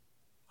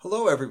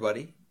Hello,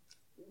 everybody.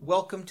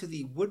 Welcome to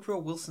the Woodrow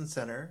Wilson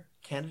Center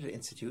Canada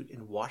Institute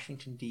in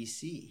Washington,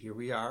 D.C. Here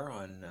we are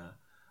on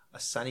a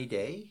sunny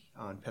day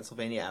on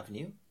Pennsylvania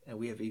Avenue, and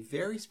we have a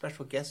very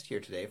special guest here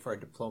today for our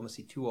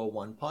Diplomacy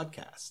 201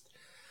 podcast.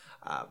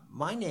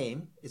 My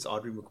name is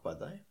Audrey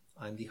Mukhopadhyay.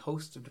 I'm the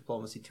host of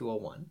Diplomacy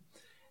 201,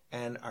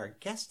 and our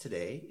guest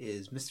today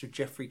is Mr.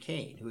 Jeffrey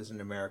Kane, who is an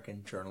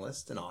American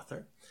journalist and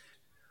author.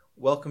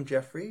 Welcome,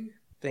 Jeffrey.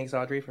 Thanks,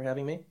 Audrey, for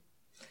having me.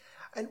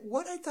 And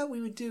what I thought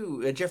we would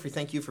do, Jeffrey,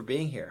 thank you for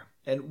being here.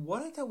 And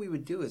what I thought we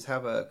would do is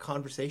have a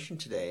conversation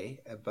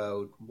today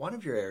about one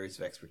of your areas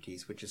of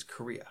expertise, which is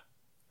Korea.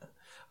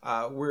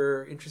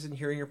 We're interested in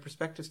hearing your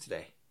perspectives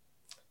today.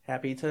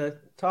 Happy to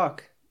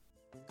talk.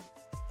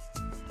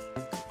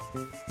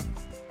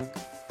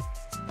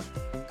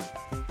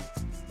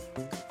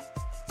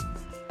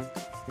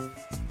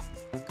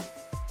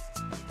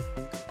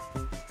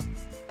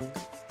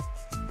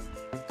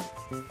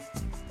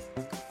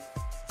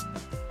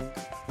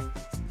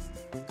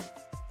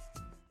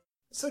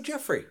 So,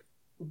 Jeffrey,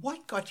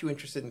 what got you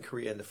interested in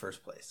Korea in the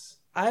first place?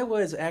 I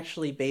was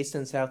actually based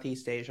in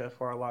Southeast Asia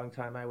for a long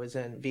time. I was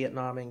in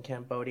Vietnam and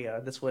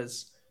Cambodia. This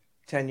was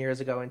 10 years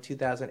ago in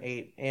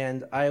 2008.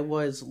 And I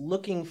was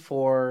looking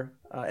for,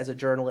 as a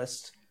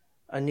journalist,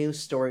 a new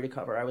story to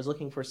cover. I was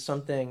looking for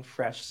something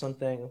fresh,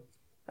 something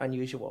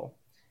unusual.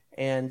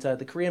 And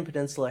the Korean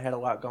Peninsula had a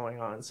lot going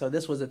on. So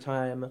this was a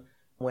time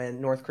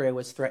when North Korea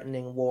was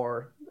threatening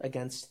war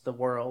against the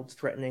world,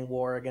 threatening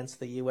war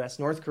against the U.S.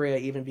 North Korea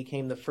even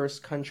became the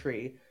first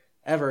country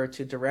ever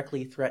to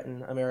directly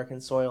threaten American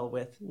soil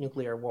with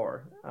nuclear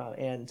war.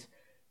 And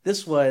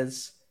this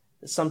was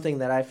something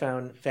that I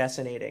found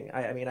fascinating.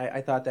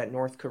 I thought that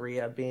North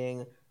Korea,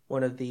 being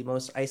one of the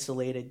most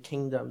isolated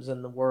kingdoms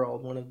in the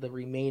world, one of the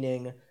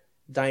remaining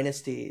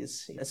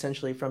dynasties,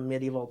 essentially from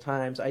medieval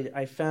times,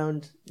 I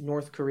found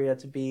North Korea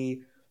to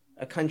be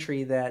a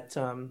country that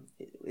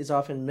is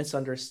often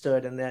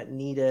misunderstood and that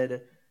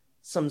needed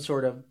some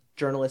sort of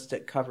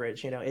journalistic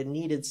coverage. It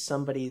needed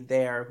somebody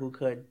there who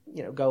could,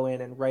 go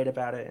in and write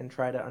about it and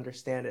try to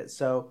understand it.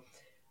 So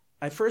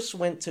I first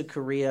went to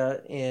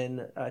Korea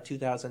in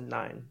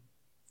 2009,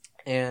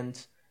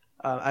 and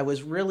I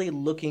was really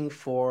looking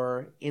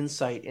for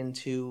insight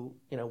into,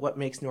 what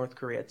makes North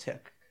Korea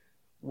tick.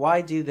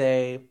 Why do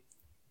they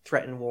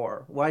threaten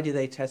war? Why do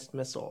they test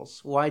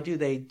missiles? Why do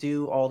they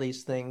do all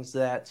these things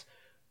that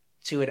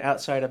to an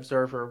outside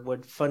observer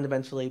would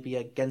fundamentally be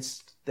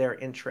against their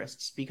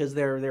interests? Because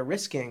they're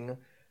risking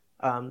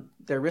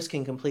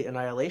complete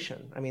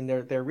annihilation.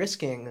 They're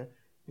risking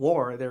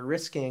war. They're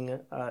risking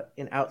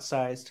an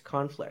outsized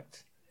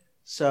conflict.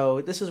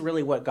 So this is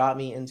really what got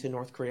me into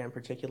North Korea in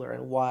particular,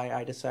 and why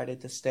I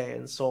decided to stay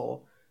in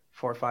Seoul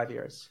for 5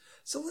 years.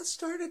 So let's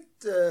start at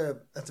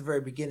the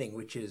very beginning,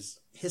 which is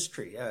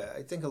history.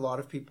 I think a lot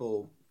of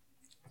people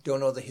don't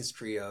know the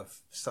history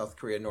of South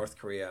Korea, North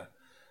Korea,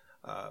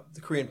 the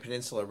Korean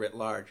Peninsula writ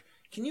large.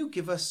 Can you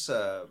give us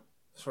a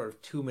sort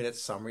of 2-minute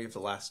summary of the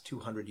last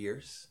 200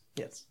 years?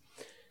 Yes.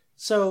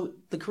 So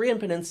the Korean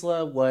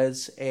Peninsula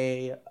was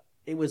a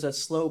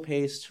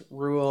slow-paced,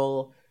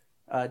 rural,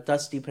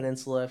 dusty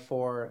peninsula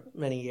for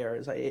many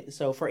years.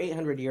 So for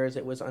 800 years,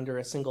 it was under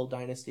a single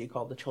dynasty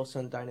called the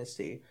Chosun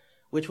Dynasty,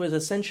 which was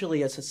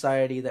essentially a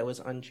society that was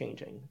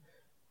unchanging.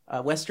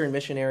 Western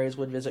missionaries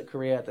would visit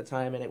Korea at the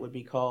time, and it would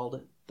be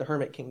called the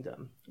Hermit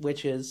Kingdom,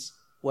 which is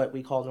what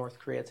we call North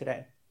Korea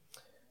today.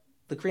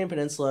 The Korean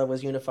Peninsula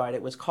was unified.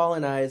 It was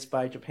colonized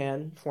by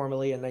Japan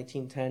formally in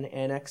 1910,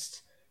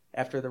 annexed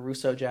after the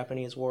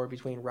Russo-Japanese War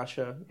between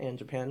Russia and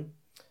Japan.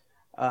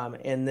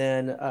 And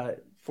then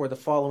for the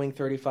following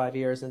 35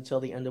 years until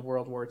the end of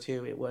World War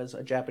II, it was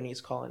a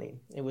Japanese colony.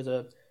 It was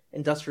an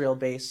industrial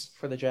base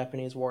for the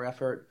Japanese war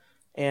effort.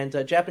 And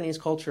Japanese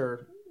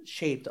culture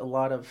shaped a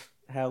lot of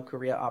how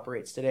Korea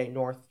operates today,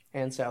 North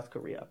and South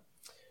Korea.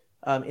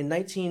 In the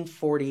late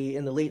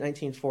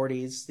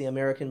 1940s, the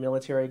American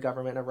military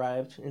government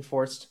arrived and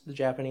forced the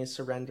Japanese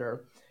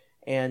surrender.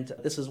 And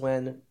this is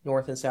when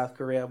North and South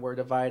Korea were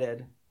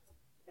divided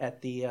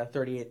at the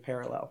 38th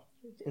parallel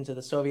into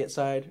the Soviet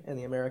side and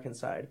the American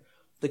side.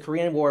 The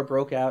Korean War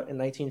broke out in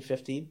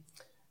 1950.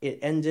 It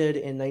ended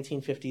in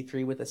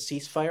 1953 with a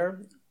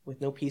ceasefire, with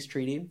no peace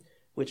treaty,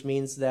 which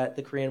means that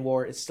the Korean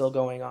War is still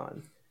going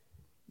on.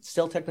 It's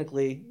still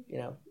technically, a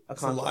conflict.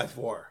 It's a live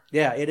war.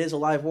 Yeah, it is a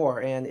live war,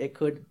 and it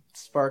could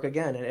spark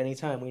again at any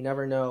time. We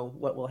never know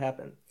what will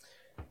happen.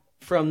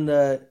 From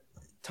the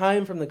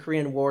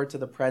Korean War to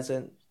the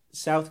present,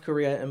 South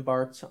Korea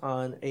embarked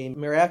on a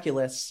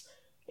miraculous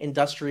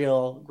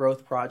industrial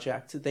growth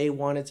project. They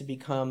wanted to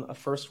become a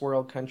first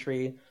world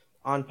country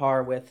on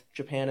par with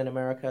Japan and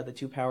America, the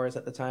two powers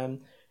at the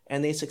time,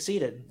 and they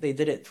succeeded. They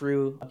did it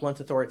through blunt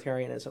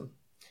authoritarianism.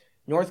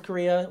 North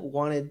Korea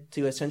wanted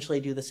to essentially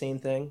do the same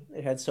thing.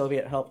 It had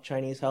Soviet help,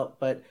 Chinese help,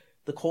 but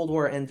the Cold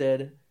War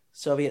ended,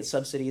 Soviet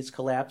subsidies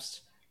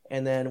collapsed,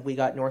 and then we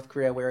got North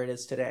Korea where it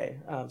is today,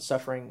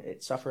 suffering.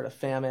 It suffered a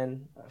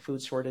famine,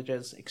 food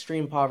shortages,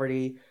 extreme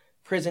poverty,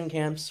 prison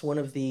camps, one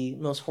of the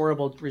most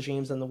horrible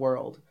regimes in the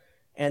world.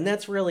 And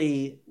that's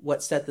really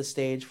what set the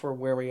stage for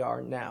where we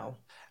are now.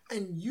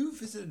 And you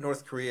visited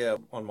North Korea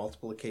on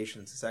multiple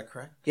occasions, is that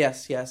correct?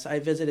 Yes, yes. I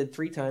visited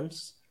 3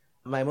 times.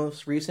 My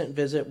most recent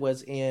visit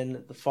was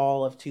in the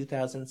fall of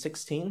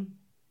 2016.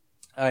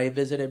 I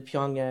visited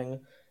Pyongyang,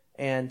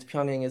 and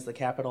Pyongyang is the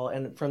capital.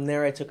 And from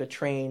there, I took a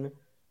train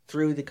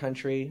through the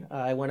country.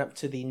 I went up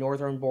to the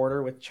northern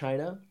border with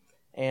China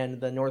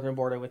and the northern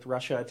border with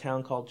Russia, a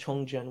town called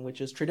Chongjin, which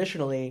is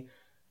traditionally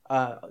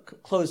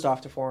closed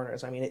off to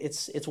foreigners. I mean,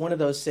 it's one of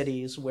those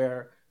cities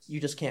where you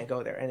just can't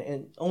go there.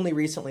 And only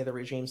recently the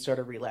regime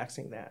started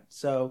relaxing that.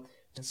 So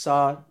I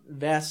saw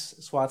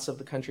vast swaths of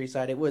the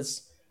countryside. It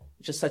was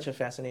just such a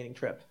fascinating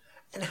trip.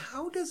 And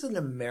how does an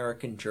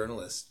American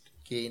journalist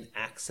gain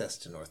access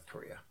to North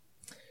Korea?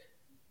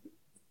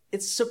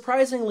 It's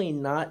surprisingly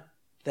not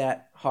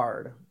that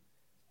hard.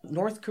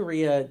 North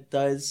Korea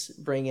does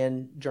bring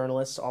in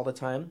journalists all the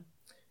time.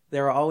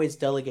 There are always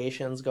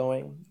delegations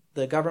going.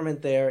 The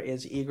government there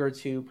is eager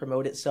to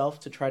promote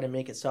itself, to try to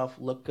make itself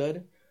look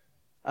good.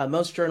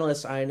 Most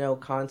journalists I know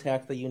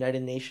contact the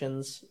United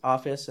Nations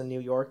office in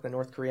New York, the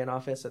North Korean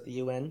office at the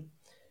UN.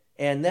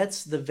 And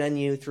that's the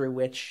venue through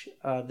which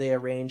they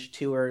arrange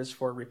tours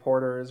for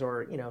reporters,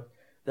 or,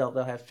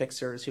 they'll have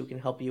fixers who can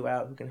help you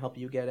out, who can help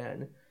you get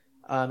in.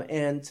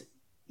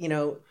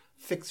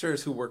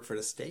 Fixers who work for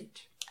the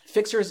state?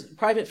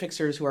 Private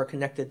fixers who are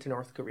connected to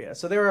North Korea.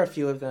 So there are a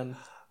few of them.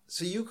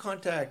 So you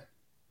contact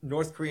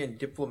North Korean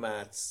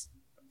diplomats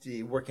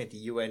working at the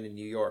UN in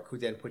New York, who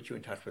then put you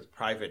in touch with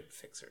private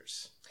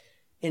fixers.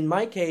 In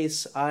my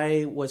case,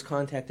 I was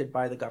contacted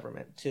by the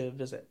government to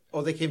visit.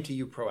 Oh, they came to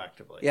you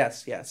proactively?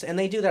 Yes. And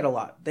they do that a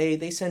lot.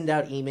 They send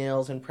out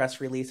emails and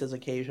press releases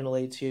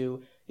occasionally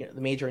to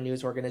the major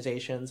news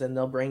organizations, and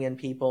they'll bring in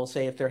people,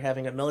 say if they're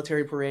having a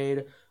military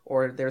parade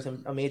or there's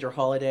a major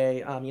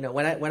holiday.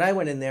 When I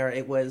went in there,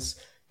 it was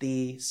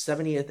the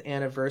 70th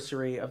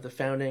anniversary of the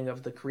founding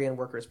of the Korean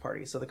Workers'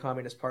 Party, so the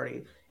Communist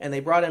Party. And they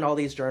brought in all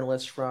these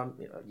journalists from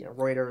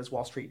Reuters,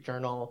 Wall Street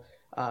Journal,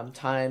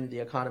 Time, The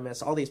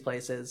Economist, all these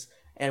places.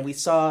 And we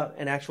saw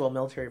an actual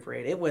military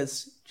parade. It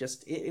was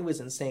it was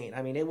insane.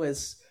 I mean, it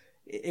was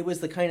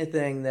the kind of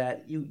thing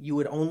that you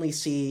would only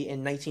see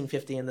in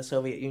 1950 in the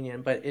Soviet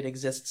Union, but it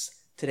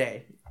exists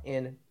today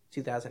in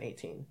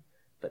 2018.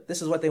 But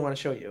this is what they want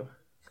to show you.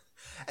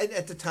 And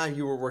at the time,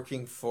 you were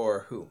working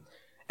for who?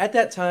 At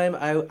that time,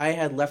 I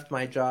had left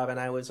my job and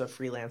I was a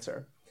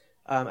freelancer.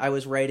 I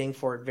was writing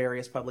for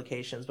various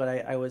publications, but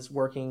I was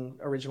working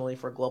originally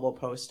for Global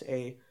Post,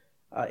 a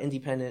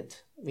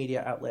independent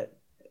media outlet,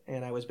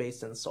 and I was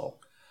based in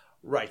Seoul.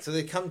 Right. So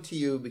they come to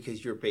you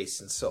because you're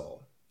based in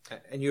Seoul.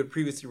 And you had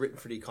previously written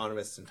for The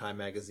Economist and Time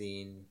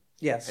Magazine.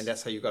 Yes. And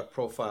that's how you got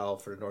profile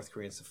for the North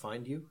Koreans to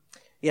find you?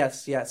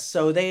 Yes.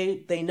 So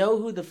they know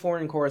who the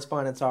foreign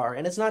correspondents are.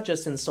 And it's not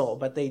just in Seoul,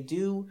 but they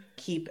do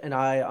keep an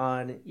eye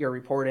on your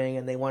reporting,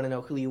 and they want to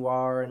know who you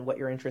are and what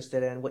you're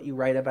interested in, what you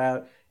write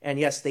about. And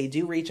yes, they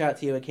do reach out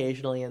to you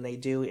occasionally, and they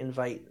do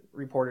invite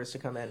reporters to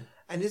come in.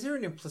 And is there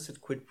an implicit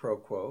quid pro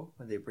quo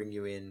when they bring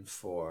you in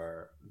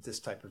for this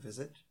type of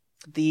visit?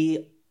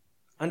 The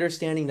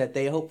understanding that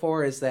they hope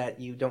for is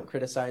that you don't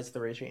criticize the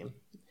regime.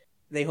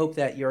 They hope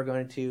that you're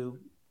going to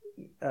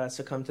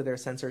succumb to their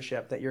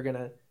censorship, that you're going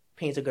to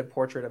paint a good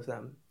portrait of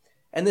them.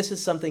 And this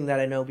is something that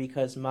I know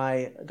because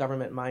my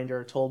government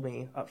minder told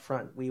me up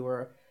front. We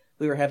were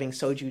having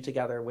soju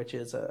together, which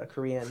is a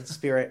Korean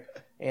spirit,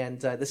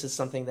 and this is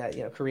something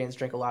that Koreans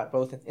drink a lot,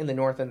 both in the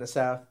north and the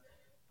south.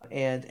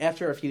 And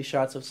after a few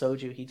shots of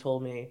soju, he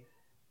told me,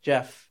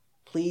 "Jeff,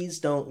 please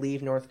don't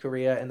leave North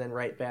Korea and then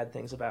write bad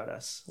things about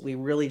us. We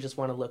really just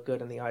want to look good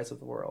in the eyes of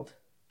the world."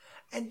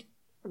 And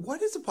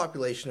what is the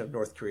population of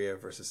North Korea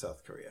versus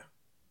South Korea?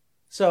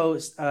 So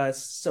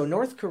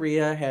North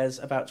Korea has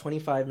about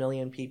 25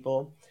 million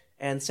people,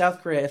 and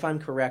South Korea, if I'm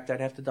correct, I'd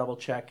have to double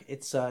check.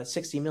 It's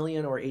 60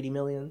 million or 80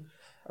 million,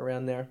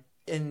 around there.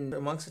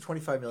 Amongst the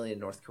 25 million in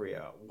North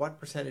Korea, what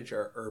percentage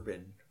are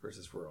urban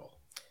versus rural?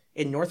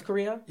 In North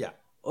Korea? Yeah.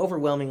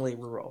 Overwhelmingly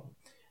rural.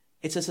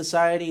 It's a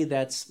society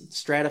that's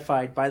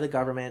stratified by the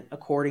government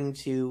according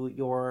to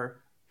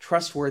your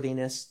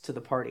trustworthiness to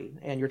the party.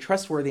 And your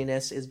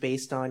trustworthiness is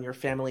based on your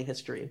family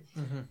history.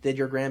 Mm-hmm. Did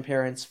your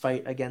grandparents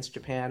fight against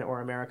Japan or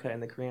America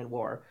in the Korean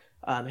War?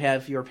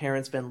 Have your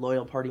parents been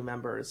loyal party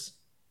members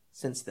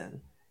since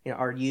then?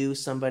 Are you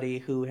somebody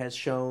who has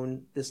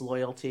shown this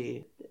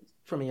loyalty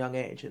from a young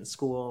age in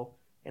school,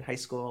 in high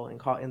school,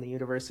 in the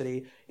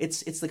university?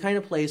 It's the kind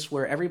of place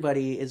where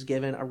everybody is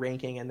given a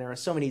ranking, and there are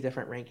so many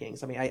different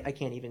rankings. I mean, I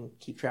can't even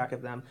keep track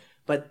of them.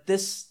 But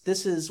this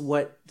is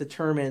what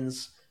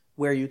determines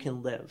where you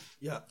can live.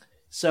 Yeah.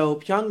 So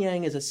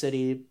Pyongyang is a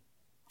city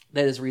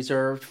that is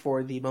reserved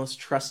for the most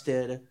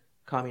trusted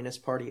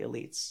Communist Party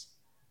elites.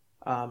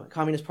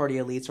 Communist Party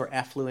elites are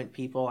affluent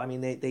people. I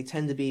mean, they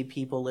tend to be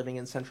people living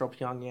in central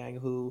Pyongyang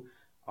who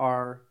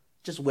are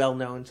just well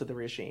known to the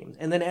regime.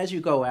 And then as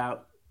you go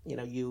out,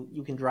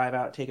 you can drive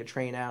out, take a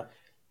train out.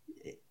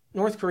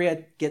 North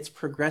Korea gets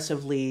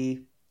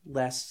progressively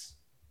less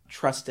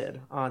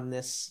trusted on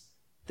this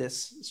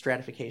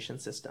stratification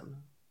system.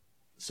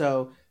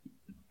 So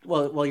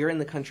well, you're in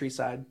the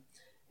countryside,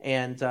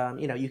 and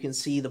you can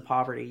see the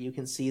poverty, you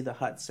can see the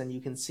huts, and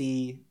you can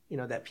see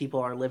that people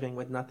are living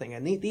with nothing.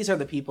 And these are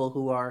the people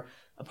who are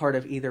a part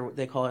of either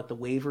they call it the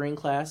wavering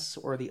class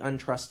or the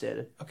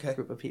untrusted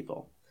group of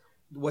people.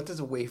 What does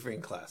a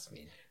wavering class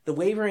mean? The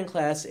wavering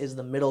class is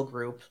the middle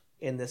group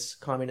in this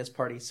Communist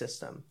Party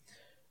system.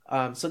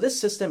 So this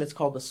system, it's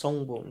called the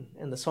Songbun,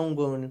 and the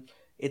Songbun,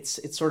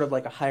 it's sort of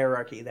like a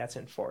hierarchy that's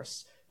in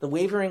force. The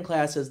wavering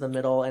class is the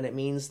middle, and it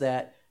means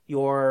that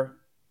you're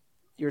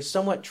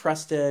somewhat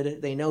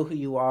trusted. They know who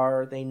you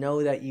are. They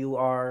know that you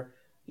are,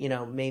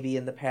 maybe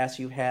in the past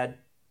you've had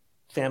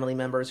family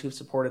members who've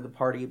supported the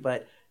party,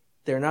 but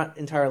they're not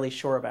entirely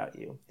sure about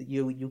you.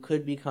 You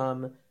could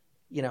become,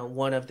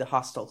 one of the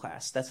hostile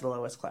class. That's the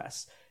lowest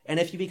class. And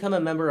if you become a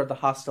member of the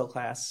hostile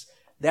class,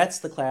 that's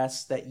the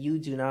class that you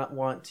do not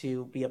want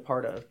to be a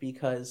part of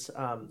because,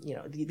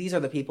 these are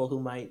the people who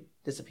might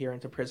disappear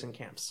into prison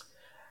camps.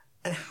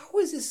 And how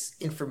is this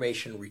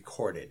information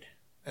recorded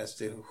as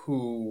to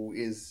who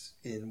is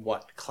in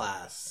what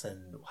class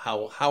and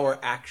how are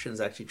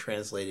actions actually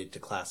translated to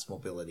class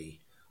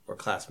mobility or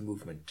class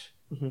movement?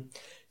 Mm-hmm.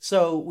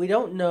 So we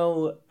don't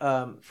know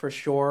for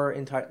sure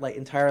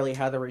entirely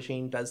how the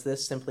regime does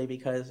this, simply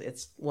because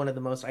it's one of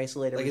the most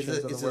isolated regimes in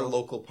the world. Is it a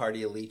local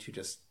party elite who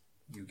just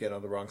you get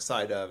on the wrong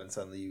side of and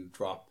suddenly you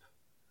drop?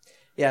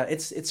 Yeah,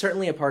 it's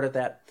certainly a part of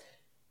that.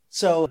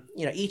 So,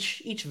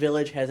 each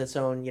village has its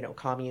own,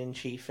 commune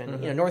chief.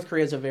 And, North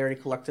Korea is a very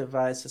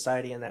collectivized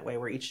society in that way,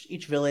 where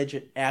each village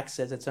acts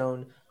as its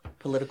own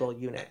political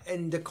unit.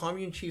 And the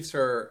commune chiefs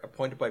are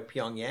appointed by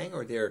Pyongyang,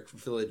 or they're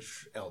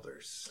village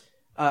elders?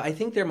 I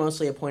think they're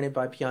mostly appointed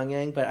by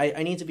Pyongyang, but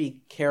I need to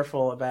be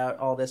careful about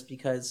all this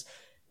because,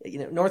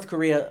 North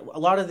Korea, a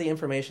lot of the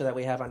information that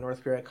we have on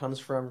North Korea comes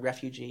from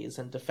refugees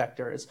and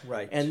defectors.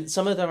 Right. And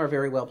some of them are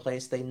very well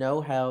placed. They know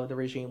how the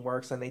regime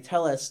works, and they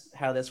tell us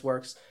how this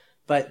works.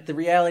 But the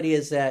reality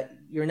is that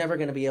you're never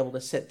going to be able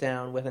to sit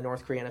down with a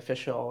North Korean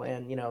official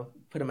and,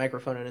 put a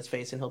microphone in his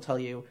face and he'll tell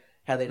you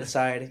how they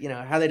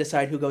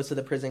decide, who goes to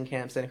the prison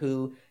camps and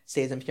who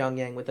stays in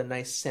Pyongyang with a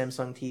nice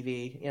Samsung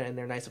TV, in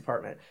their nice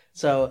apartment.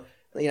 So,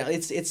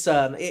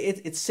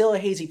 it's still a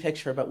hazy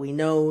picture, but we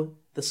know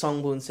the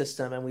Songbun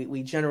system and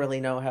we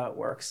generally know how it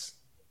works.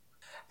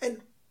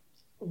 And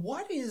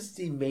what is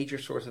the major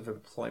source of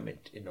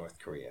employment in North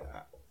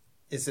Korea?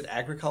 Is it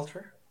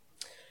agriculture?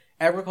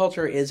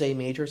 Agriculture is a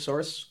major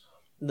source.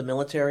 The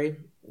military,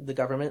 the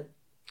government.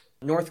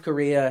 North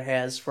Korea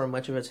has, for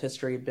much of its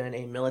history, been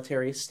a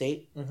military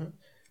state. Mm-hmm.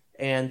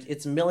 And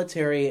its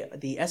military,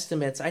 the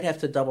estimates, I'd have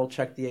to double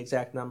check the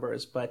exact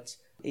numbers, but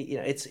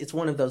it's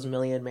one of those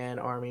million-man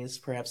armies,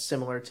 perhaps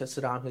similar to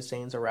Saddam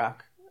Hussein's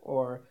Iraq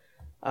or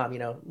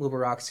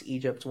Mubarak's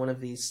Egypt, one of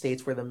these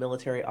states where the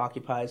military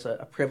occupies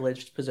a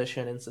privileged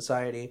position in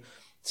society.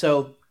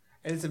 So.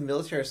 And is the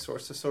military a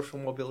source of social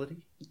mobility?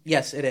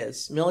 Yes, it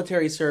is.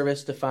 Military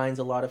service defines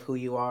a lot of who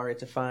you are. It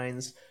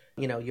defines,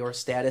 your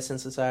status in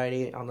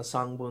society on the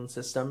Songbun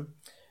system.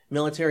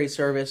 Military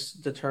service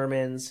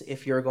determines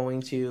if you're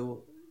going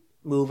to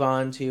move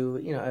on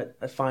to,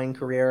 a fine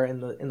career in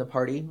the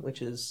party,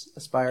 which is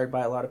aspired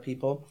by a lot of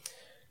people.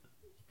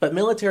 But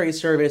military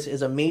service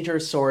is a major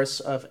source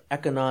of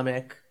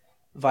economic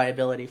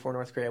viability for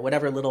North Korea,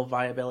 whatever little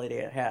viability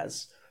it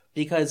has.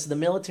 Because the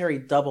military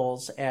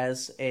doubles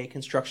as a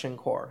construction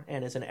corps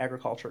and as an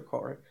agriculture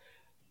corps.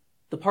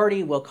 The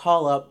party will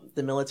call up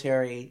the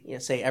military,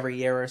 say every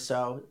year or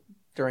so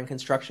during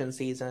construction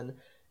season,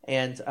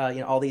 and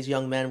all these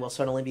young men will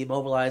suddenly be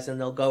mobilized, and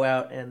they'll go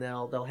out and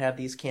they'll have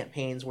these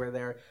campaigns where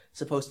they're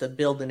supposed to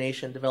build the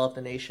nation, develop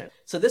the nation.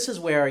 So this is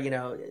where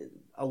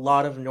a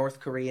lot of North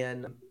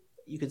Korean,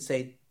 you could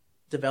say,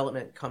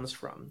 development comes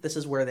from. This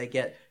is where they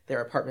get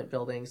their apartment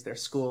buildings, their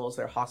schools,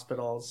 their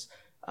hospitals.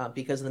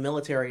 Because the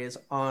military is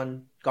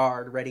on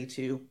guard, ready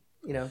to,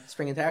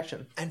 spring into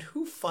action. And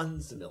who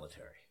funds the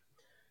military?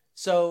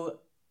 So,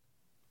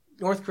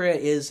 North Korea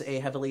is a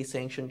heavily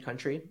sanctioned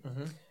country.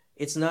 Mm-hmm.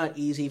 It's not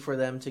easy for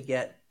them to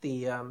get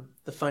the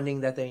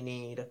funding that they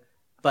need,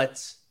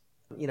 but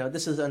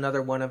this is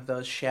another one of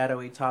those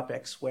shadowy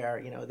topics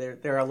where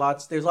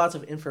there's lots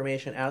of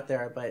information out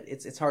there, but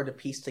it's hard to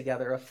piece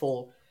together a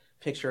full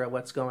picture of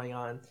what's going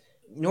on.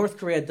 North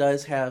Korea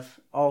does have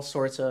all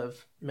sorts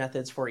of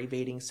methods for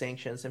evading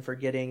sanctions and for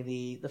getting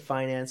the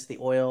finance, the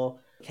oil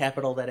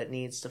capital that it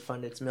needs to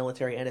fund its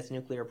military and its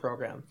nuclear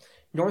program.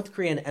 North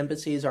Korean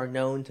embassies are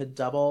known to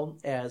double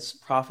as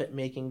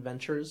profit-making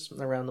ventures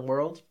around the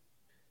world.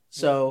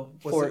 So,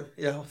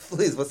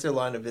 what's their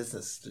line of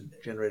business to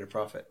generate a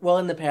profit? Well,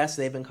 in the past,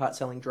 they've been caught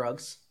selling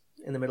drugs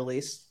in the Middle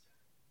East.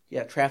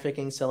 Yeah,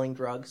 trafficking, selling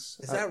drugs.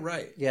 Is that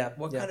right? Yeah.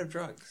 What kind of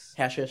drugs?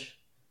 Hashish,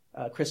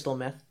 crystal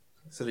meth.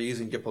 So they're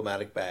using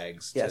diplomatic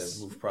bags to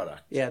move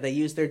product. Yeah, they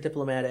use their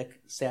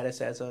diplomatic status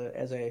as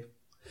a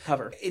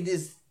cover. It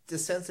is the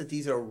sense that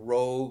these are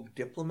rogue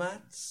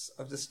diplomats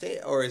of the state,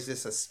 or is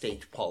this a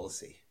state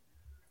policy?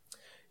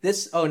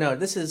 This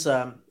is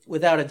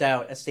without a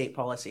doubt a state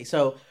policy.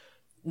 So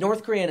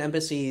North Korean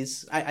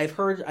embassies,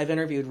 I've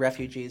interviewed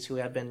refugees who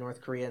have been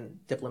North Korean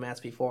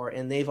diplomats before,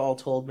 and they've all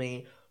told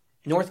me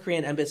North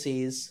Korean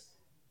embassies,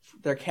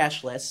 they're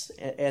cashless,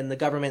 and the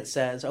government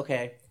says,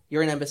 okay,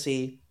 you're an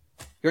embassy,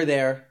 you're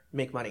there,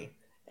 make money.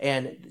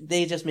 And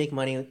they just make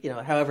money,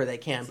 however they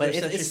can. So but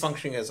they're essentially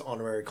functioning as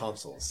honorary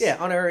consuls. Yeah,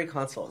 honorary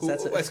consuls.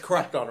 As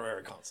corrupt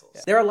honorary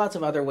consuls. There are lots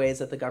of other ways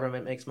that the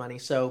government makes money.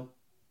 So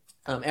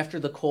after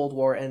the Cold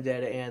War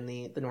ended and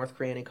the North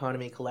Korean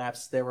economy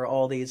collapsed, there were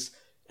all these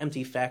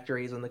empty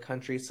factories in the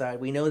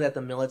countryside. We know that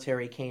the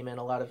military came in,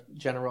 a lot of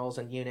generals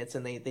and units,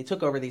 and they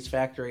took over these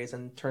factories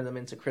and turned them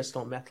into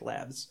crystal meth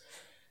labs.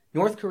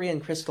 North Korean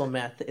crystal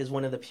meth is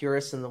one of the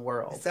purest in the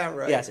world. Is that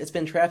right? Yes, it's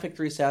been trafficked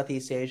through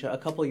Southeast Asia. A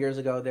couple years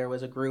ago, there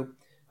was a group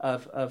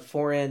of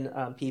foreign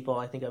people,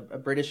 I think a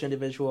British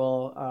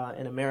individual,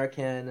 an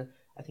American,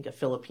 I think a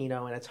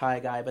Filipino, and a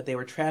Thai guy, but they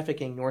were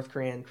trafficking North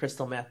Korean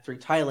crystal meth through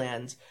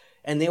Thailand,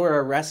 and they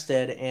were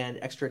arrested and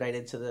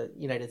extradited to the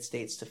United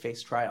States to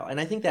face trial. And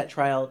I think that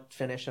trial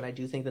finished, and I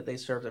do think that they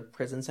served a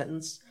prison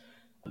sentence.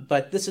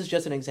 But this is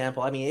just an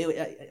example. I mean,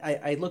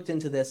 I looked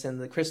into this, and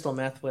the crystal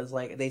meth was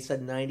like, they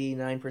said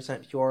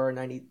 99% pure,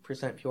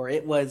 90% pure.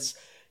 It was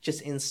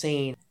just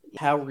insane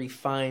how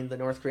refined the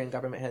North Korean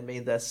government had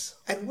made this.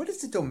 And what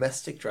is the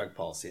domestic drug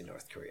policy in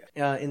North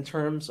Korea? In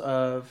terms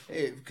of...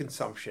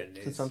 Consumption.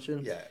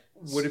 Consumption? Yeah.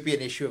 Would it be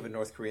an issue if a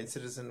North Korean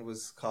citizen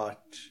was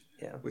caught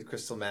with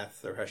crystal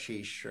meth or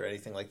hashish or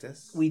anything like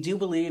this? We do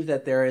believe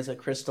that there is a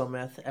crystal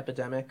meth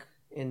epidemic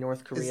in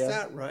North Korea. Is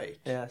that right?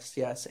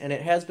 Yes. And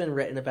it has been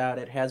written about,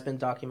 it has been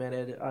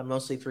documented,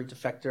 mostly through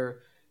defector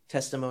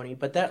testimony.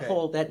 But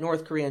that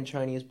North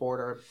Korean-Chinese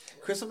border...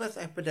 Crystal meth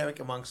epidemic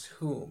amongst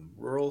whom?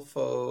 Rural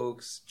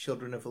folks,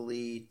 children of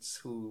elites,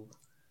 who...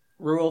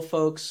 Rural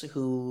folks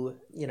who,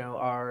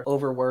 are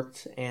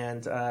overworked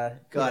and...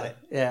 Got it.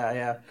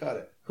 Yeah. Got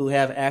it. Who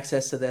have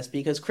access to this.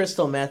 Because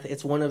crystal meth,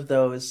 it's one of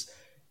those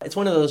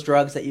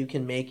drugs that you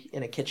can make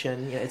in a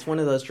kitchen. It's one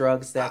of those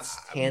drugs that's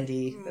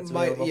handy. That's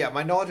available.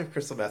 My knowledge of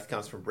crystal meth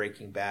comes from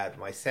Breaking Bad.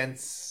 My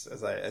sense,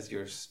 as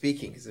you're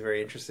speaking, is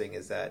very interesting,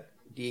 is that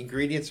the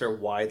ingredients are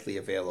widely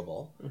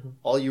available. Mm-hmm.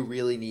 All you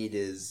really need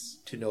is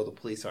to know the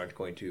police aren't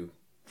going to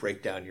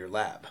break down your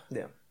lab.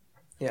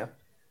 Yeah.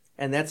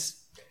 And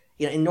that's...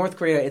 in North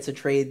Korea, it's a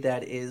trade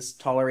that is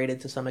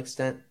tolerated to some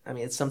extent. I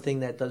mean, it's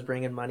something that does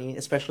bring in money,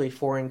 especially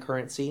foreign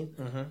currency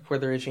for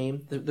the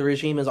regime. The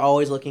regime is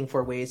always looking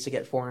for ways to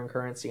get foreign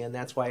currency, and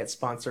that's why it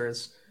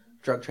sponsors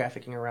drug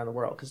trafficking around the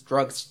world. Because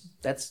drugs,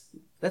 that's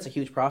a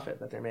huge profit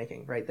that they're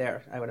making right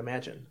there, I would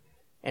imagine.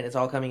 And it's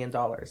all coming in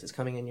dollars. It's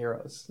coming in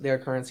euros. Their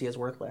currency is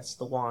worthless,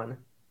 the won.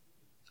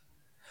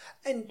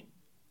 And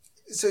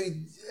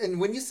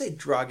when you say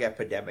drug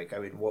epidemic, I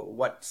mean,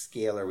 what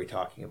scale are we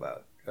talking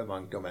about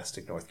among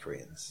domestic North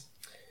Koreans?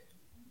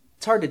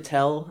 It's hard to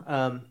tell.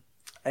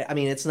 I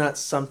mean, it's not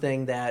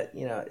something that,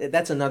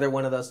 that's another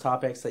one of those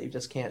topics that you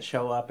just can't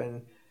show up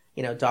and,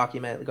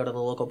 document, go to the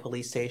local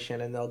police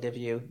station and they'll give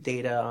you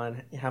data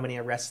on how many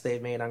arrests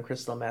they've made on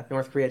crystal meth.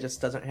 North Korea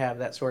just doesn't have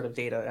that sort of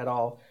data at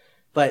all.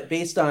 But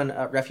based on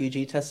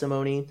refugee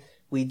testimony,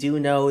 we do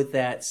know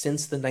that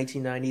since the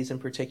 1990s in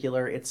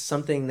particular, it's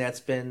something that's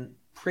been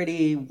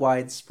pretty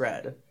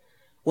widespread.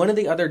 One of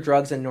the other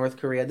drugs in North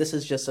Korea, this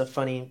is just a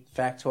funny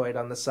factoid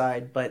on the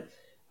side, but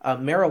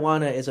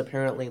marijuana is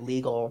apparently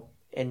legal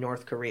in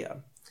North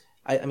Korea.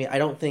 I mean, I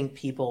don't think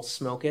people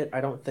smoke it.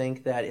 I don't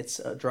think that it's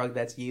a drug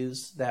that's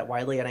used that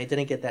widely, and I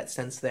didn't get that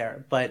sense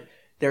there. But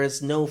there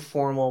is no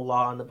formal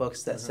law in the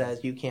books that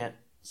says you can't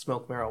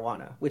smoke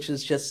marijuana, which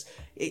is just,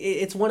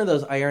 it's one of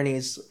those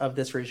ironies of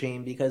this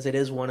regime, because it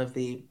is one of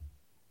the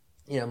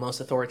most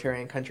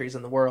authoritarian countries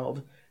in the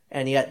world.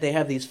 And yet they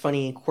have these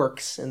funny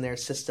quirks in their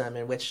system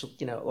in which,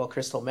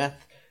 crystal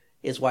meth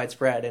is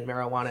widespread and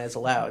marijuana is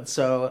allowed.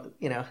 So,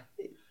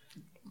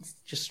 it's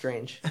just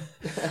strange.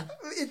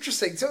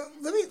 Interesting. So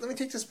let me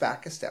take this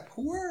back a step.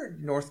 Who are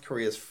North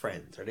Korea's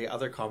friends? Are they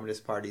other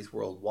communist parties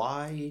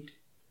worldwide?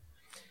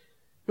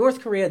 North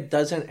Korea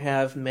doesn't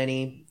have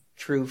many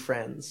true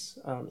friends.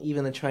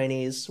 Even the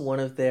Chinese, one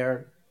of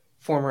their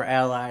former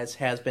allies,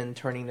 has been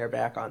turning their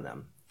back on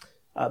them.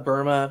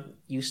 Burma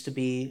used to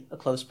be a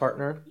close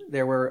partner.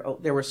 There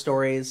were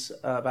stories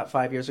about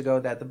 5 years ago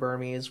that the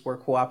Burmese were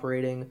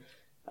cooperating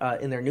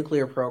in their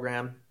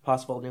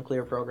possible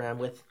nuclear program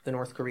with the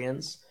North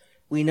Koreans.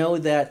 We know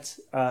that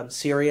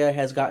Syria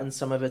has gotten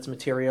some of its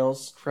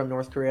materials from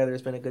North Korea.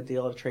 There's been a good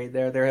deal of trade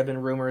there. There have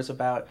been rumors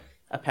about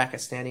a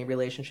Pakistani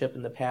relationship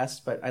in the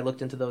past, but I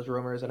looked into those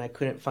rumors and I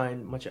couldn't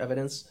find much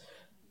evidence.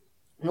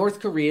 North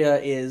Korea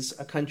is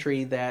a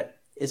country that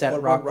is at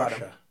rock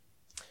bottom. Russia?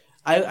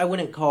 I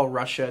wouldn't call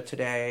Russia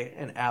today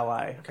an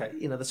ally.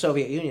 Okay. The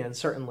Soviet Union,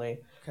 certainly.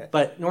 Okay.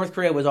 But North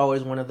Korea was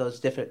always one of those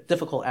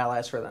difficult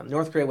allies for them.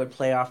 North Korea would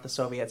play off the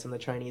Soviets and the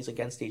Chinese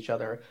against each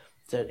other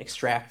to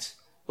extract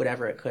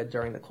whatever it could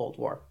during the Cold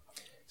War.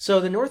 So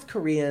the North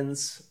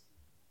Koreans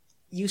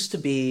used to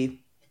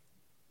be...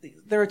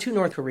 There are two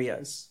North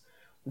Koreas.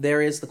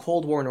 There is the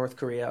Cold War North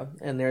Korea,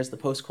 and there's the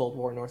post-Cold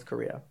War North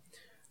Korea.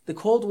 The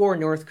Cold War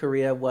North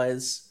Korea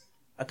was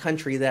a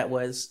country that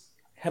was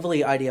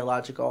heavily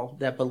ideological,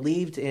 that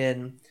believed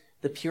in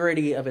the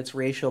purity of its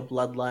racial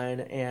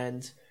bloodline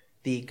and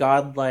the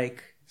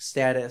godlike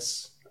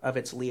status of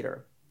its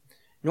leader.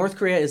 North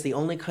Korea is the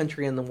only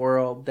country in the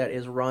world that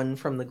is run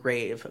from the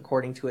grave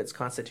according to its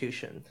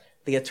constitution.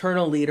 The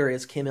eternal leader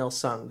is Kim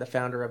Il-sung, the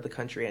founder of the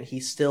country, and he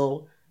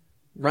still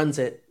runs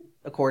it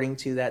according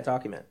to that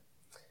document.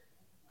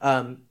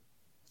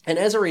 And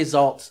as a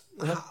result...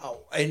 How?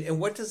 And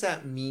what does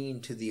that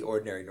mean to the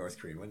ordinary North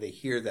Korean? When they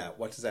hear that,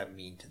 what does that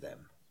mean to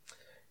them?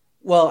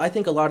 Well, I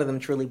think a lot of them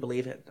truly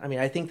believe it. I mean,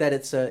 I think that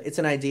it's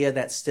an idea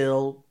that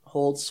still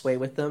holds sway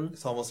with them.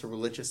 It's almost a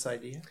religious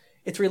idea?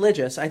 It's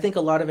religious. I think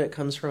a lot of it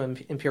comes from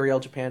Imperial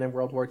Japan in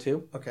World War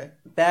II. Okay.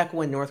 Back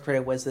when North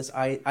Korea was this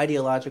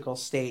ideological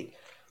state,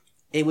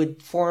 it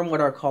would form what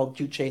are called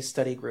Juche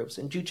study groups.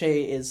 And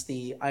Juche is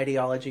the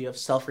ideology of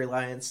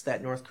self-reliance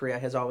that North Korea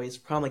has always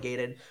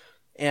promulgated.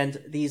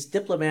 And these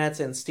diplomats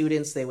and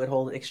students, they would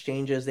hold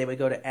exchanges. They would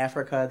go to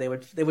Africa.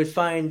 They would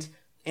find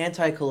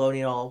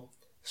anti-colonial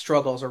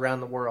struggles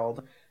around the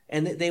world.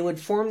 And they would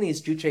form these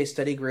Juche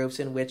study groups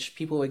in which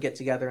people would get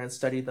together and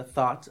study the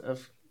thought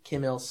of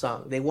Kim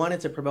Il-sung. They wanted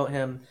to promote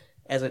him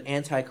as an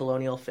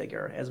anti-colonial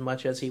figure as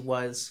much as he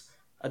was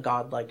a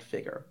godlike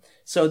figure.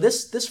 So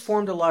this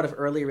formed a lot of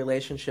early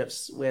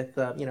relationships with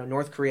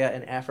North Korea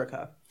and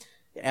Africa,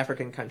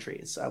 African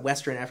countries,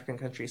 Western African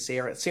countries,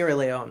 Sierra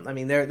Leone. I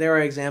mean, there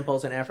are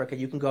examples in Africa.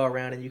 You can go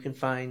around and you can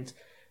find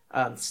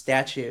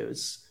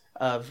statues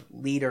of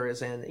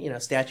leaders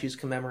and statues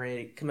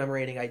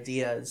commemorating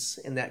ideas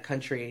in that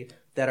country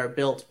that are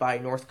built by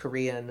North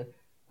Korean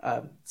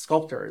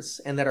sculptors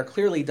and that are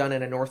clearly done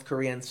in a North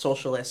Korean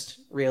socialist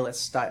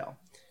realist style.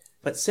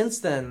 But since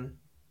then,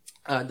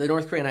 the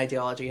North Korean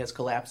ideology has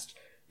collapsed.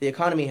 The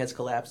economy has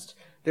collapsed.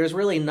 There's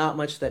really not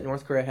much that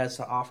North Korea has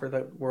to offer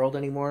the world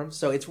anymore.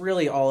 So it's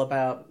really all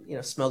about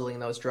smuggling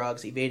those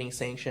drugs, evading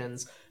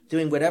sanctions,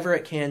 doing whatever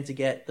it can to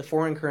get the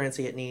foreign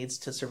currency it needs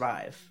to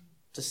survive,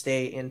 to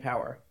stay in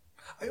power.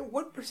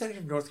 What percentage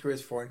of North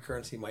Korea's foreign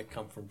currency might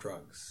come from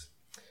drugs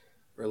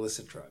or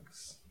illicit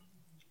drugs?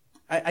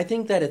 I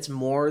think that it's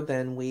more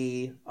than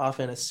we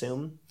often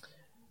assume.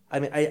 I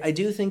mean, I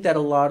do think that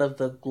a lot of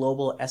the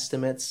global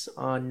estimates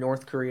on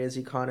North Korea's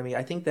economy,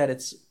 I think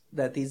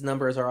that these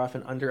numbers are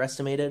often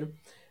underestimated.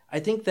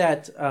 I think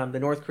that the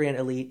North Korean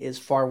elite is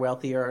far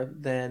wealthier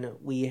than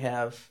we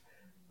have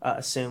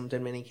assumed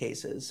in many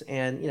cases.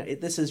 And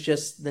this is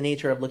just the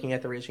nature of looking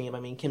at the regime. I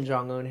mean, Kim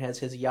Jong-un has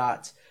his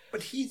yacht.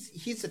 But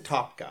he's the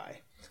top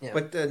guy. Yeah.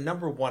 But the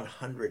number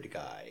 100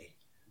 guy,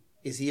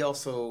 is he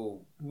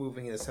also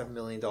moving in a $7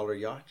 million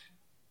yacht?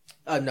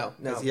 No.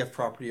 Does he have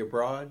property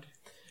abroad?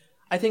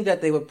 I think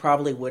that they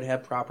would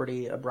have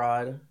property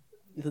abroad.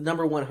 The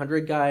number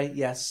 100 guy,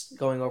 yes,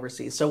 going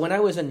overseas. So when I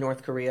was in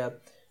North Korea,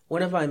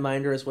 one of my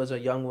minders was a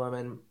young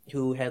woman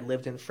who had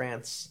lived in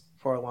France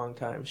for a long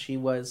time. She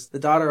was the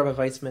daughter of a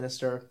vice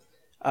minister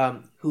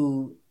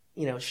who,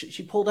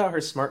 she pulled out her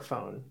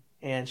smartphone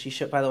and she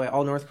showed, by the way,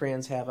 all North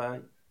Koreans have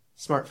a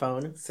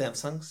smartphone.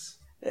 Samsungs?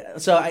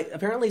 So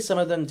apparently some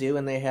of them do,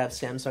 and they have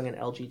Samsung and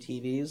LG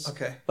TVs.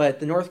 Okay.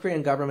 But the North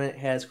Korean government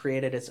has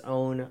created its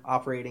own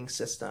operating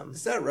system.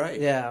 Is that right?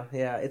 Yeah.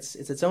 It's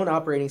its own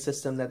operating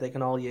system that they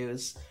can all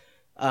use.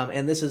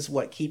 And this is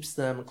what keeps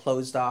them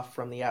closed off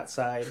from the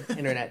outside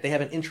internet. They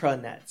have an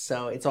intranet,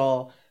 so it's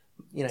all,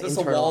 so it's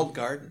internal. a walled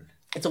garden.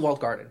 It's a walled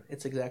garden.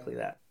 It's exactly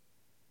that.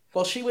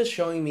 Well, she was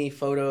showing me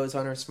photos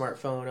on her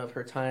smartphone of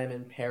her time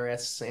in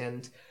Paris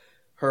and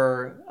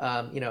her,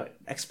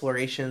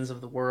 explorations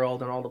of the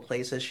world and all the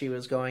places she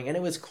was going. And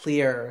it was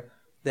clear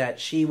that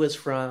she was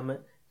from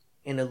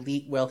an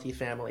elite wealthy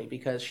family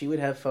because she would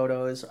have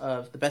photos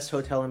of the best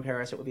hotel in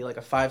Paris. It would be like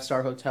a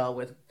 5-star hotel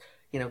with,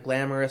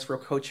 glamorous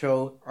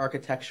Rococo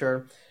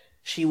architecture.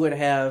 She would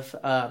have,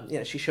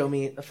 she showed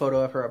me a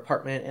photo of her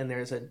apartment and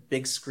there's a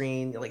big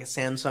screen, like a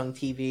Samsung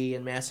TV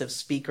and massive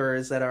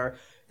speakers that are,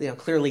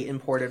 clearly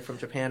imported from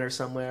Japan or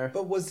somewhere.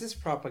 But was this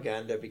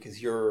propaganda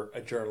because you're a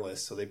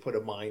journalist, so they put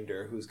a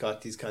minder who's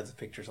got these kinds of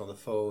pictures on the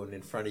phone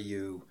in front of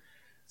you,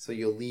 so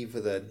you'll leave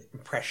with an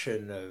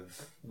impression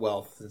of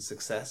wealth and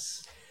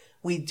success?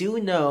 We do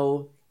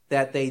know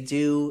that they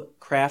do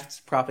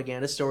craft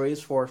propaganda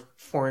stories for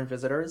foreign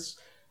visitors.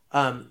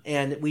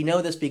 And we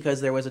know this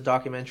because there was a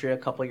documentary a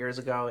couple years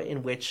ago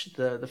in which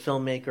the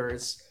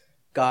filmmakers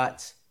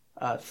got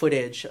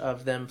footage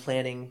of them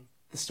planning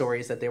the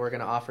stories that they were going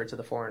to offer to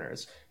the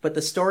foreigners. But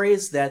the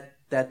stories that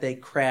they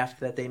craft,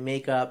 that they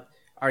make up,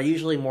 are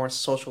usually more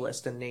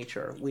socialist in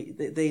nature.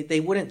 They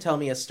wouldn't tell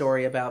me a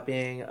story about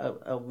being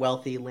a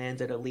wealthy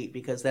landed elite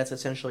because that's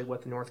essentially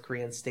what the North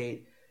Korean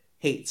state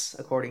hates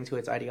according to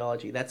its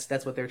ideology.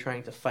 That's what they're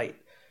trying to fight.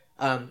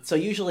 So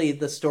usually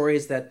the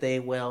stories that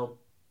they will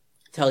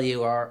tell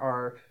you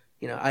are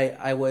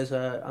I was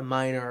a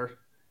miner.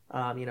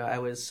 I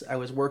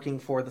was working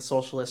for the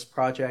Socialist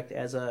Project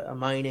as a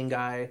mining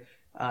guy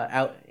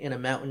out in a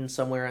mountain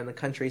somewhere in the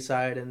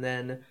countryside, and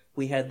then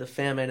we had the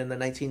famine in the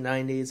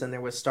 1990s, and there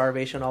was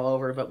starvation all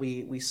over. But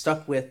we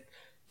stuck with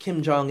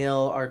Kim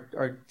Jong-il,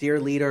 our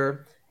dear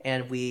leader,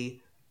 and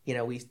we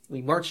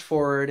marched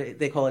forward.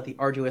 They call it the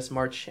Arduous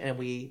March, and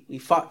we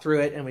fought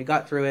through it, and we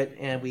got through it,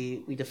 and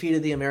we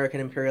defeated the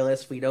American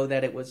imperialists. We know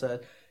that it was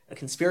a a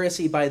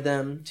conspiracy by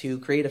them to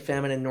create a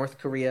famine in North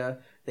Korea.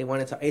 They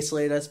wanted to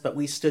isolate us, but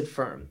we stood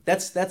firm.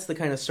 That's the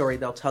kind of story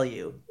they'll tell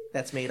you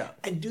that's made up.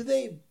 And do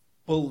they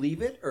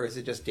believe it, or is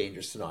it just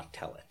dangerous to not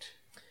tell it?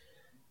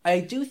 I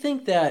do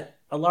think that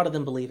a lot of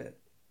them believe it.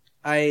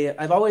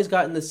 I've always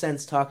gotten the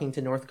sense, talking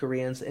to North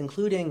Koreans,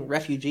 including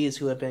refugees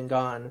who have been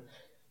gone,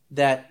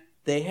 that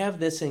they have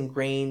this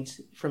ingrained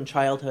from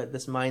childhood,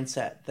 this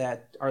mindset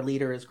that our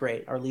leader is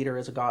great, our leader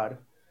is a god,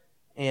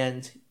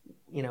 and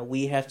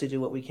we have to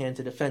do what we can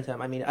to defend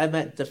him. I mean, I've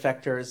met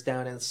defectors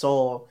down in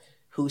Seoul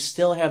who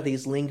still have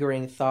these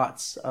lingering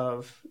thoughts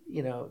of,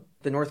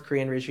 the North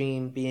Korean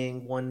regime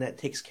being one that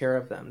takes care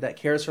of them, that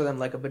cares for them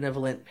like a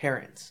benevolent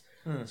parent.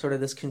 Sort of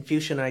this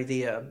Confucian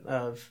idea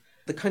of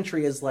the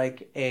country is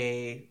like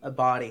a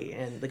body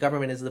and the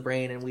government is the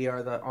brain and we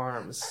are the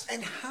arms.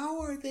 And how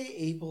are they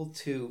able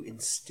to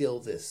instill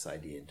this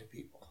idea into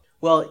people?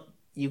 Well,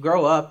 you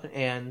grow up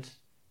and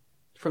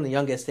from the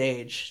youngest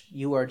age,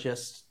 you are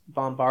just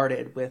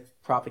bombarded with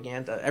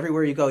propaganda.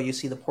 Everywhere you go, you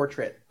see the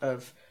portrait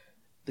of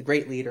the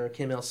great leader,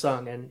 Kim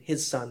Il-sung, and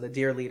his son, the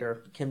dear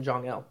leader, Kim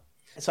Jong-il.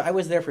 So I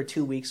was there for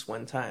 2 weeks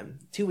one time.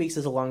 2 weeks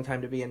is a long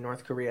time to be in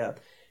North Korea.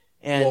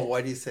 And, well,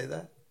 why do you say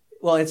that?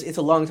 Well, it's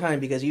a long time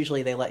because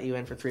usually they let you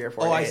in for 3 or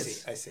 4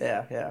 days. I see.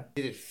 Yeah.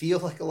 Did it feel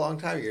like a long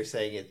time? Or you're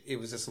saying it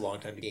was just a long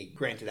time to be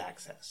granted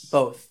access?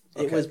 Both.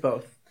 Okay. It was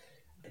both.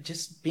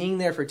 Just being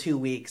there for 2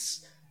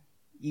 weeks,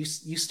 you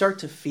start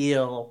to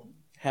feel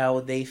how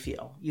they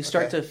feel. You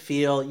start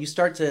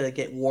to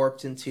get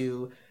warped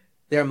into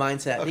their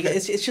mindset. Okay.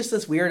 Because it's just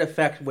this weird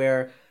effect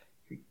where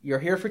you're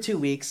here for 2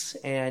 weeks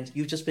and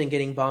you've just been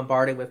getting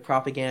bombarded with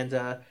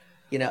propaganda,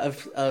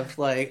 of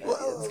like...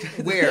 Well,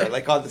 where?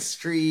 Like on the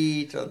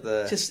street?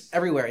 Just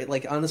everywhere.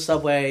 Like on the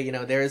subway,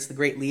 there's the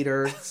great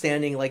leader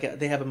standing, like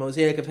they have a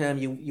mosaic of him.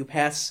 You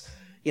pass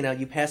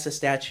a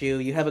statue.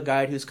 You have a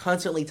guide who's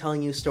constantly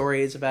telling you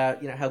stories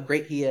about, how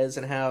great he is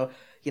and how,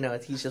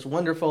 he's just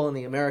wonderful and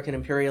the American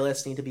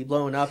imperialists need to be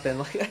blown up.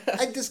 And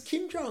and does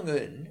Kim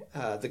Jong-un,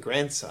 the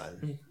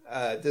grandson,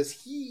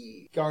 does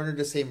he garner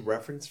the same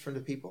reference from the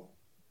people?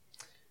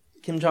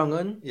 Kim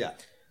Jong-un? Yeah.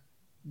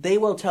 They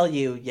will tell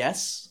you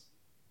yes,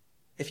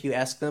 if you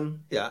ask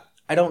them. Yeah.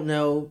 I don't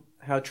know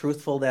how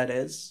truthful that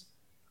is.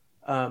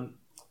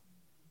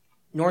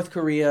 North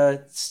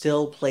Korea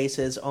still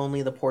places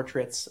only the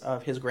portraits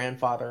of his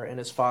grandfather and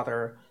his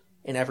father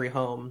in every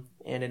home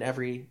and in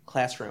every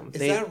classroom.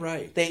 Is that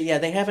right?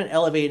 They haven't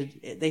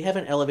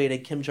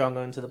elevated Kim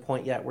Jong-un to the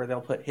point yet where they'll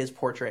put his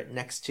portrait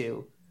next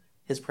to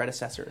his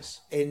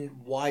predecessors. And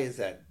why is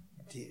that?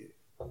 Do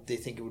they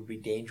think it would be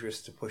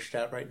dangerous to push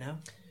that right now?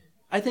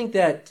 I think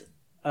that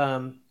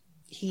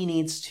he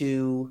needs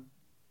to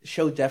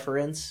show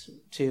deference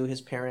to his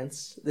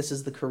parents. This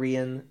is the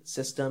Korean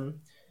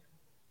system.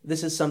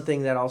 This is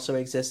something that also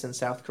exists in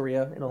South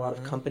Korea in a lot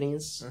of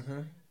companies.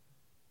 Mm-hmm.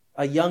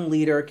 A young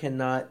leader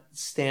cannot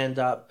stand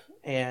up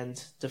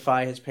and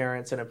defy his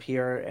parents and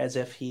appear as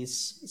if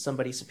he's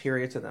somebody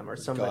superior to them or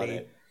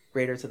somebody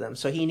greater to them.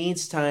 So he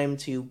needs time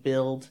to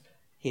build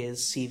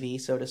his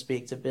CV, so to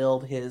speak, to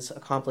build his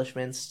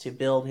accomplishments, to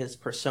build his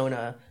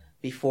persona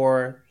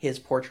before his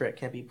portrait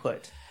can be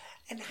put.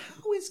 And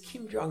how is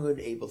Kim Jong-un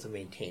able to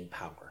maintain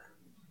power?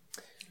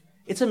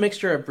 It's a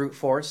mixture of brute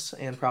force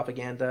and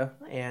propaganda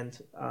and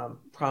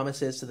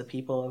promises to the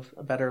people of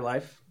a better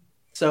life.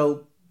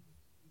 So,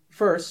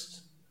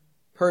 first,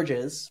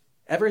 purges.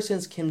 Ever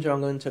since Kim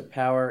Jong-un took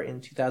power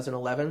in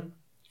 2011,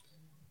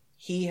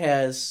 he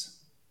has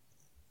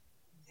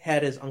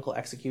had his uncle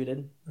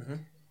executed. Mm-hmm.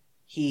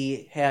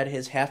 He had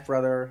his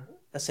half-brother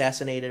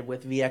assassinated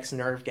with VX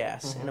nerve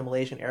gas in a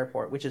Malaysian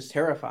airport, which is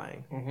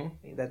terrifying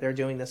that they're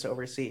doing this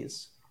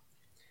overseas.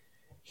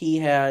 He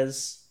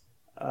has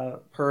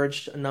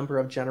purged a number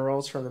of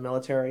generals from the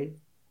military,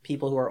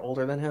 people who are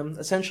older than him.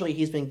 Essentially,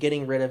 he's been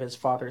getting rid of his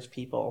father's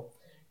people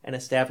and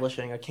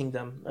establishing a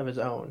kingdom of his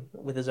own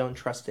with his own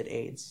trusted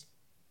aides.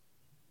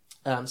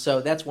 So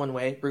that's one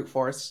way, brute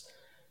force.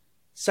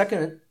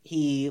 Second,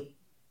 he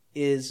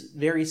is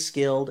very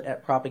skilled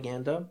at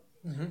propaganda.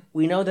 Mm-hmm.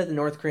 We know that the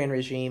North Korean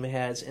regime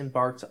has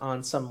embarked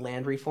on some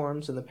land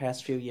reforms in the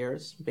past few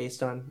years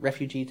based on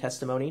refugee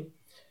testimony.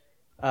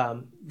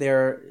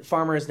 Their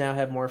farmers now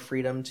have more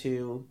freedom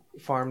to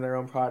farm their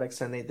own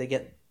products, and they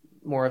get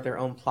more of their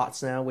own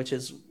plots now, which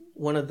is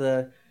one of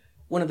the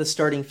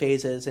starting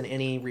phases in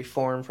any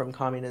reform from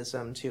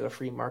communism to a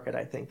free market.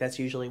 I think that's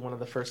usually one of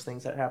the first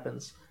things that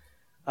happens.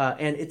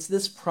 And it's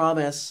this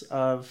promise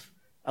of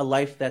a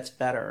life that's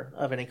better,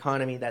 of an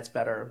economy that's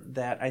better,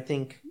 that I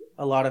think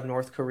a lot of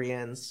North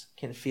Koreans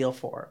can feel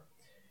for.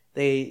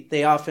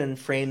 They often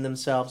frame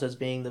themselves as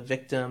being the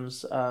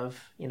victims of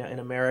an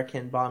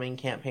American bombing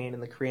campaign in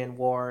the Korean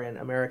War and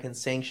American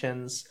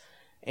sanctions,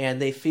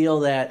 and they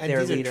feel that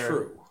their leader. Are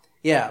true.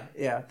 Yeah.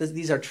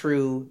 These are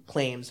true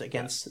claims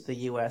against the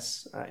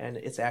U.S. And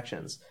its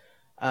actions.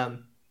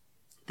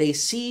 They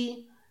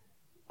see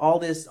all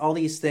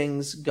these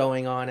things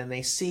going on, and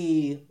they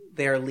see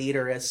their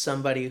leader as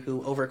somebody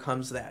who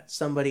overcomes that,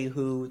 somebody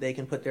who they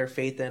can put their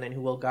faith in and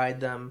who will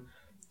guide them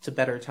to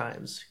better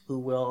times, who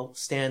will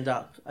stand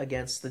up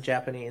against the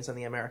Japanese and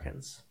the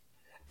Americans.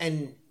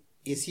 And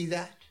is he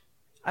that?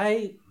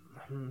 I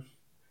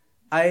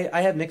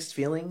have mixed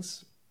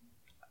feelings.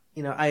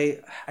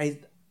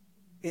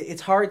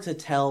 It's hard to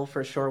tell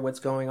for sure what's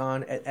going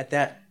on at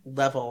that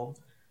level,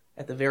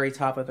 at the very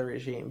top of the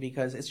regime,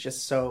 because it's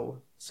just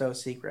so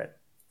secret.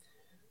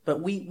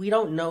 But we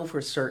don't know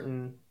for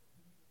certain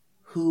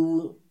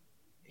who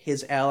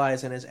his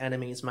allies and his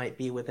enemies might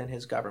be within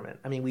his government.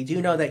 I mean, we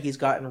do know that he's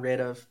gotten rid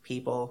of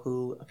people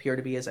who appear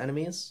to be his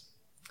enemies.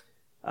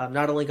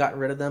 Not only gotten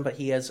rid of them, but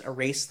he has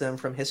erased them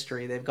from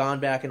history. They've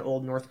gone back in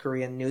old North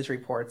Korean news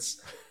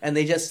reports, and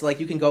they just, like,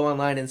 you can go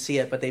online and see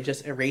it, but they've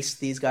just erased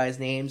these guys'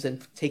 names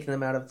and taken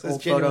them out of old photos.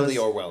 It's genuinely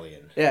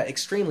Orwellian. Yeah,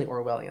 extremely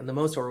Orwellian. The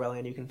most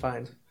Orwellian you can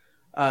find.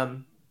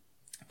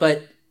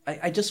 But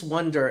I just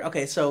wonder,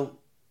 okay, so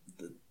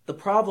the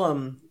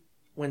problem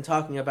when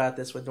talking about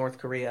this with North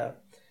Korea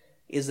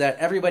is that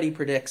everybody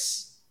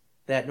predicts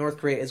that North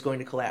Korea is going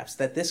to collapse,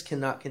 that this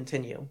cannot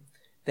continue,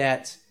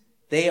 that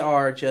they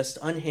are just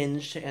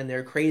unhinged and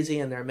they're crazy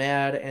and they're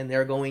mad and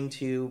they're going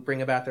to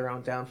bring about their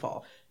own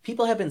downfall.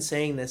 People have been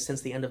saying this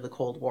since the end of the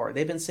Cold War.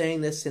 They've been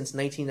saying this since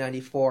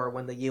 1994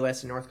 when the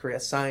U.S. and North Korea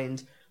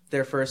signed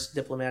their first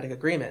diplomatic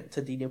agreement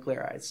to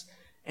denuclearize.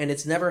 And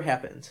it's never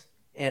happened.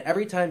 And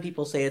every time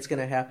people say it's going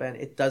to happen,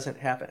 it doesn't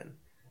happen.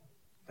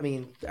 I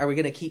mean, are we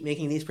going to keep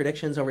making these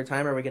predictions over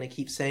time? Are we going to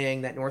keep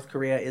saying that North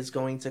Korea is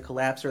going to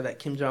collapse or that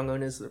Kim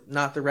Jong-un is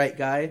not the right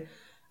guy?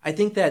 I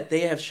think that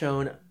they have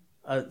shown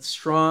a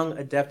strong,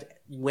 adept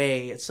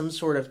way, some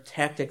sort of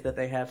tactic that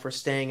they have for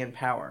staying in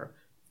power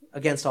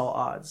against all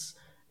odds.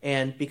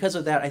 And because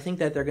of that, I think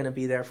that they're going to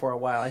be there for a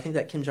while. I think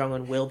that Kim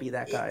Jong-un will be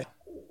that guy.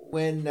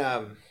 When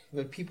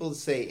people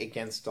say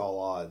against all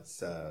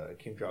odds,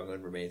 Kim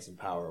Jong-un remains in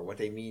power, what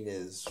they mean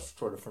is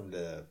sort of from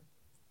the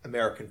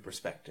American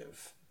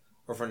perspective,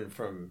 or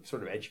from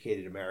sort of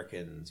educated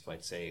Americans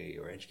might say,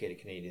 or educated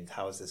Canadians,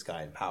 how is this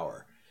guy in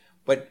power?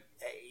 But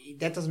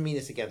that doesn't mean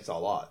it's against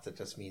all odds. That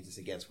just means it's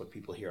against what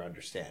people here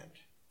understand.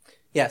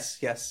 Yes.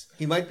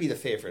 He might be the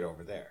favorite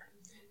over there.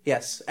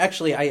 Yes.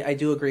 Actually, I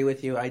do agree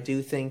with you. I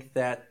do think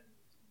that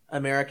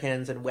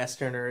Americans and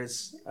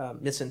Westerners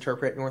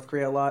misinterpret North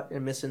Korea a lot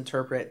and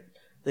misinterpret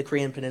the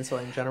Korean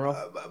Peninsula in general.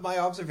 My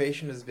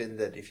observation has been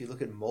that if you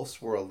look at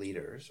most world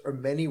leaders, or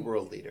many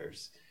world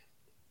leaders,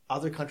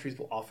 other countries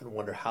will often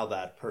wonder how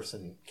that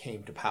person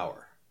came to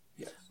power.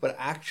 Yes. But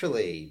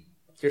actually,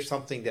 there's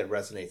something that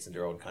resonates in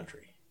their own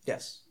country.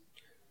 Yes.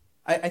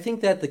 I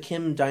think that the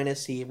Kim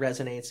dynasty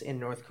resonates in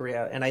North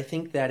Korea, and I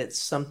think that it's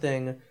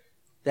something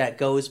that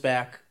goes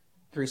back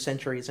through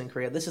centuries in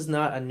Korea. This is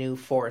not a new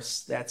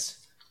force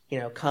that's,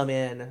 come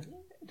in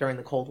during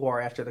the Cold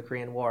War after the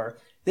Korean War.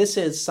 This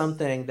is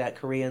something that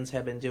Koreans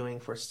have been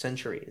doing for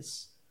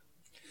centuries.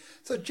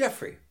 So,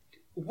 Jeffrey,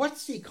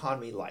 what's the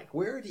economy like?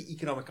 Where are the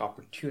economic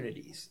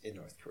opportunities in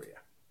North Korea?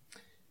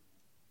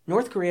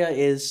 North Korea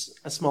is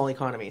a small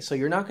economy, so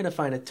you're not going to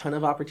find a ton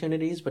of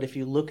opportunities, but if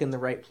you look in the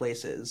right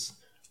places,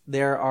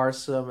 there are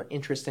some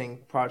interesting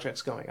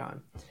projects going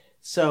on.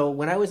 So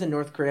when I was in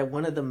North Korea,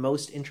 one of the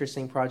most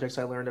interesting projects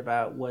I learned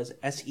about was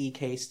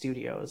SEK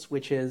Studios,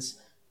 which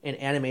is an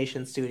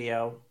animation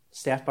studio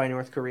staffed by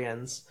North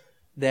Koreans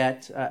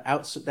that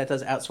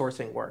does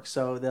outsourcing work.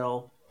 So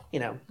the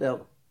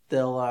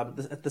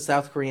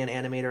South Korean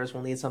animators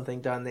will need something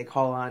done. They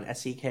call on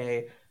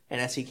SEK,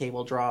 and SEK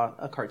will draw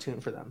a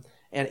cartoon for them.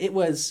 And it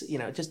was,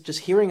 just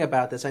hearing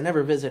about this, I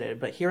never visited,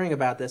 but hearing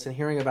about this and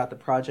hearing about the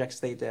projects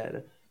they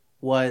did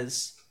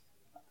was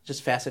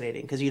just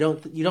fascinating, because you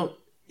don't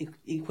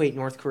equate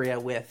North Korea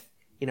with,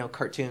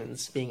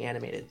 cartoons being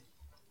animated.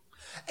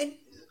 And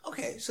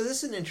okay, so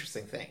this is an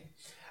interesting thing.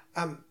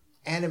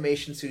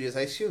 Animation studios,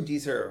 I assume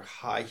these are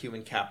high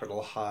human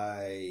capital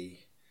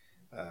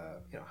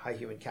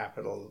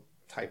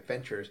type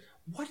ventures.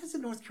 What is the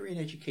North Korean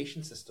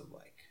education system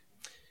like?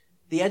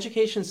 The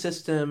education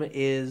system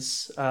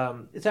is,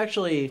 it's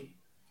actually,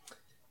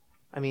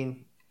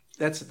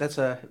 that's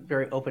a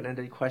very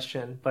open-ended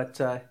question, but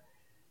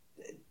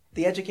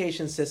the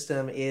education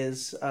system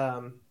is,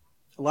 a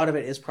lot of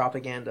it is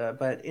propaganda,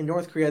 but in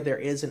North Korea there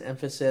is an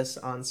emphasis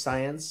on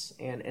science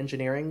and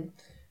engineering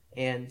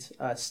and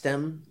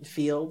STEM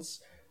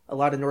fields. A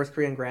lot of North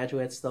Korean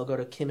graduates, they'll go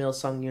to Kim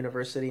Il-sung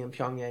University in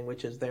Pyongyang,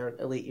 which is their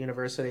elite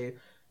university,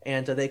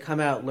 and they come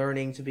out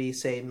learning to be,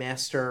 say,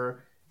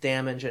 master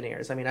dam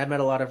engineers. I've met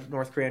a lot of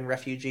North Korean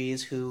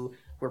refugees who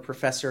were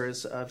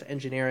professors of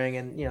engineering,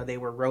 and they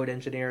were road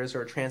engineers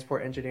or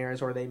transport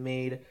engineers, or they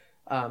made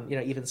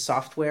even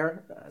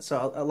software.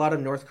 So a lot of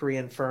North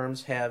Korean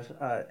firms have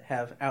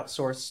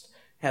outsourced,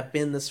 have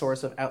been the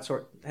source of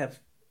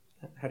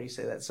how do you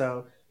say that?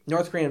 So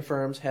North Korean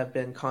firms have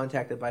been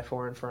contacted by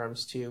foreign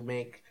firms to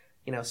make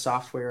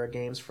software or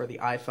games for the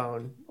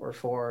iPhone or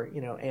for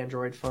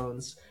Android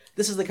phones.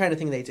 This is the kind of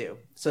thing they do.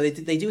 So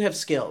they do have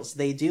skills.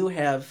 They do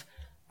have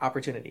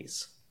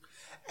opportunities.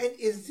 And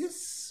is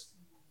this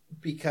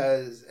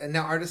Because, and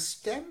now are the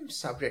STEM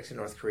subjects in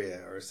North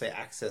Korea, or say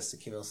access to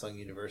Kim Il Sung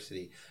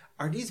University,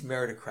 are these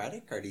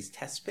meritocratic? Are these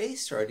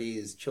test-based? Or are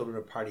these children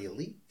of party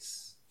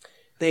elites?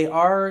 They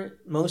are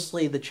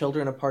mostly the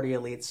children of party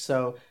elites.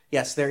 So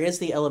yes, there is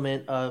the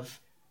element of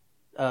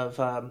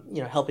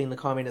helping the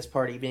Communist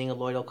Party, being a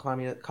loyal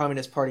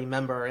Communist Party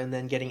member, and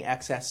then getting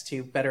access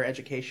to better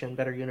education,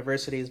 better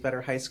universities,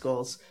 better high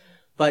schools.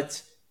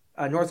 But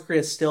North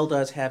Korea still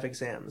does have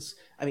exams.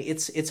 I mean,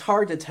 it's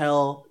hard to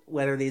tell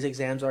whether these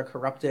exams are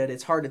corrupted.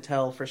 It's hard to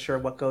tell for sure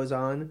what goes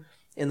on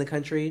in the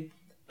country.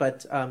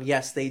 But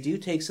yes, they do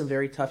take some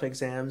very tough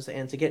exams,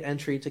 and to get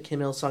entry to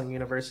Kim Il Sung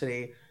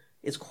University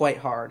is quite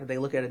hard. They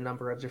look at a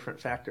number of different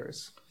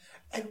factors.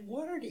 And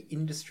what are the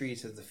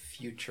industries of the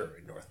future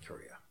in North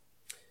Korea?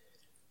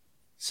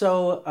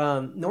 So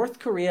North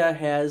Korea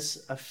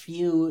has a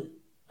few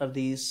of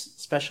these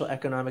special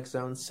economic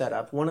zones set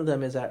up. One of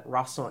them is at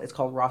Rason. It's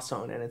called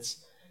Rason, and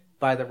it's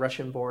by the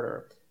Russian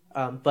border.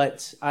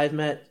 But I've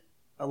met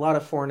a lot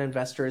of foreign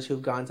investors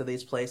who've gone to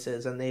these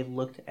places, and they've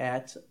looked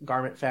at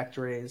garment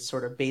factories,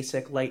 sort of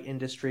basic light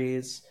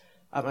industries.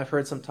 I've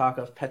heard some talk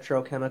of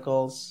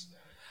petrochemicals.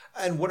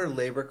 And what are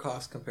labor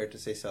costs compared to,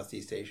 say,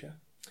 Southeast Asia?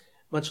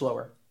 Much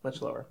lower,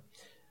 much lower.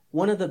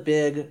 One of the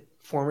big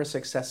former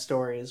success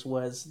stories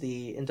was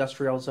the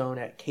industrial zone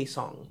at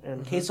Kaesong.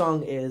 And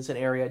Kaesong is an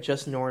area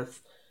just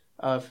north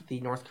of the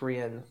North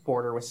Korean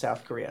border with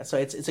South Korea. So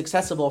it's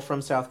accessible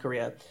from South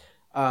Korea.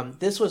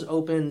 This was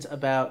opened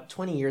about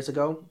 20 years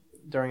ago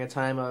during a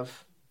time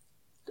of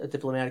a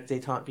diplomatic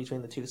détente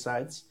between the two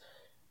sides.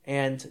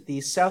 And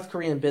the South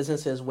Korean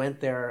businesses went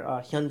there.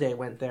 Hyundai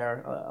went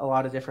there. A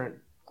lot of different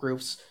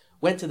groups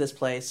went to this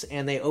place,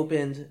 and they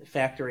opened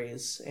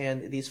factories.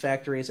 And these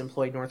factories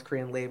employed North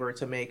Korean labor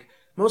to make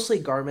mostly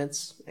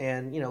garments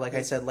and, like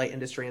I said, light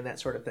industry and that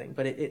sort of thing.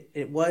 But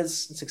it was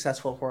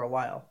successful for a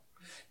while.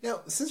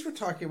 Now, since we're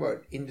talking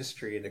about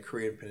industry in the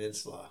Korean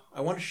Peninsula,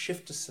 I want to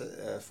shift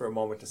for a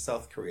moment to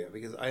South Korea,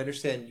 because I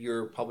understand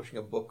you're publishing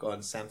a book on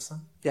Samsung.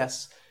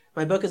 Yes.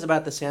 My book is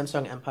about the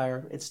Samsung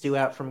Empire. It's due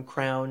out from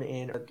Crown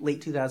in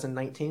late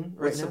 2019.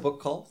 What's the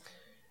book called?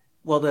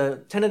 Well,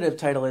 the tentative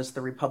title is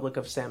The Republic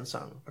of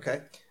Samsung.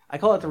 Okay. I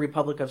call it the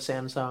Republic of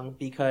Samsung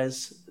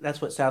because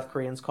that's what South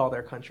Koreans call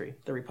their country,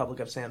 the Republic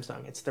of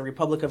Samsung. It's the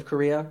Republic of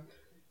Korea.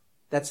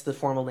 That's the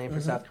formal name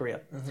for South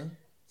Korea.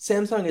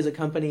 Samsung is a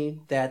company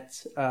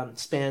that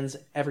spans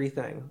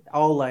everything,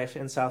 all life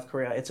in South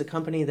Korea. It's a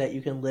company that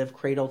you can live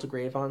cradle to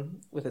grave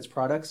on with its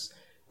products.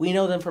 We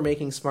know them for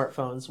making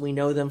smartphones. We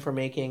know them for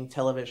making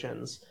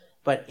televisions.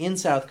 But in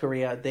South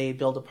Korea, they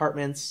build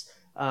apartments.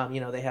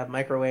 They have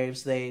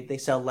microwaves. They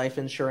sell life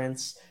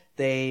insurance.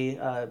 They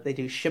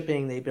do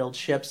shipping. They build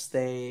ships.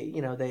 They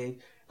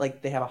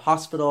have a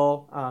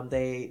hospital.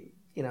 They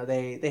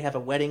have a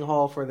wedding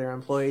hall for their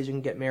employees. You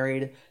can get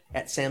married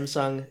at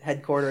Samsung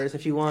headquarters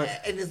if you want.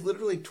 And it's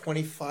literally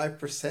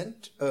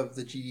 25% of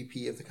the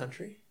GDP of the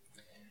country.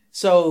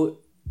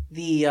 So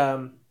you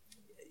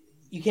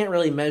can't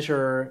really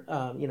measure,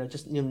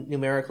 just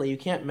numerically, you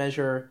can't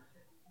measure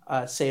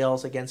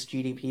sales against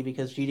GDP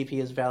because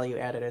GDP is value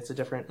added. It's a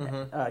different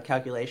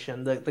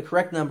calculation. The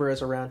correct number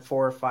is around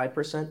 4 or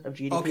 5% of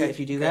GDP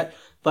if you do that.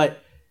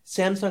 But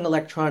Samsung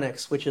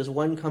Electronics, which is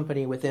one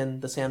company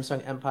within the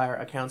Samsung empire,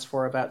 accounts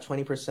for about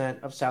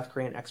 20% of South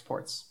Korean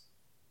exports.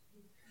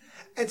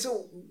 And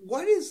so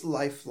what is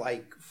life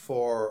like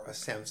for a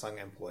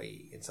Samsung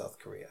employee in South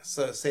Korea?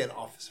 So say an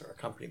officer, a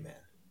company man.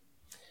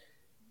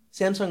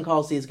 Samsung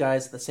calls these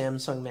guys the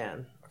Samsung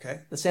man. Okay.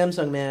 The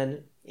Samsung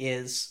man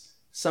is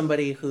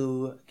somebody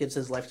who gives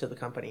his life to the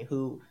company,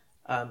 who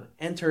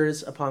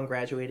enters upon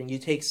graduating. You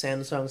take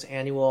Samsung's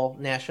annual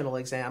national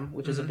exam,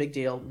 which is a big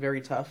deal,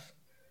 very tough.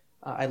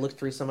 I looked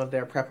through some of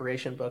their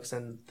preparation books,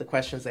 and the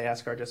questions they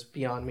ask are just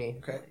beyond me.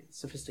 Okay.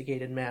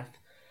 Sophisticated math.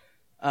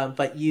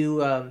 But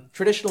you,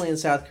 traditionally in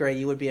South Korea,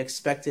 you would be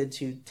expected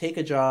to take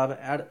a job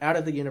out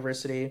of the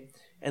university,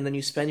 and then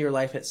you spend your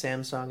life at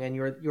Samsung, and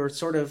you're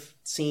sort of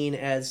seen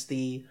as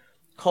the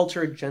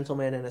cultured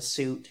gentleman in a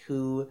suit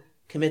who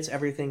commits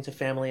everything to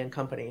family and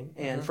company.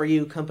 And for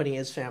you, company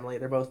is family.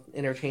 They're both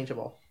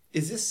interchangeable.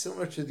 Is this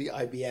similar to the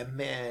IBM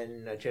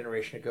man a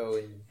generation ago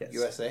in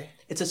USA?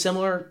 It's a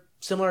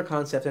similar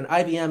concept, and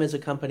IBM is a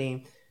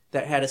company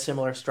that had a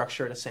similar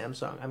structure to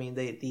Samsung. I mean,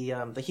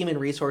 the human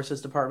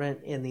resources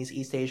department in these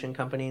East Asian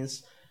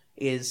companies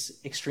is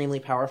extremely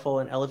powerful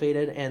and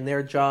elevated, and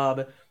their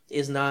job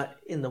is not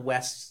in the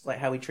West like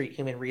how we treat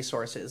human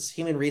resources.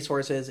 Human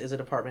resources is a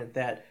department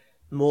that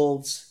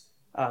molds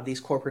these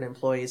corporate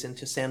employees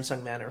into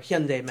Samsung men or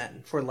Hyundai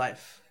men for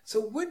life.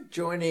 So would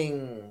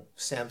joining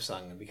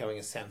Samsung and becoming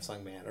a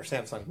Samsung man or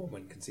Samsung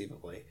woman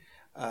conceivably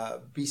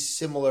be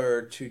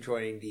similar to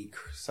joining the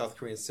South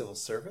Korean civil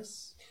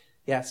service?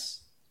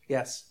 Yes.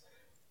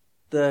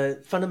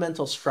 The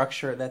fundamental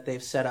structure that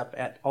they've set up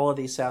at all of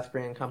these South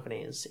Korean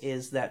companies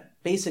is that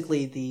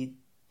basically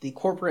the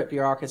corporate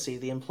bureaucracy,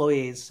 the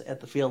employees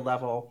at the field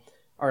level,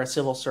 are a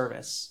civil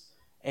service.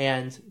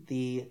 And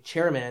the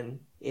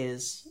chairman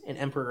is an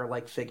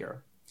emperor-like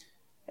figure.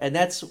 And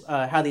that's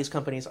how these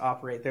companies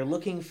operate. They're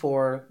looking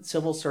for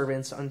civil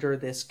servants under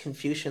this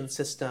Confucian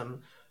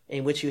system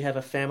in which you have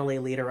a family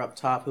leader up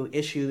top who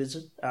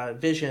issues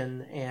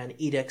vision and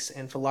edicts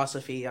and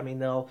philosophy. I mean,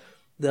 they'll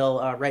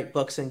write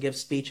books and give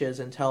speeches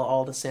and tell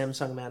all the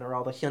Samsung men or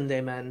all the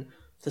Hyundai men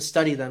to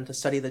study them, to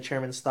study the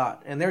chairman's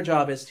thought. And their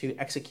job is to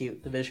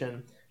execute the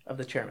vision of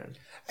the chairman.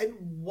 And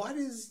what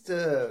is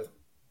the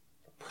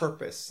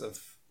purpose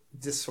of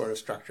this sort of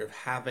structure of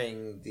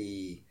having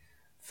the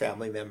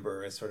family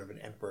member as sort of an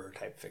emperor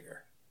type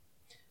figure?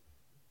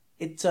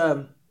 It's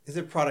is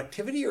it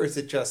productivity, or is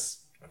it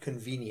just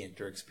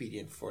convenient or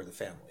expedient for the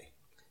family?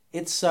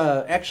 It's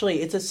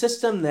actually it's a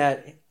system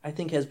that I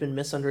think has been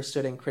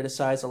misunderstood and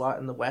criticized a lot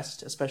in the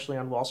West, especially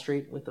on Wall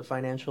Street with the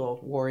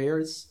financial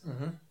warriors.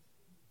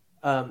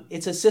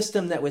 It's a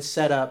system that was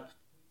set up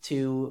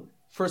to,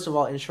 first of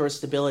all, ensure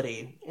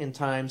stability in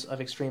times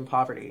of extreme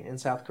poverty in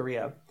South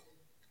Korea.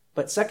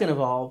 But second of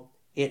all,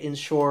 it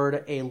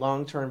ensured a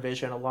long-term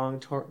vision, a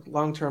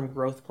long-term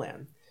growth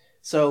plan.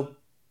 So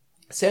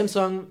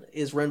Samsung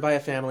is run by a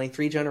family,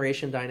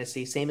 3-generation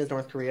dynasty, same as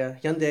North Korea.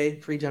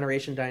 Hyundai,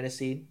 3-generation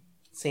dynasty,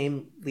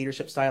 same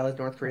leadership style as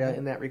North Korea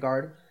in that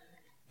regard.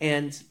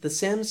 And the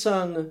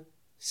Samsung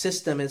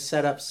system is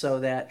set up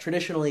so that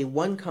traditionally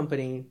one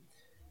company,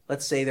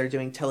 let's say they're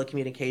doing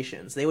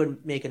telecommunications, they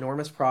would make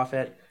enormous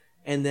profit,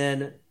 and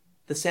then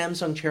the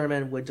Samsung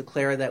chairman would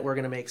declare that we're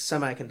going to make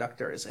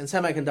semiconductors. And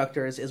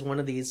semiconductors is one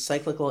of these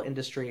cyclical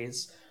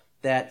industries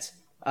that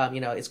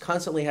is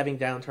constantly having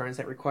downturns,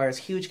 that requires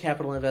huge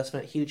capital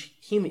investment, huge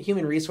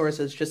human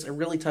resources, just a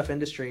really tough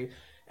industry.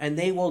 And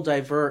they will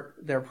divert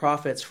their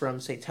profits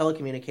from, say,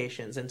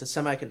 telecommunications into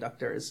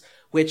semiconductors,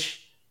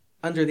 which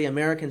under the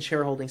American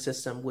shareholding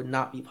system would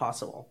not be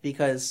possible,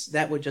 because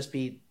that would just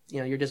be,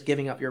 you're just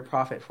giving up your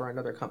profit for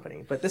another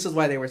company. But this is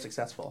why they were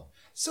successful.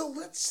 So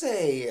let's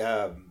say,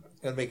 I'm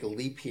going to make a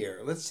leap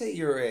here. Let's say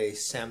you're a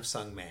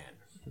Samsung man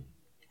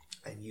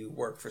and you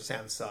work for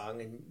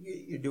Samsung and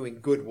you're doing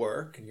good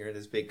work and you're in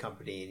this big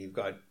company and you've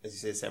got, as you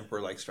say, this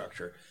emperor-like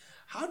structure.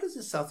 How does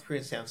the South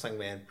Korean Samsung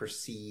man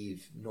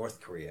perceive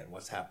North Korea and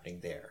what's happening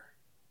there?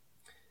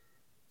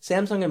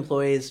 Samsung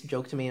employees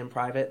joke to me in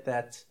private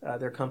that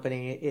their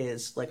company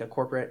is like a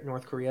corporate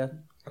North Korea.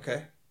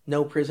 Okay.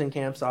 No prison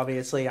camps,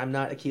 obviously. I'm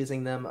not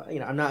accusing them.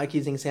 I'm not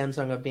accusing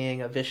Samsung of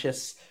being a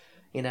vicious,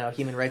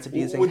 human rights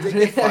abusing. Would they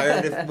get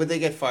fired? Would they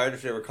get fired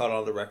if they were caught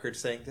on the record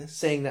saying this?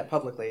 Saying that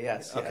publicly,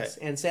 yes. Okay. Yes.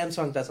 And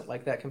Samsung doesn't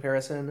like that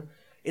comparison.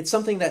 It's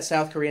something that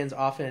South Koreans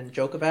often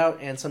joke about,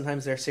 and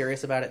sometimes they're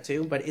serious about it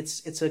too. But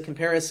it's a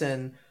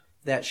comparison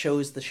that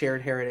shows the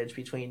shared heritage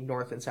between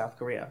North and South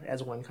Korea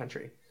as one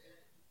country.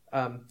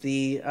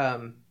 The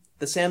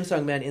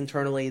Samsung men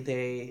internally,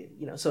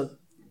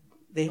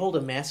 they hold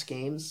a mass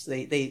games.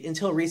 They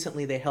until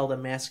recently they held a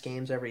mass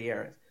games every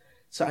year.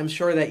 So I'm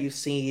sure that you've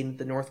seen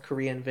the North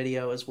Korean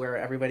videos where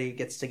everybody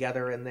gets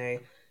together and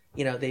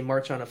they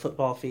march on a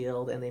football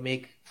field and they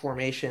make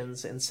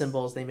formations and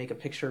symbols. They make a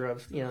picture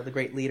of the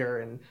great leader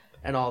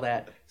and all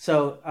that.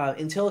 So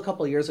until a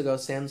couple of years ago,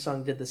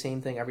 Samsung did the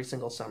same thing every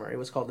single summer. It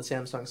was called the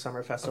Samsung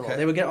Summer Festival. Okay.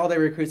 They would get all their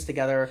recruits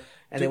together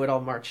and they would all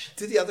march.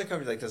 Do the other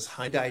companies, does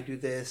Hyundai do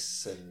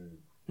this? And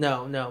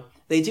No.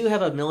 They do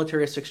have a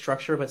militaristic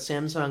structure, but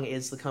Samsung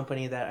is the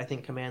company that I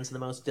think commands the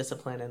most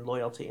discipline and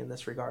loyalty in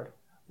this regard.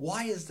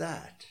 Why is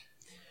that?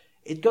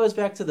 It goes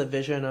back to the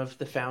vision of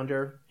the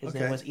founder. His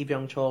name was Lee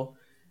Byung-chul.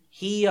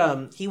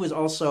 He was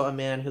also a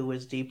man who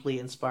was deeply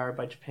inspired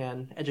by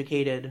Japan,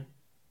 educated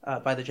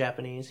by the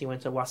Japanese. He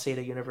went to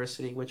Waseda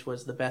University, which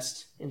was the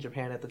best in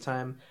Japan at the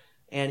time.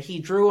 And he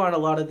drew on a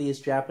lot of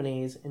these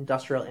Japanese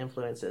industrial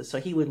influences.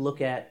 So he would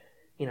look at,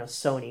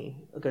 Sony,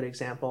 a good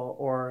example,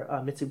 or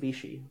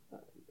Mitsubishi.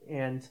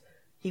 And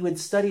he would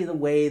study the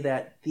way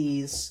that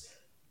these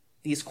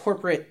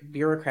corporate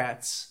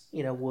bureaucrats,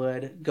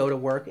 would go to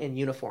work in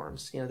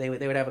uniforms. They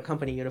would have a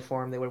company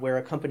uniform. They would wear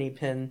a company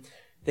pin.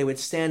 They would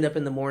stand up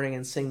in the morning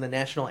and sing the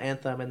national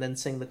anthem and then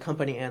sing the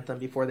company anthem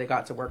before they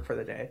got to work for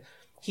the day.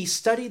 He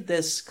studied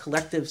this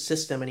collective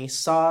system and he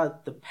saw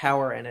the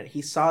power in it.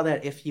 He saw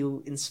that if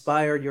you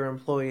inspired your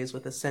employees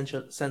with a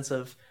sense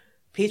of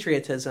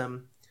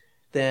patriotism,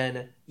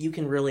 then you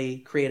can really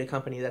create a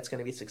company that's going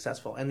to be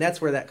successful. And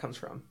that's where that comes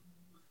from.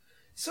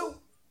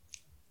 So,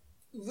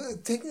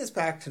 taking this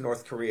back to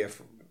North Korea,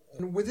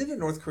 within the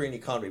North Korean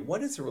economy,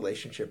 what is the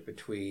relationship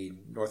between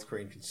North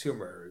Korean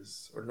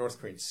consumers or North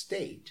Korean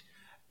state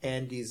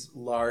and these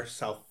large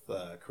South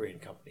Korean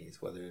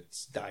companies, whether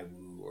it's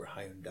Daewoo or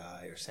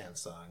Hyundai or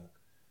Samsung?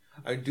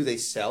 Do they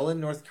sell in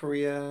North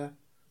Korea?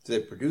 Do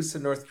they produce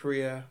in North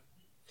Korea?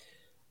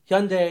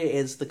 Hyundai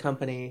is the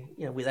company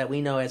that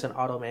we know as an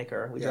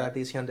automaker. We drive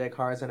these Hyundai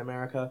cars in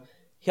America.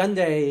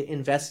 Hyundai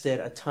invested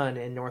a ton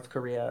in North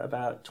Korea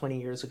about 20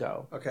 years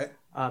ago. Okay.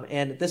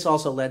 And this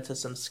also led to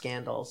some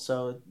scandals.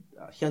 So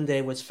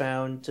Hyundai was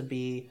found to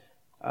be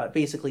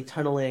basically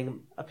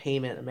tunneling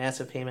a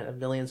massive payment of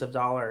millions of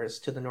dollars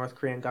to the North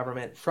Korean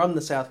government from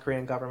the South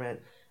Korean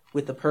government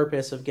with the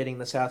purpose of getting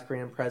the South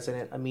Korean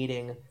president a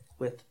meeting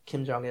with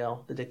Kim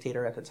Jong-il, the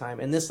dictator at the time.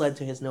 And this led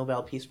to his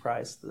Nobel Peace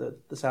Prize.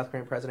 The South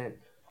Korean president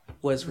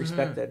was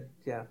respected.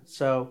 Yeah.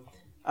 So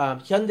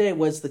Hyundai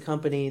was the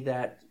company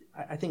that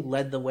I think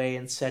led the way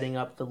in setting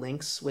up the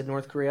links with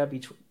North Korea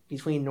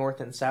between North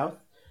and South.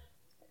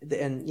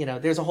 And,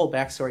 there's a whole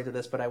backstory to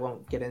this, but I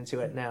won't get into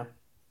it now.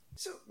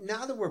 So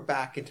now that we're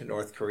back into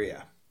North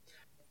Korea,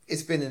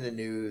 it's been in the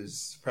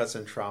news.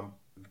 President Trump,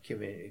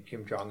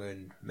 Kim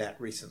Jong-un met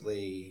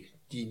recently,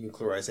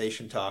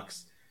 denuclearization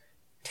talks.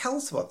 Tell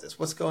us about this.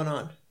 What's going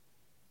on?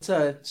 It's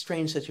a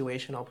strange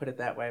situation, I'll put it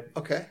that way.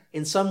 Okay.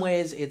 In some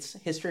ways, it's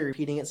history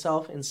repeating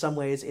itself. In some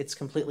ways, it's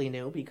completely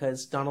new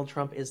because Donald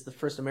Trump is the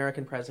first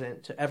American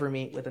president to ever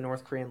meet with a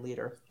North Korean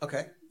leader.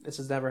 Okay. This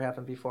has never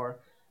happened before.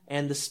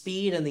 And the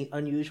speed and the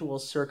unusual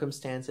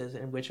circumstances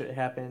in which it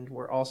happened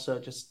were also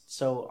just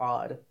so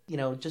odd.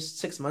 Just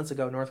 6 months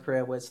ago, North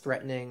Korea was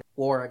threatening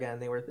war again.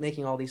 They were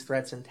making all these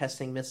threats and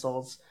testing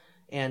missiles.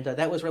 And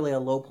that was really a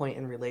low point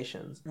in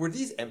relations. Were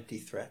these empty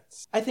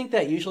threats? I think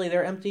that usually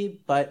they're empty,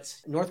 but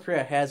North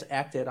Korea has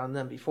acted on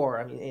them before.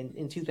 I mean,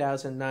 in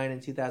 2009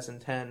 and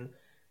 2010,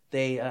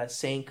 they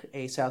sank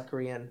a South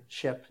Korean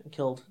ship and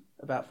killed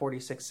about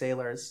 46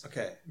 sailors.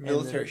 Okay,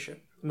 military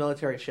ship.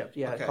 Military ship,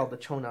 yeah, okay. Called the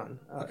Chonan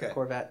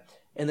Corvette.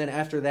 And then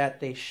after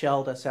that, they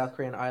shelled a South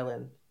Korean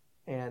island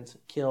and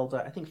killed,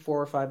 I think, 4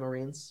 or 5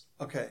 Marines.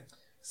 Okay,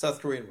 South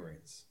Korean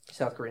Marines.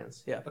 South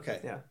Koreans, yeah. Okay.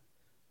 Yeah,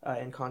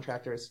 and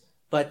contractors.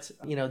 But,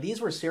 these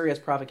were serious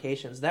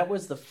provocations. That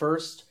was the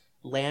first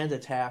land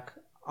attack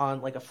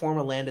on, like a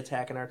formal land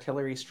attack and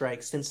artillery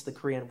strike since the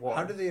Korean War.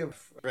 How did they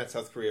prevent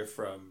South Korea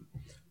from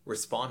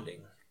responding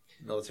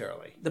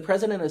militarily? The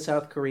president of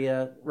South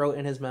Korea wrote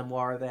in his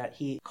memoir that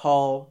he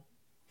called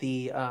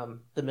the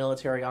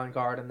military on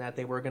guard and that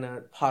they were going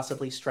to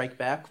possibly strike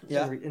back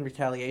in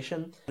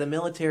retaliation. The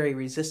military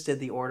resisted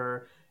the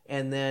order.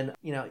 And then,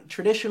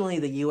 traditionally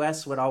the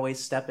U.S. would always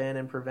step in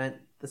and prevent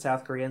the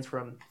South Koreans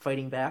from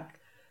fighting back.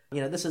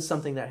 This is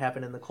something that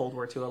happened in the Cold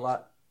War too a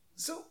lot.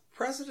 So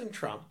President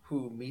Trump,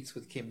 who meets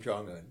with Kim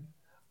Jong-un,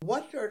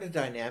 what are the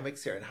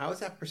dynamics there and how is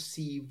that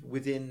perceived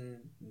within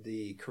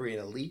the Korean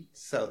elite,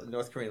 so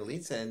North Korean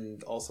elites,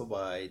 and also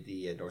by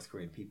the North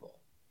Korean people?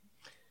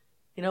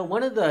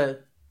 One of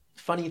the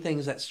funny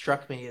things that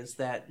struck me is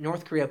that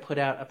North Korea put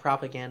out a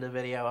propaganda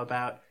video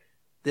about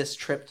this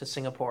trip to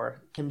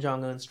Singapore, Kim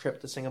Jong-un's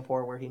trip to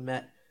Singapore, where he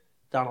met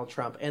Donald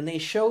Trump. And they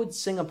showed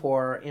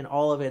Singapore in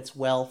all of its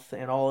wealth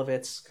and all of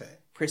its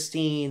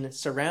pristine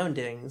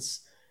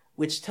surroundings,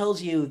 which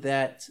tells you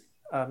that,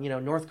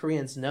 North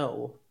Koreans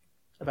know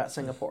about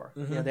Singapore.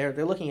 Mm-hmm.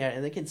 They're looking at it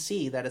and they can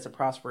see that it's a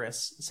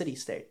prosperous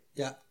city-state.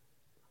 Yeah.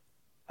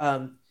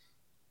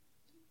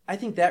 I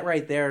think that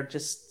right there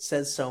just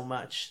says so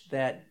much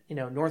that,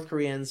 North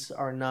Koreans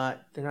they're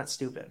not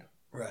stupid.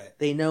 Right.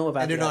 They know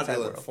about the outside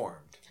world. And they're not ill-informed.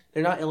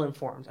 They're not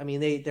ill-informed. I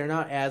mean, they're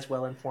not as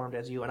well-informed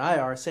as you and I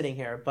are sitting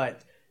here,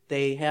 but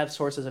they have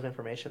sources of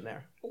information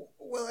there.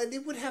 Well, and they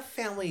would have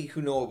family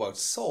who know about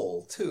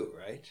Seoul, too,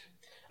 right?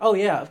 Oh,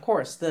 yeah, of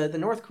course. The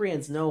North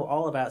Koreans know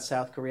all about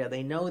South Korea.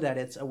 They know that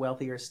it's a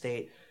wealthier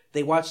state.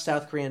 They watch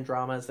South Korean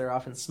dramas. They're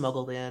often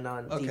smuggled in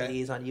on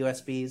DVDs, on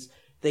USBs.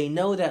 They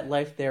know that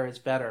life there is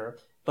better,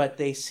 but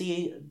they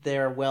see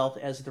their wealth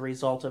as the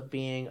result of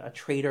being a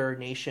traitor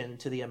nation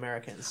to the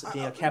Americans,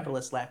 being a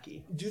capitalist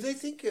lackey. Do they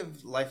think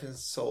of life in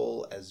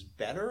Seoul as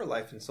better, or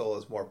life in Seoul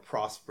as more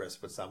prosperous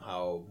but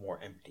somehow more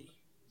empty?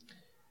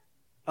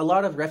 A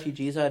lot of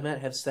refugees I've met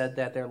have said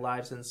that their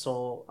lives in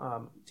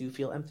Seoul do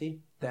feel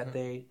empty, that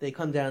they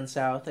come down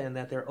south and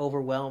that they're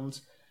overwhelmed.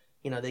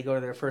 They go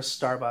to their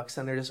first Starbucks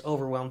and they're just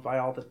overwhelmed by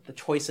all the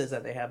choices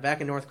that they have. Back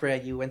in North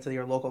Korea, you went to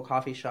your local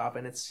coffee shop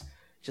and it's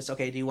just,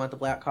 okay, do you want the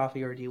black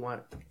coffee or do you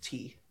want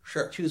tea?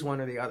 Sure. Choose one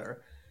or the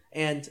other.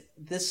 And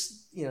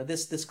this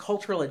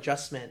cultural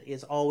adjustment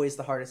is always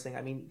the hardest thing.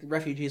 I mean,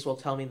 refugees will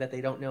tell me that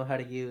they don't know how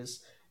to use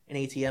an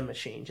ATM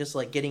machine. Just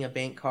like getting a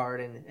bank card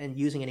and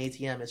using an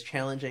ATM is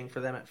challenging for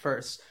them at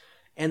first.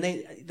 And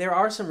there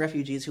are some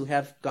refugees who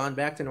have gone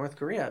back to North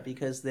Korea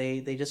because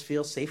they just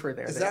feel safer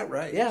there. Is that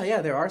right?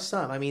 Yeah, there are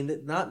some. I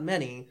mean, not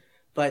many,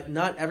 but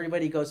not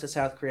everybody goes to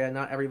South Korea.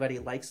 Not everybody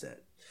likes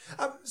it.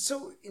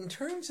 So in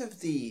terms of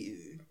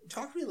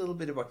talk to me a little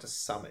bit about the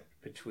summit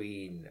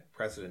between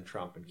President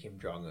Trump and Kim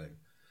Jong-un.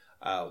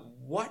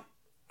 What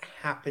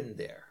happened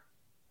there?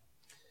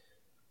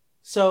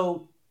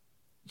 So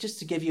just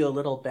to give you a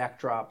little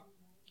backdrop,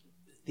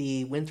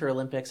 the Winter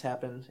Olympics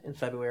happened in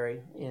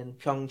February in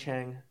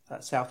Pyeongchang,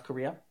 South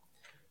Korea.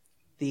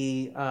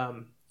 The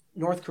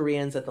North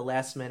Koreans at the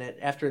last minute,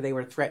 after they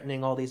were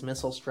threatening all these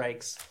missile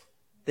strikes,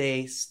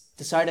 they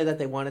decided that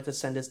they wanted to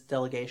send a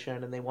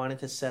delegation and they wanted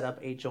to set up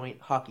a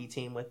joint hockey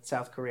team with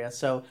South Korea.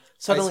 So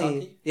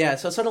suddenly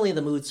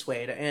the mood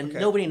swayed, and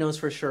nobody knows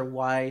for sure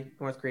why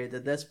North Korea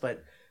did this,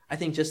 but I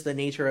think just the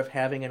nature of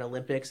having an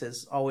Olympics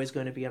is always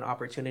going to be an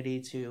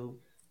opportunity to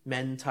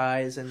mend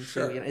ties, and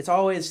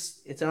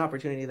it's an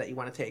opportunity that you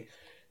want to take.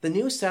 The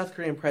new South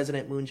Korean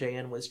president, Moon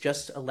Jae-in, was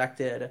just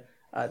elected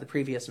the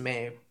previous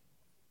May.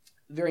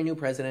 Very new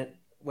president,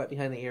 wet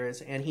behind the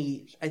ears, and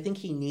I think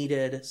he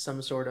needed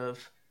some sort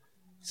of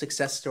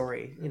success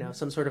story,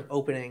 some sort of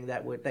opening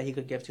that he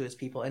could give to his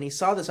people. And he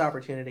saw this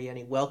opportunity and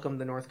he welcomed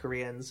the North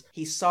Koreans.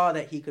 He saw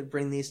that he could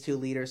bring these two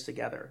leaders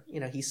together.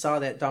 He saw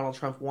that Donald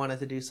Trump wanted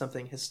to do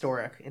something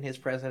historic in his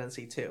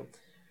presidency too.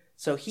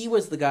 So he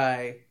was the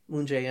guy,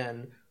 Moon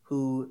Jae-in,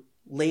 who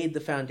laid the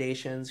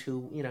foundations,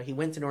 he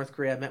went to North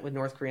Korea, met with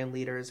North Korean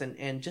leaders,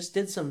 and just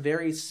did some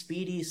very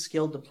speedy,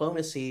 skilled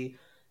diplomacy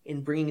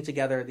in bringing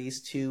together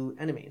these two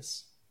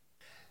enemies.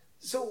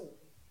 So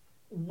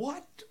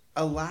what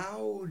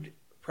allowed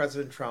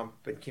President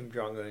Trump and Kim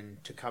Jong-un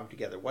to come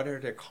together? What are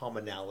their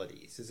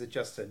commonalities? Is it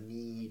just a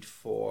need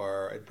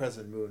for, and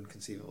President Moon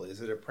conceivably,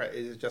 is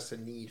it just a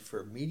need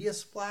for media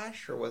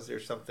splash, or was there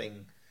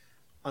something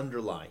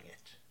underlying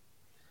it?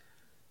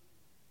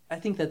 I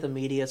think that the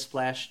media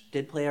splash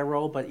did play a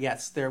role, but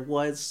yes, there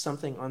was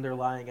something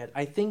underlying it.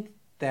 I think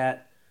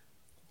that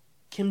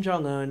Kim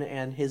Jong-un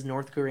and his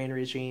North Korean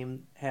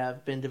regime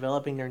have been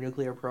developing their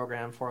nuclear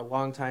program for a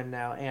long time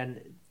now,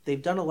 and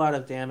they've done a lot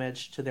of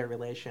damage to their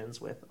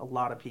relations with a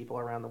lot of people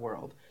around the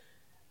world.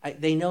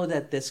 They know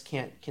that this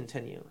can't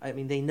continue. I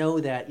mean, they know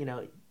that,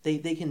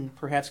 they can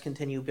perhaps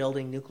continue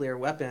building nuclear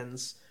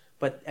weapons,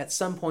 but at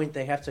some point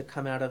they have to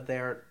come out of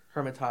their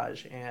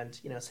hermitage and,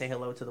 say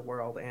hello to the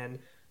world and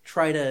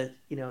try to,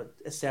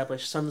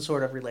 establish some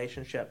sort of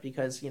relationship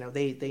because,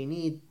 they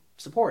need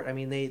support. I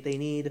mean, they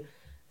need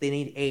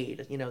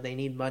aid, they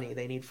need money,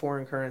 they need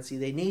foreign currency,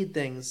 they need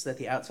things that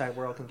the outside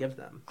world can give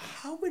them.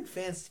 How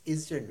advanced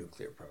is their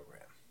nuclear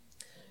program?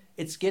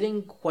 It's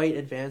getting quite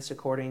advanced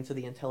according to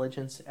the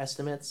intelligence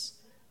estimates.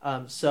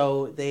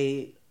 So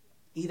they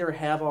either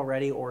have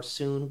already or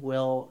soon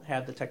will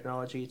have the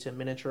technology to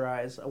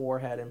miniaturize a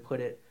warhead and put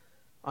it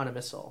on a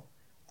missile.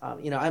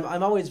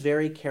 I'm always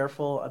very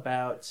careful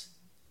about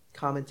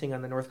commenting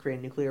on the North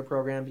Korean nuclear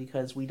program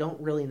because we don't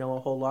really know a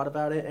whole lot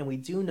about it, and we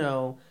do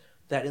know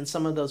that in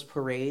some of those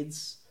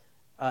parades,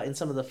 in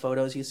some of the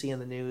photos you see in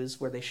the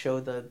news where they show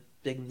the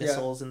big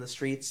missiles in the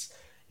streets,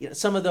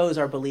 some of those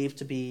are believed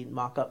to be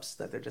mock-ups,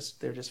 that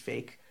they're just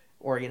fake,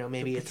 or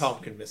maybe the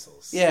Potemkin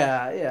missiles.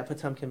 Yeah,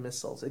 Potemkin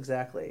missiles,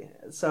 exactly.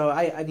 So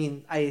I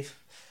do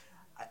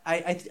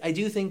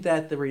think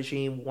that the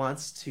regime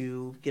wants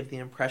to give the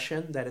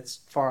impression that it's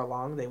far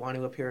along. They want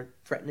to appear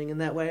threatening in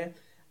that way.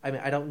 I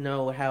mean, I don't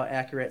know how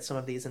accurate some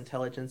of these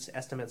intelligence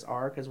estimates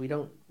are because we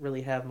don't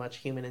really have much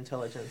human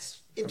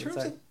intelligence. In terms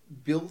of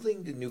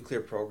building the nuclear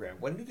program,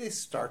 when did they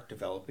start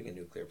developing a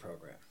nuclear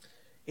program?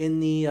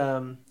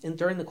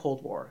 During the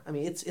Cold War. I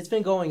mean, it's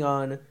been going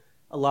on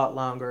a lot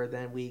longer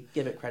than we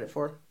give it credit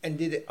for. And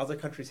did other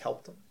countries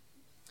help them?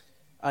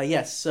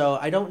 Yes. So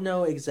I don't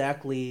know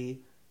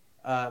exactly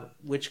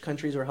which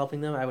countries were helping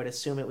them. I would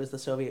assume it was the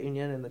Soviet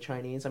Union and the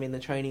Chinese. I mean, the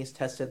Chinese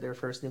tested their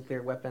first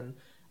nuclear weapon,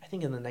 I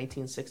think in the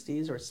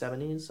 1960s or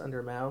 70s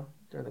under Mao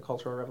during the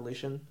Cultural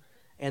Revolution.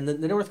 And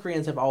the North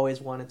Koreans have always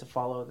wanted to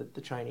follow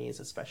the Chinese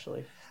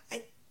especially.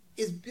 And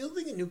is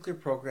building a nuclear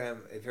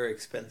program a very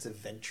expensive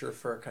venture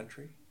for a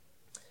country?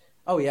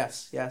 Oh,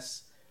 yes.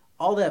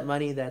 All that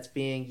money that's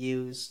being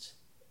used,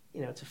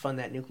 to fund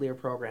that nuclear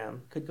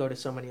program could go to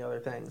so many other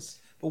things.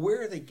 But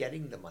where are they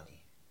getting the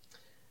money?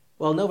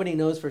 Well, nobody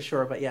knows for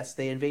sure, but yes,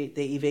 they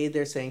evade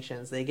their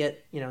sanctions. They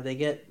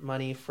get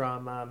money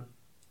from,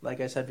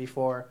 like I said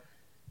before,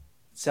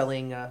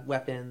 selling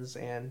weapons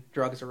and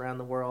drugs around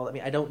the world. I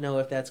mean, I don't know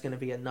if that's going to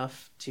be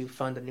enough to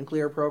fund a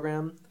nuclear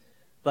program,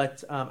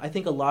 but I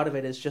think a lot of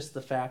it is just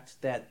the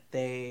fact that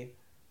they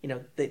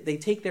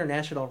take their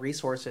national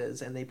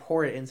resources and they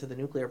pour it into the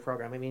nuclear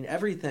program. I mean,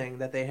 everything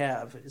that they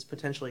have is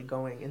potentially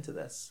going into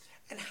this.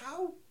 And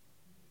how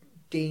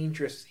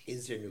dangerous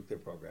is their nuclear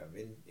program?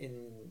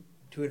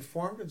 To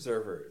informed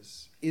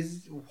observers,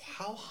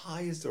 how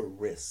high is the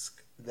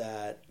risk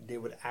that they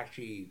would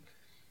actually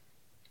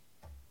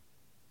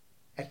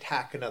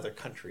attack another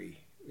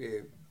country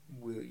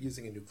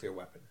using a nuclear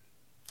weapon?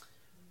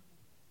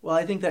 Well,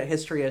 I think that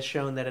history has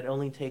shown that it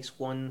only takes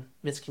one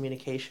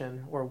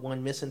miscommunication or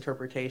one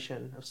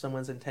misinterpretation of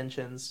someone's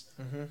intentions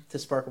to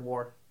spark a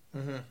war.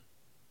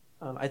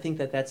 I think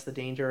that that's the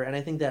danger, and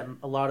I think that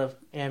a lot of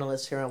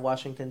analysts here in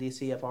Washington,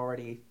 D.C. have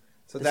already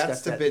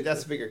discussed that.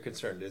 That's the bigger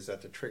concern, is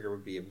that the trigger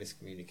would be a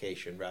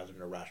miscommunication rather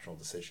than a rational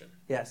decision.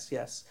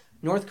 Yes.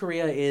 North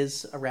Korea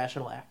is a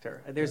rational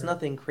actor. There's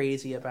nothing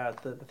crazy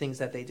about the things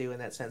that they do in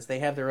that sense. They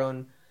have their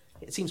own...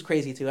 It seems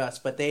crazy to us,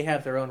 but they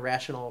have their own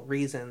rational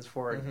reasons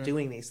for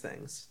doing these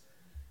things.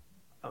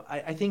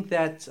 I think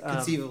that...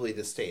 conceivably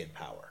to stay in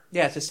power.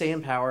 Yeah, to stay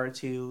in power,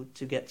 to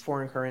get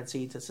foreign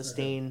currency, to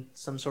sustain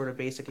some sort of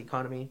basic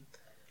economy.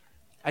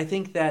 I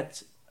think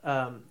that,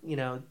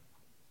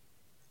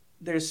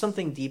 there's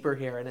something deeper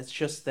here, and it's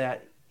just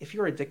that if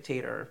you're a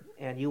dictator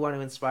and you want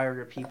to inspire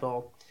your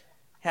people,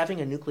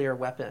 having a nuclear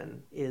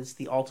weapon is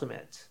the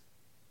ultimate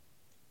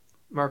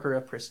marker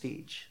of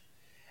prestige.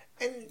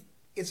 And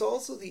it's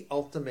also the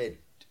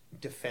ultimate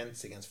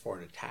defense against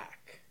foreign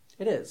attack.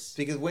 It is.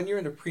 Because when you're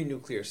in a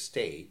pre-nuclear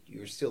state,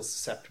 you're still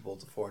susceptible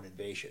to foreign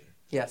invasion.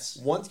 Yes.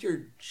 Once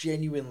you're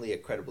genuinely a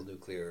credible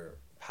nuclear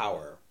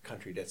power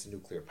country, that's a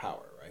nuclear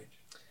power, right?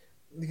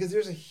 Because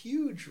there's a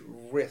huge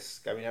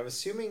risk. I mean, I'm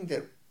assuming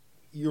that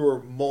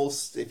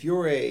if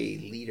you're a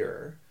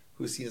leader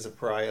who's seen as a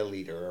pariah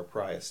leader or a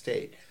pariah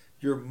state,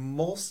 you're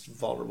most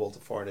vulnerable to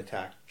foreign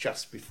attack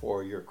just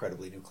before you're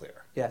credibly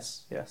nuclear.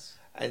 Yes, yes.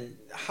 And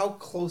how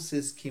close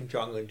is Kim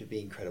Jong-un to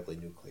being credibly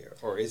nuclear?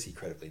 Or is he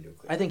credibly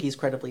nuclear? I think he's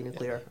credibly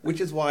nuclear. Yeah.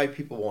 Which is why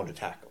people won't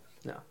attack him.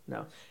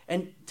 No.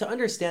 And to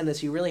understand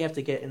this, you really have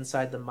to get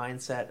inside the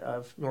mindset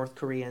of North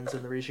Koreans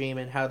and the regime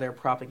and how their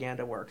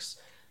propaganda works.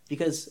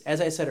 Because, as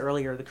I said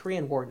earlier, the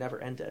Korean War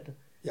never ended.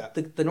 Yeah.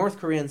 The North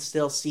Koreans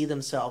still see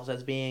themselves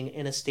as being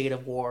in a state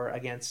of war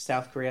against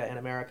South Korea and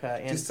America.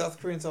 And do South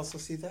Koreans also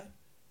see that?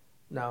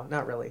 No,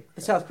 not really.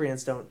 The South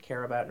Koreans don't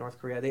care about North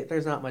Korea.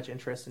 There's not much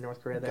interest in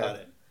North Korea there. Got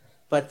it.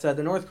 But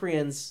the North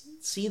Koreans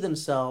see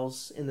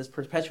themselves in this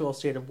perpetual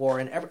state of war,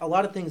 and a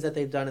lot of things that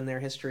they've done in their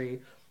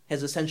history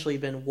has essentially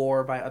been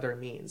war by other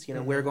means.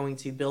 We're going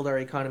to build our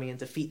economy and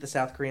defeat the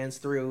South Koreans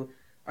through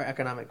our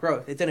economic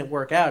growth. It didn't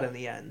work out in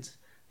the end.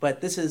 But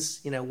this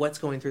is, what's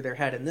going through their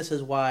head, and this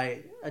is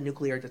why a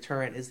nuclear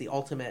deterrent is the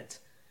ultimate,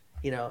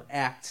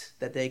 act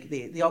that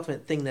the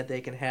ultimate thing that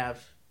they can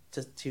have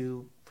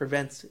to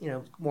prevent,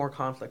 more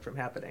conflict from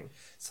happening.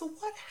 So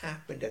what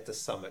happened at the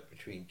summit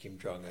between Kim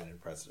Jong-un and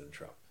President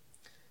Trump?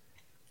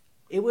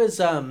 It was,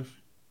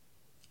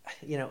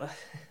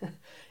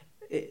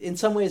 in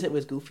some ways it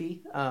was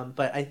goofy,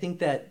 but I think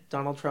that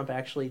Donald Trump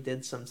actually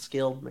did some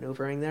skilled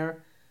maneuvering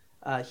there.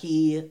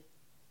 He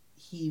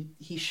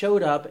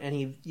showed up,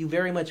 and you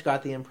very much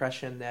got the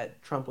impression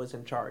that Trump was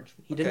in charge.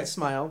 He didn't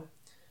smile.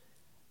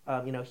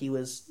 He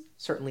was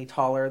certainly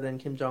taller than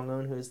Kim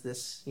Jong-un, who's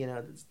this,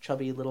 this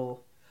chubby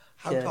little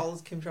kid. How tall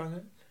is Kim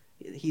Jong-un?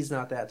 He's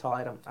not that tall.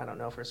 I don't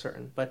know for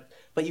certain, but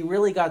you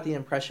really got the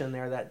impression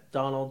there that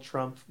Donald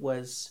Trump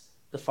was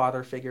the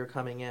father figure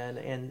coming in,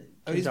 and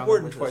he's more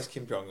than twice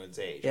Kim Jong-un's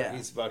age. Yeah.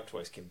 He's about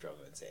twice Kim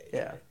Jong-un's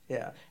age.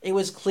 Yeah. It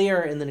was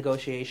clear in the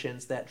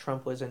negotiations that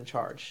Trump was in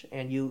charge,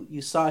 and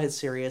you saw his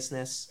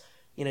seriousness.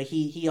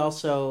 He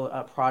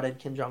also prodded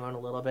Kim Jong-un a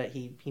little bit.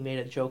 He made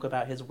a joke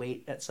about his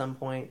weight at some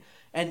point,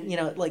 and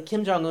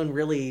Kim Jong-un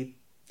really,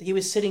 he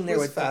was sitting there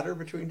with fatter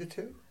between the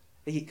two.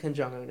 Kim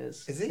Jong-un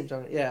is. Is he? Kim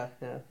Jong-un, yeah.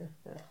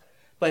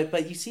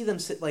 But you see them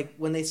sit,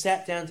 when they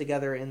sat down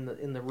together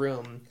in the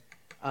room.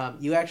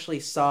 You actually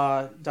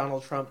saw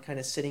Donald Trump kind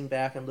of sitting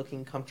back and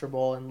looking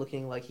comfortable and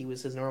looking like he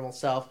was his normal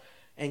self.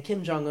 And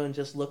Kim Jong-un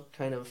just looked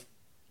kind of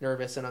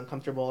nervous and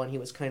uncomfortable, and he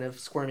was kind of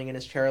squirming in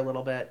his chair a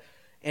little bit.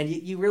 And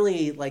you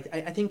really,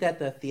 I think that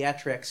the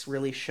theatrics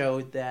really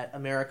showed that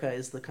America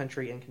is the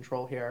country in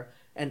control here.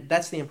 And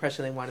that's the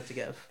impression they wanted to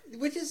give.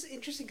 Which is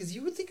interesting, because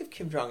you would think of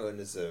Kim Jong-un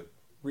as a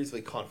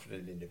reasonably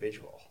confident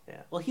individual.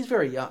 Yeah. Well, he's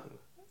very young.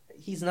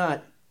 He's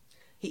not...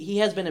 He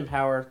has been in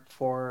power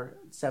for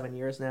 7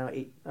 years now.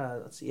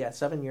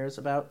 7 years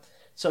about.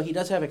 So he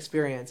does have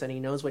experience, and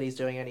he knows what he's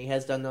doing, and he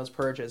has done those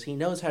purges. He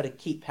knows how to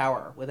keep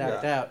power, without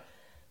a doubt.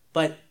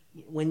 But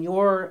when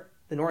you're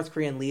the North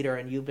Korean leader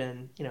and you've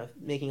been,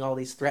 making all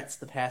these threats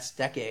the past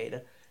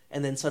decade,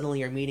 and then suddenly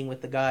you're meeting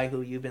with the guy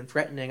who you've been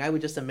threatening, I would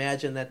just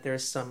imagine that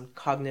there's some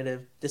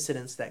cognitive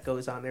dissonance that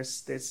goes on.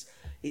 There's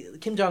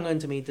Kim Jong-un,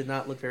 to me, did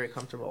not look very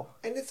comfortable.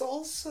 And it's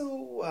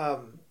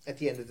also, at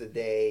the end of the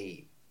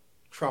day,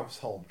 Trump's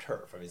home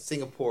turf. I mean,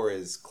 Singapore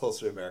is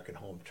closer to American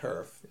home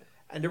turf.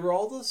 And there were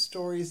all those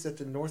stories that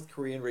the North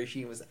Korean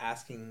regime was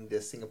asking the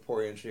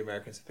Singaporeans, the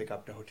Americans, to pick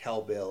up the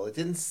hotel bill. It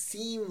didn't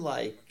seem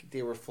like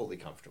they were fully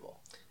comfortable.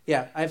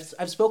 Yeah,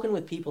 I've spoken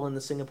with people in the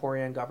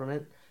Singaporean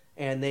government,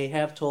 and they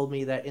have told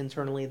me that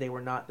internally they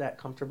were not that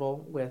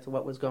comfortable with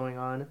what was going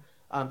on.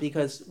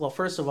 Because, well,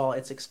 first of all,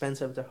 it's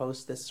expensive to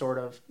host this sort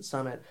of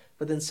summit.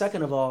 But then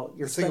second of all,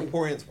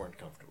 Singaporeans weren't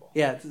comfortable.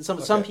 Yeah,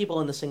 some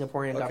people in the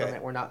Singaporean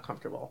government were not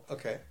comfortable.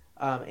 Okay.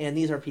 And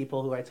these are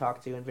people who I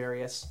talked to in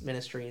various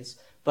ministries.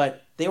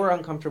 But they were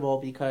uncomfortable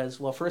because,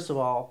 well, first of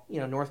all,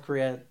 North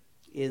Korea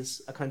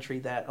is a country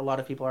that a lot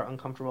of people are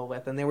uncomfortable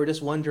with. And they were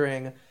just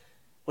wondering,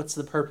 what's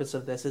the purpose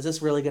of this? Is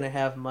this really going to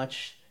have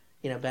much,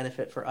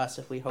 benefit for us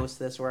if we host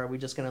this? Or are we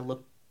just going to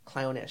look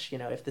clownish,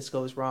 if this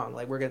goes wrong?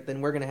 Like, we're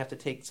going to have to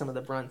take some of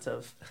the brunt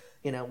of,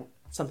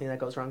 something that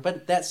goes wrong.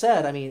 But that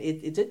said, I mean,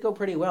 it did go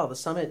pretty well. The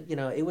summit,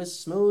 it was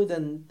smooth,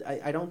 and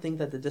I don't think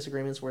that the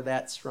disagreements were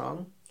that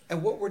strong.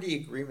 And what were the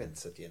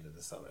agreements at the end of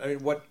the summit? I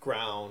mean, what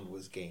ground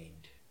was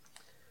gained?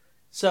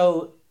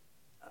 So,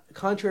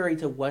 contrary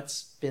to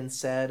what's been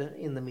said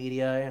in the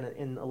media and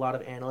in a lot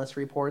of analyst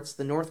reports,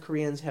 the North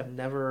Koreans have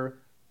never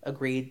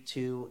agreed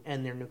to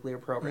end their nuclear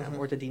program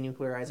or to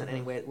denuclearize in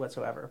any way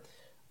whatsoever.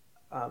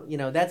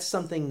 That's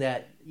something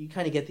that you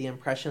kind of get the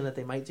impression that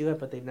they might do it,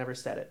 but they've never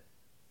said it.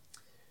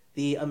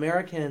 The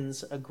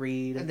Americans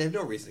agreed... And they have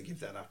no reason to give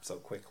that up so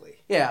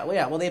quickly. Yeah,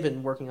 well, they've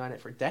been working on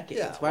it for decades.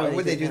 Yeah, why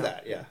would they do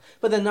that? Yeah.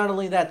 But then not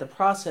only that, the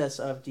process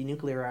of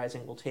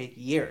denuclearizing will take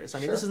years. I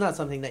mean, This is not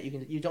something that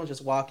you don't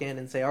just walk in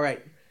and say, all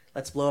right,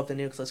 let's blow up the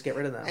nukes, let's get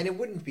rid of them. And it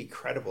wouldn't be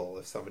credible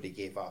if somebody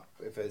gave up,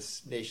 if a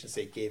nation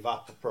state gave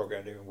up a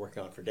program they've been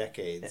working on for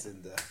decades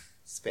in the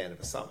span of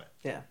a summit.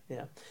 Yeah.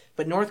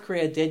 But North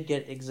Korea did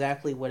get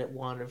exactly what it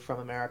wanted from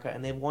America,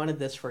 and they've wanted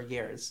this for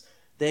years.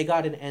 They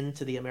got an end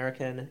to the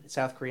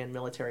American-South Korean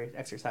military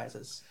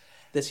exercises.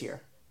 This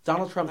year.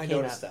 Donald Trump I came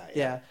noticed out. that,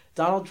 Yeah.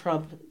 Donald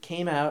Trump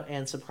came out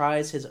and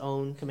surprised his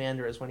own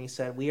commanders when he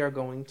said, "We are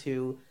going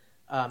to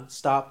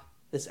stop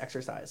this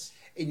exercise."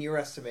 In your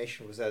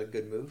estimation, was that a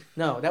good move?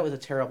 No, that was a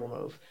terrible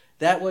move.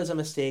 That was a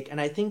mistake,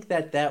 and I think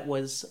that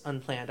was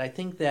unplanned. I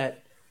think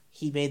that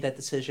he made that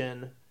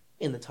decision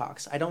in the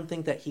talks. I don't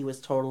think that he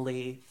was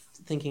totally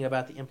thinking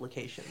about the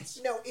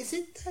implications. No, is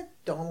it that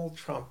Donald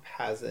Trump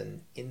has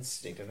an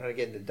instinct? I'm trying to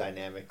get into the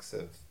dynamics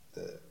of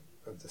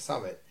the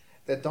summit.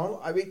 That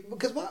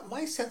because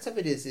my sense of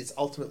it is it's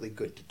ultimately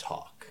good to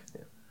talk.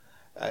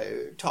 Yeah.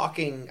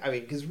 Talking,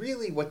 because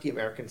really what the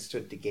Americans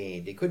stood to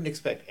gain, they couldn't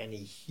expect any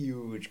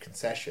huge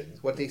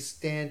concessions. What they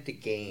stand to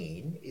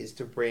gain is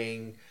to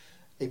bring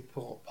a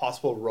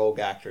possible rogue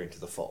actor into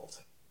the fold.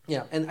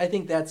 Yeah, and I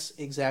think that's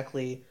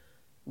exactly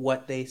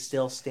what they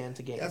still stand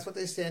to gain. That's what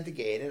they stand to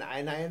gain, and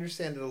I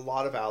understand that a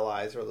lot of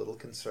allies are a little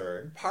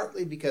concerned,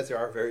 partly because there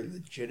are very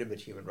legitimate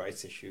human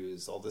rights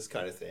issues, all this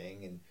kind of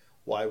thing, and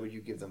why would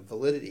you give them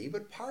validity?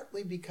 But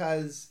partly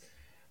because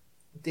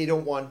they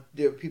don't want,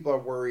 people are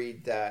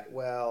worried that,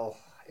 well,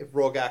 if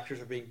rogue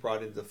actors are being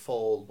brought into the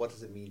fold, what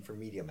does it mean for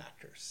medium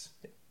actors?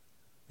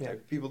 Yeah.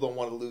 People don't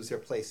want to lose their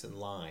place in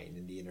line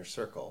in the inner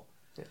circle.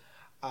 Yeah.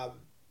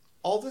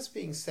 All this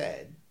being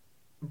said,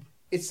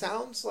 it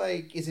sounds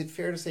like, is it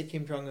fair to say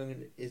Kim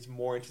Jong-un is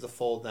more into the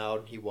fold now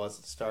than he was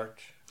at the start?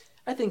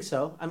 I think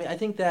so. I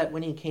think that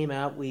when he came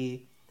out,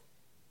 we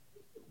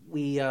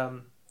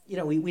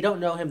don't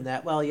know him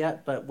that well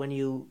yet, but when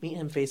you meet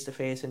him face to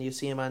face and you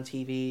see him on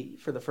TV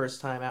for the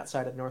first time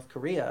outside of North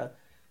Korea,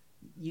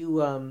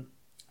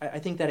 I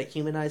think that it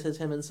humanizes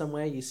him in some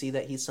way. You see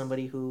that he's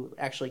somebody who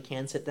actually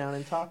can sit down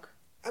and talk.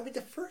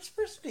 The first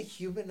person to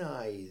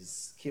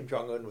humanize Kim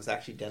Jong-un was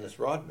actually Dennis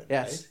Rodman,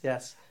 yes, right?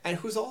 Yes. And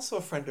who's also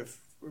a friend of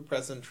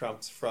President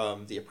Trump's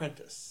from The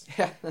Apprentice.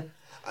 Yeah.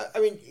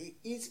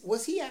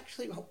 Was he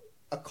actually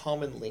a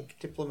common link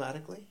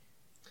diplomatically?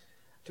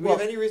 Do we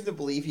have any reason to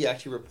believe he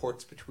actually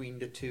reports between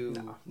the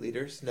two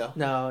leaders? No.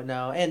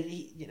 No. And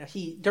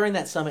he during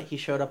that summit, he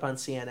showed up on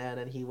CNN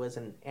and he was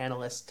an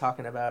analyst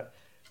talking about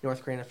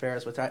North Korean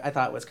affairs, which I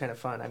thought was kind of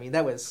fun.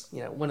 That was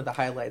one of the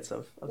highlights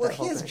of that whole thing.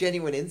 Well, he has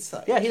genuine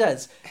insight. Yeah, he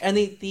does. And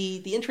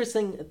the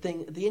interesting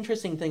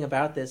thing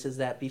about this is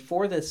that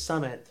before this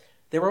summit,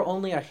 there were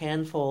only a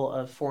handful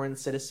of foreign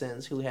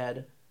citizens who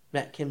had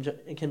met Kim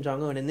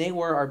Jong-un, and they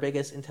were our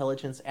biggest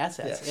intelligence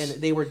assets. Yes.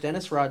 And they were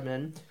Dennis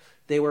Rodman.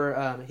 They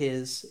were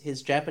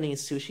his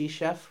Japanese sushi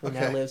chef who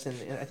now lives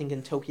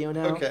in Tokyo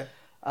now. Okay.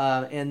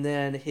 And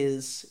then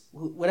his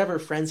whatever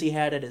friends he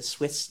had at his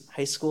Swiss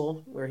high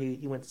school where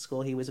he went to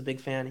school, he was a big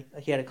fan.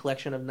 He had a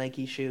collection of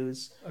Nike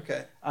shoes.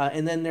 Okay.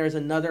 And then there's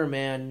another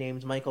man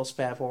named Michael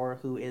Spavor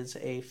who is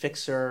a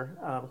fixer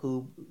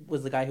who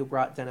was the guy who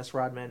brought Dennis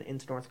Rodman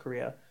into North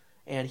Korea.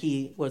 And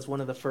he was one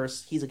of the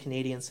first, he's a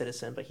Canadian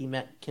citizen, but he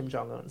met Kim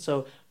Jong-un.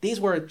 So these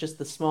were just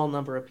the small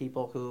number of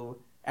people who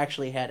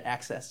actually had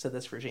access to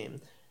this regime.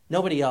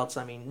 Nobody else,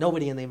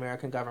 nobody in the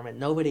American government,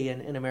 nobody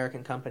in an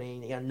American company,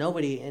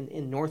 nobody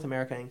in North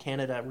America and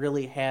Canada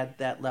really had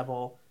that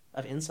level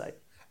of insight.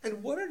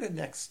 And what are the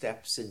next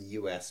steps in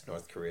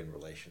U.S.-North Korean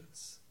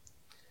relations?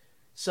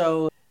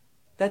 So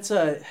that's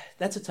a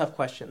tough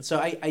question. So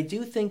I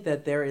do think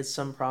that there is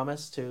some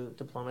promise to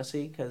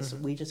diplomacy because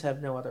we just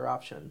have no other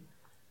option.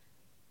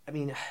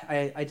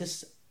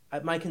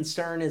 My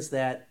concern is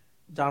that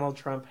Donald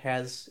Trump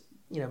has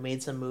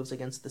made some moves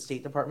against the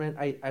State Department.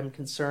 I'm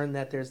concerned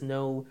that there's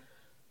no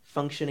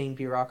functioning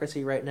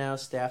bureaucracy right now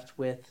staffed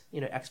with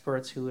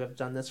experts who have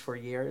done this for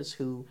years,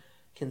 who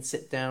can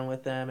sit down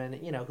with them and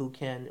who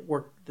can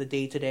work the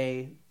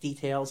day-to-day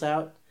details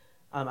out.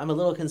 I'm a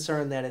little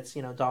concerned that it's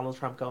Donald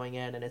Trump going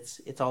in and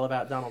it's all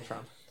about Donald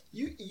Trump.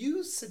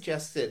 You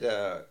suggested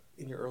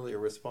in your earlier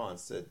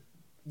response that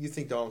you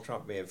think Donald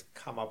Trump may have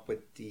come up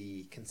with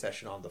the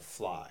concession on the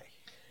fly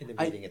in the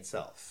meeting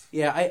itself.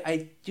 Yeah,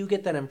 I do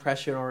get that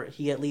impression, or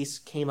he at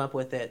least came up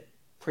with it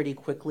pretty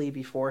quickly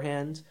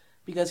beforehand,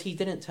 because he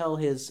didn't tell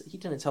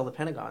the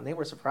Pentagon. They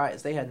were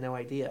surprised. They had no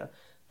idea.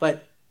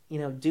 But,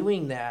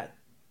 doing that,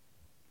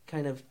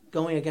 kind of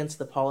going against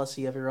the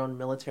policy of your own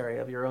military,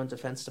 of your own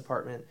Defense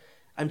Department,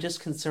 I'm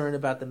just concerned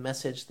about the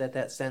message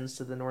that sends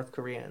to the North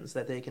Koreans,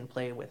 that they can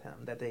play with him,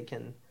 that they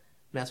can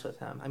mess with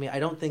him. I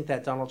don't think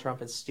that Donald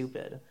Trump is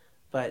stupid,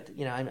 but,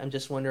 I'm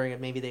just wondering if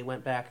maybe they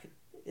went back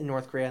in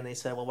North Korea and they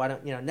said, well, why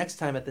don't, next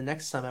time at the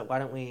next summit, why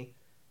don't we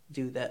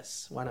do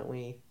this? Why don't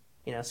we,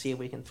 see if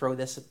we can throw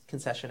this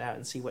concession out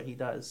and see what he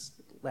does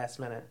last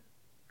minute?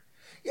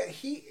 Yeah,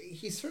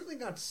 he's certainly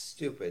not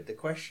stupid. The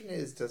question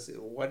is,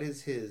 what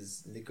is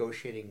his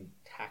negotiating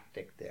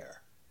tactic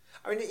there?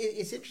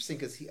 It's interesting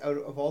because out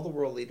of all the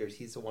world leaders,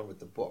 he's the one with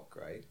the book,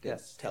 right?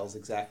 Yes. That tells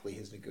exactly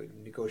his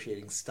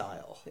negotiating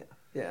style.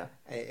 Yeah.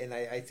 And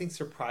I think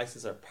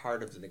surprises are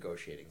part of the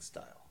negotiating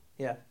style.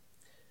 Yeah.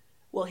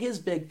 Well, his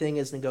big thing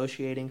is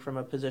negotiating from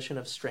a position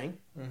of strength.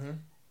 Mm-hmm.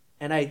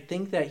 And I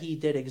think that he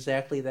did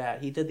exactly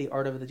that. He did the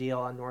art of the deal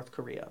on North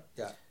Korea.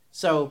 Yeah.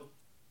 So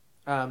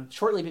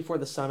Shortly before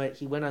the summit,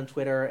 he went on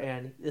Twitter,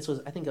 and this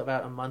was, I think,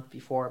 about a month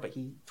before, but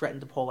he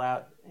threatened to pull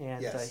out,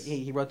 and Yes.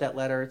 he wrote that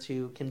letter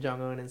to Kim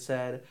Jong-un and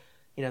said,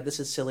 this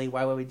is silly,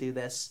 why would we do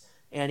this?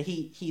 And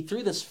he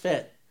threw this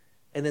fit,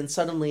 and then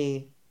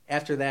suddenly,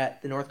 after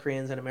that, the North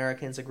Koreans and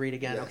Americans agreed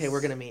again, Yes. okay,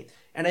 we're going to meet.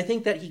 And I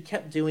think that he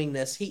kept doing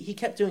this, he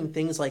kept doing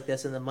things like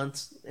this in the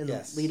months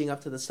Yes. leading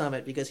up to the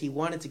summit, because he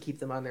wanted to keep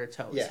them on their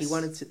toes. Yes.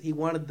 He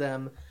wanted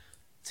them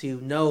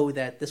to know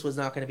that this was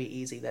not going to be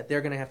easy, that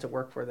they're going to have to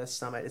work for this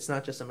summit. It's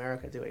not just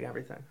America doing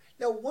everything.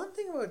 Now, one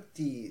thing about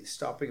the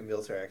stopping of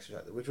military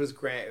exercise, which was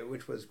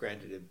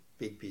granted a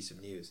big piece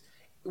of news,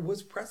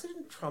 was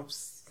President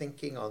Trump's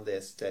thinking on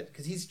this, that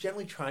because he's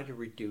generally trying to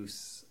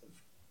reduce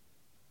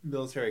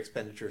military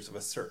expenditures of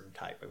a certain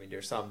type. I mean,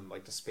 there's some,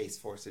 like the Space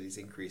Force, that he's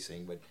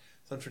increasing, but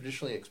some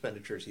traditionally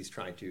expenditures he's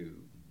trying to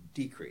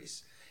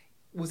decrease.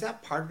 Was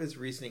that part of his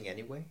reasoning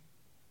anyway?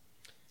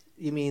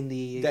 You mean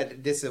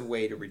that this is a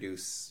way to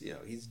reduce,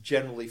 he's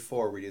generally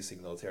for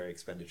reducing military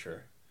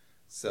expenditure.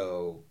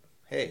 So,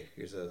 hey,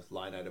 here's a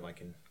line item I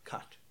can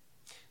cut.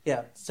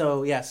 Yeah.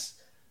 So, yes,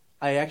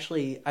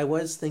 I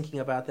was thinking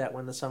about that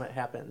when the summit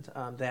happened,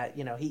 that,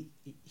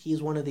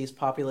 he's one of these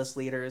populist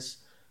leaders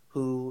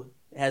who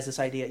has this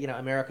idea,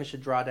 America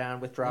should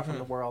withdraw from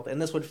the world. And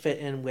this would fit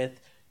in with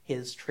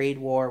his trade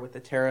war, with the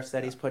tariffs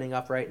that he's putting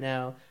up right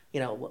now.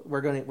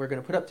 We're going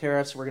to put up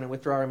tariffs. We're going to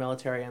withdraw our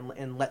military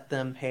and let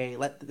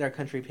their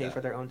country pay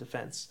for their own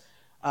defense.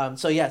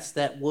 So yes,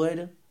 that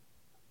would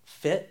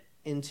fit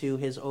into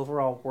his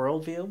overall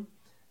worldview.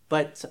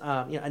 But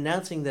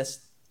announcing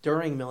this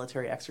during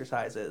military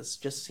exercises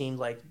just seemed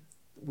like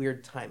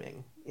weird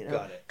timing.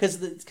 Got it. Because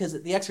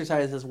the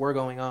exercises were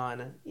going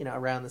on,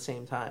 around the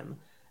same time,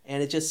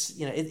 and it just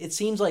it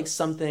seems like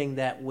something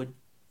that would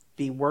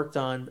be worked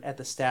on at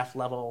the staff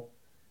level,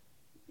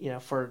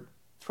 for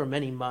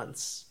many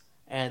months.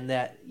 And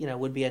that,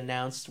 would be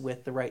announced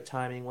with the right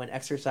timing when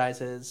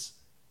exercises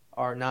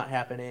are not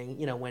happening,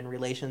 when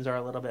relations are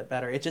a little bit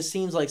better. It just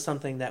seems like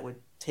something that would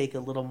take a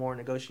little more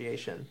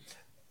negotiation.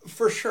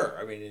 For sure.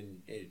 I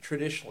mean,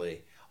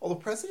 traditionally, although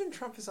President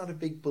Trump is not a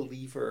big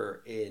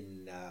believer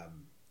in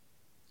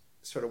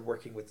sort of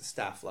working with the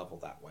staff level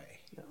that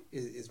way,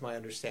 is my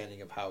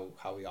understanding of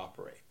how he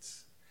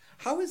operates.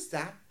 How is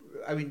that?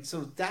 I mean,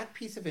 so that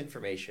piece of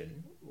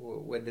information,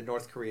 when the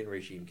North Korean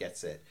regime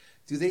gets it,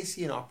 do they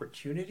see an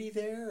opportunity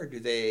there, or do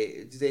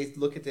they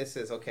look at this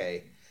as,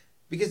 okay,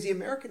 because the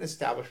American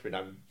establishment,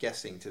 I'm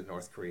guessing, to the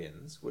North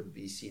Koreans would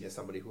be seen as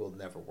somebody who will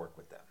never work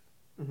with them.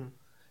 Mm-hmm.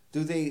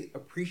 Do they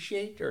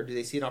appreciate, or do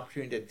they see an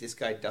opportunity that this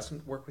guy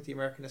doesn't work with the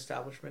American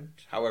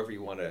establishment? However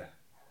you want to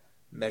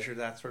measure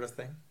that sort of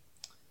thing.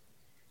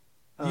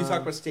 You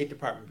talk about State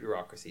Department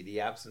bureaucracy, the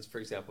absence, for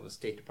example, of the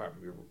State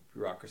Department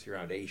bureaucracy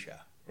around Asia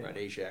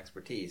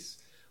expertise,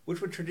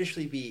 which would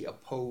traditionally be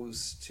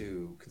opposed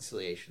to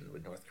conciliation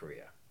with North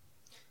Korea.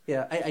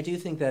 Yeah, I do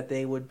think that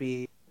they would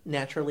be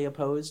naturally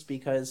opposed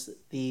because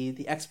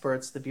the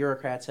experts, the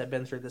bureaucrats, have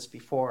been through this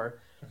before.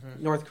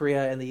 Mm-hmm. North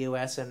Korea and the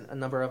U.S. and a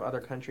number of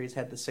other countries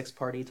had the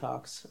six-party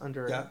talks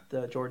under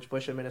the George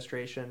Bush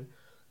administration.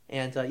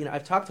 And,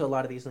 I've talked to a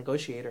lot of these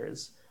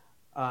negotiators.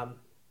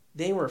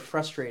 They were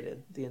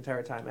frustrated the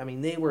entire time. I mean,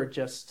 they were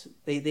just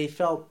they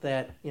felt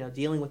that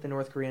dealing with the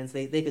North Koreans,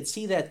 they could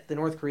see that the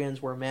North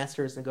Koreans were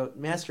master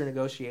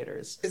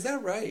negotiators. Is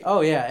that right? Oh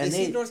yeah, and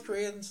they see North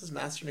Koreans as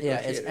master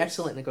negotiators. Yeah, as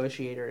excellent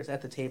negotiators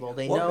at the table.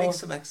 What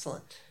makes them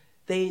excellent?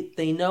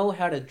 They know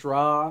how to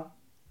draw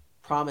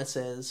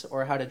promises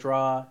or how to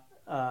draw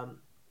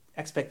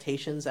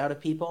expectations out of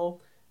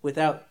people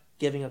without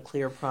giving a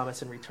clear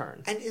promise in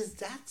return. And is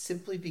that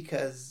simply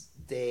because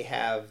they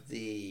have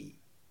the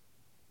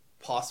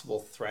possible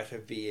threat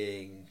of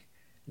being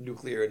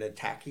nuclear and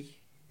attacky?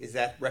 Is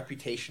that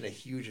reputation a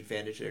huge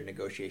advantage to their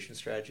negotiation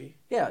strategy?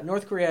 Yeah,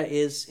 North Korea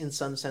is in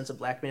some sense a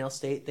blackmail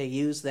state. They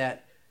use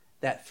that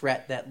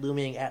threat, that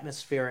looming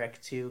atmospheric,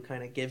 to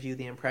kind of give you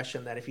the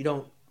impression that if you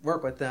don't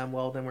work with them,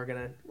 well, then we're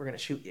gonna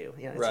shoot you.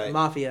 It's a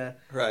mafia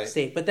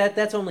state. But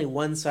that's only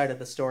one side of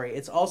the story.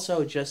 It's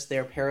also just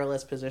their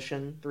perilous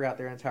position throughout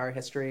their entire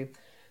history.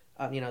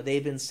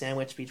 They've been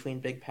sandwiched between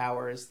big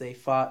powers. They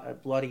fought a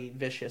bloody,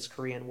 vicious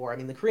Korean War. I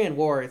mean, the Korean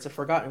War, it's a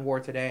forgotten war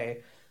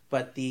today,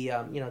 but the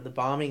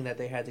bombing that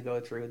they had to go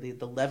through,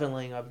 the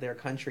leveling of their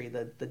country,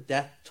 the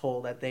death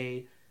toll that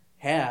they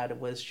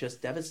had was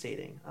just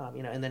devastating.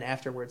 And then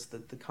afterwards,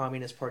 the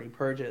Communist Party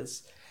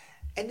purges.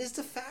 And is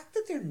the fact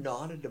that they're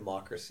not a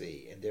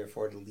democracy, and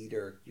therefore the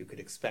leader, you could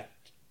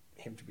expect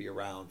him to be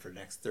around for the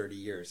next 30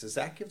 years, does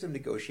that give them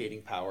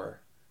negotiating power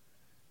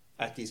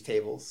at these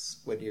tables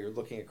when you're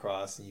looking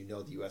across and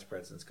the U.S.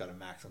 president's got a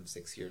maximum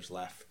 6 years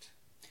left?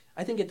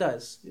 I think it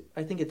does.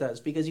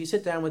 Because you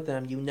sit down with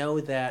them,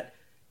 that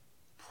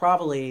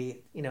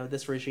probably,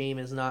 this regime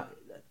is not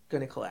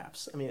going to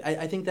collapse. I mean,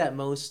 I think that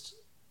most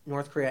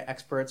North Korea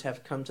experts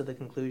have come to the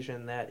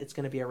conclusion that it's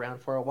going to be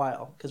around for a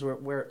while because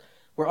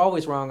we're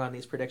always wrong on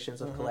these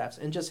predictions of collapse.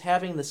 And just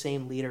having the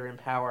same leader in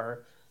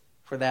power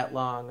for that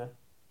long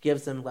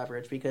gives them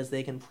leverage because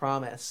they can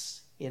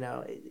promise,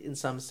 in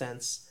some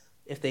sense,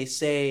 if they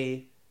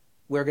say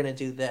we're going to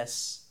do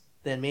this,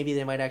 then maybe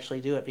they might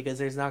actually do it because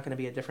there's not going to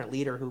be a different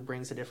leader who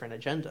brings a different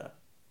agenda.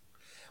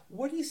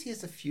 What do you see as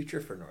the future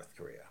for North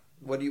Korea?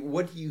 What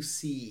do you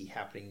see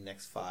happening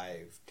next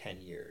 5,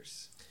 10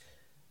 years?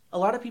 A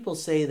lot of people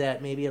say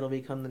that maybe it'll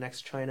become the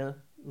next China.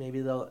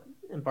 Maybe they'll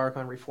embark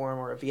on reform,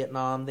 or a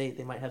Vietnam.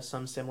 They might have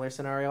some similar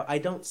scenario. I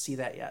don't see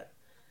that yet.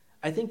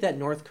 I think that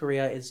North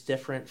Korea is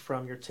different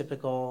from your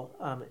typical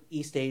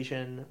East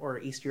Asian or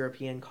East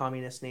European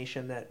communist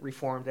nation that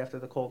reformed after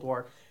the Cold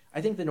War.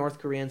 I think the North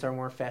Koreans are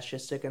more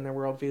fascistic in their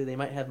worldview. They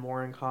might have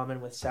more in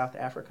common with South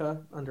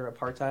Africa under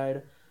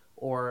apartheid,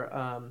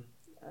 or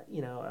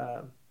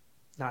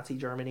Nazi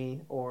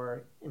Germany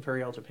or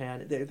Imperial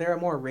Japan. They're a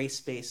more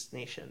race-based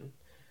nation.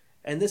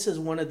 And this is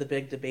one of the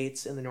big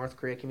debates in the North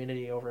Korea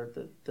community over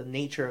the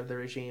nature of the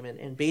regime.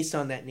 And based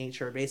on that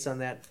nature, based on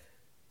that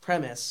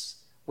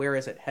premise, where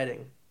is it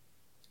heading?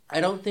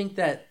 I don't think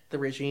that the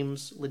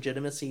regime's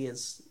legitimacy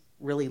is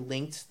really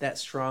linked that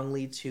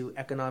strongly to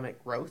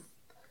economic growth.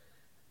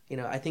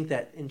 I think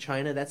that in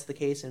China that's the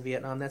case, in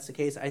Vietnam that's the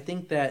case. I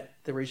think that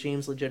the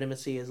regime's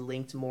legitimacy is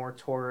linked more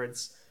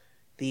towards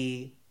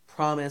the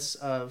promise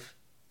of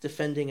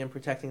defending and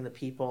protecting the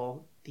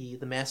people, the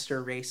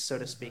master race, so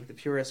to speak, the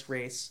purest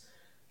race,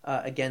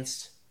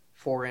 against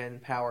foreign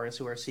powers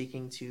who are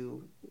seeking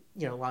to,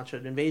 launch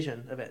an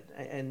invasion of it.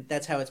 And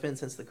that's how it's been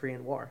since the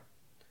Korean War.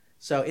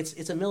 So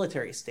it's a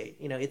military state.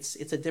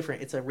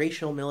 It's a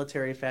racial,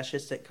 military,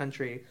 fascistic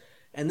country.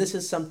 And this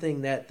is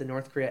something that the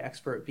North Korea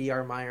expert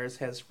B.R. Myers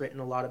has written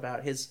a lot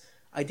about. His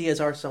ideas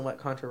are somewhat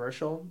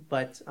controversial,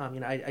 but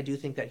I do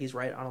think that he's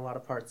right on a lot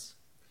of parts.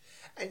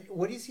 And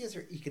what do you see as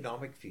their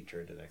economic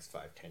future in the next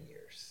 5, 10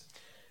 years?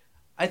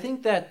 I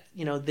think that,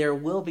 there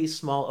will be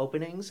small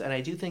openings, and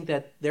I do think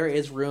that there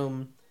is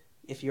room,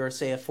 if you're,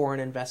 say, a foreign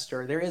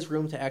investor, there is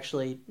room to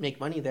actually make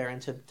money there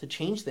and to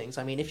change things.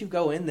 I mean, if you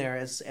go in there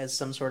as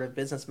some sort of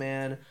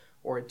businessman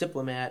or a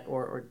diplomat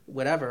or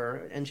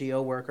whatever,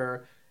 NGO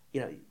worker,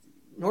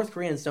 North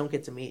Koreans don't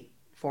get to meet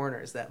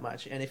foreigners that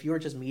much. And if you're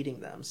just meeting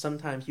them,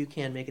 sometimes you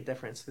can make a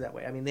difference that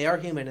way. I mean, they are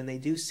human and they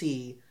do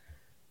see,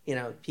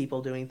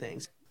 people doing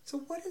things. So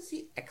what is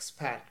the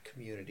expat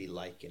community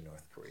like in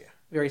North Korea?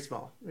 Very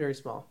small, very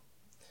small.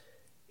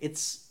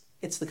 It's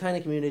the kind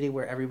of community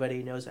where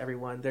everybody knows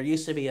everyone. There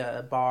used to be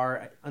a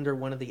bar under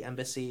one of the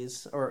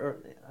embassies,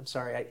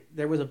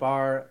 there was a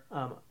bar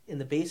in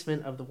the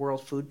basement of the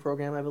World Food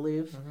Program, I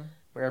believe,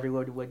 where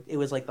everyone it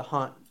was like the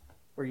haunt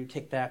where you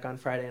kick back on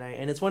Friday night.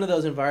 And it's one of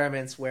those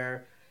environments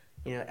where,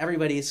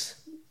 everybody's,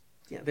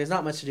 there's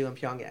not much to do in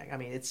Pyongyang. I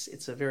mean,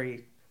 it's a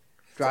very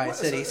dry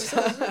city.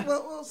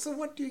 So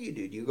what do?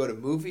 Do you go to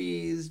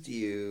movies? Do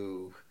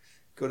you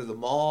go to the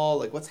mall?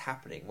 Like, what's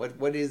happening?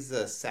 What is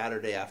a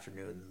Saturday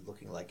afternoon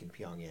looking like in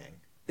Pyongyang?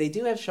 They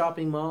do have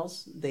shopping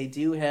malls. They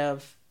do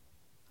have,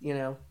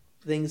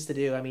 things to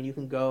do. I mean, you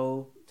can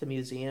go to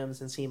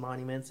museums and see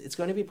monuments. It's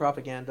going to be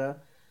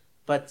propaganda,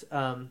 but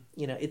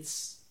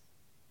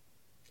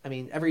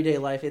everyday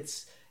life.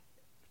 It's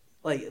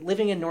like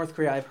living in North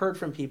Korea. I've heard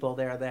from people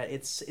there that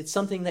it's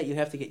something that you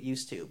have to get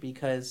used to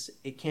because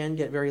it can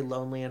get very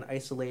lonely and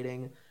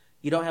isolating.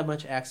 You don't have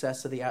much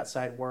access to the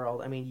outside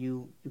world. I mean,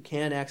 you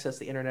can access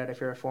the internet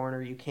if you're a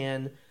foreigner. You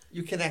can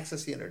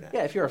access the internet.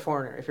 Yeah, if you're a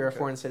foreigner, if you're a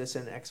foreign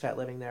citizen, expat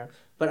living there.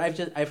 But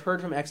I've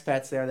heard from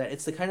expats there that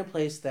it's the kind of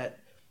place that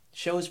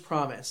shows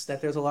promise,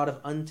 that there's a lot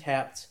of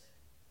untapped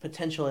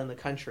potential in the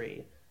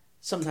country.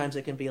 Sometimes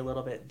it can be a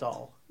little bit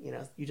dull.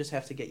 You just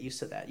have to get used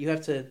to that.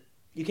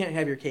 You can't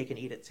have your cake and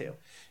eat it too.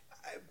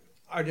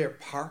 Are there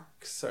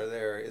parks? Is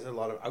there a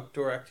lot of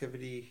outdoor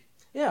activity?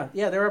 Yeah,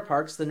 there are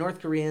parks. The North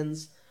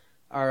Koreans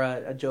are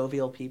a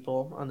jovial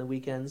people on the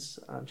weekends,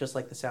 just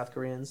like the South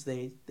Koreans.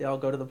 They all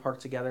go to the park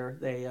together.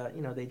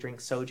 They drink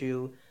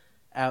soju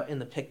out in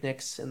the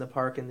picnics in the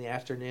park in the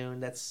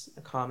afternoon. That's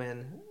a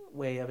common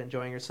way of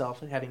enjoying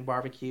yourself, having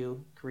barbecue,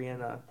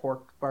 Korean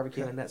pork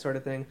barbecue, and that sort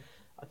of thing.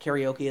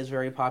 Karaoke is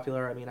very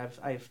popular. I mean,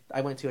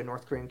 I went to a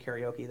North Korean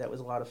karaoke. That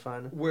was a lot of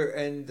fun.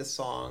 And the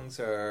songs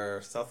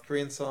are South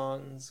Korean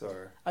songs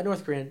or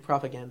North Korean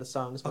propaganda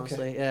songs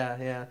mostly. Okay.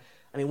 Yeah.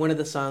 I mean, one of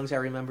the songs I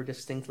remember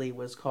distinctly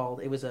was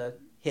called. It was a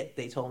hit.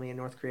 They told me in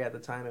North Korea at the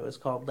time. It was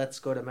called "Let's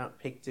Go to Mount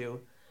Paektu."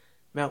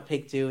 Mount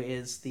Paektu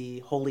is the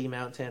holy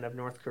mountain of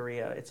North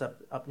Korea. It's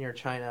up near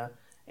China,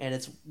 and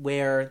it's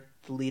where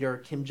the leader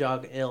Kim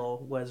Jong-il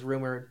was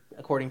rumored,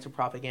 according to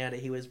propaganda,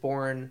 he was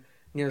born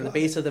near the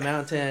base of the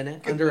mountain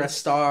under a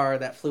star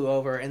that flew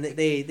over. And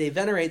they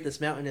venerate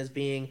this mountain as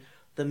being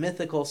the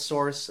mythical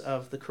source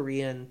of the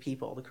Korean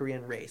people, the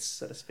Korean race,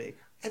 so to speak.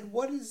 And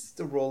what is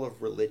the role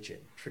of religion,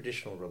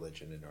 traditional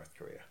religion in North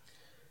Korea?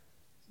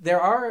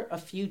 There are a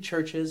few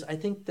churches. I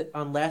think that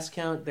on last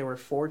count, there were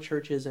 4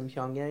 churches in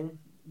Pyongyang.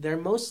 They're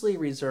mostly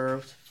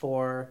reserved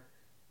for,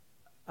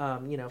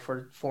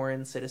 for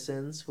foreign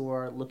citizens who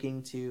are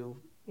looking to,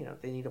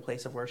 they need a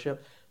place of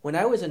worship. When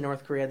I was in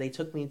North Korea, they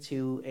took me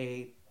to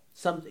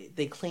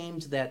they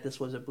claimed that this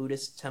was a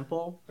Buddhist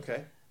temple.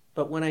 Okay.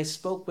 But when I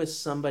spoke with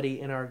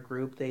somebody in our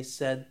group, they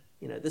said,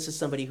 this is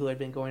somebody who had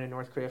been going to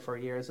North Korea for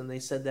years, and they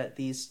said that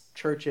these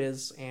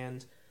churches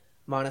and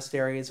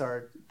monasteries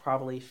are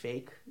probably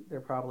fake.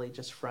 They're probably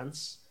just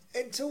fronts.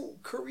 And so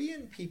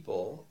Korean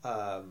people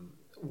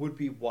would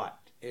be what?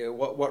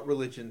 What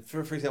religion? For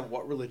example,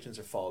 what religions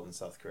are followed in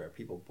South Korea? Are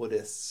people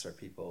Buddhists? Or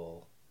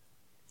people?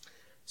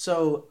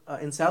 So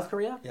in South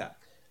Korea, Yeah,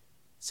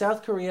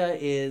 South Korea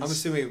is. I'm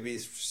assuming it would be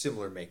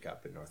similar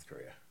makeup in North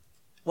Korea.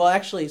 Well,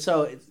 actually,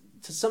 to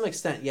some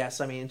extent,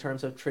 yes. I mean, in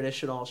terms of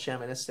traditional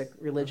shamanistic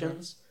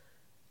religions,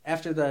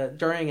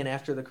 during and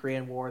after the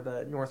Korean War,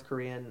 the North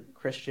Korean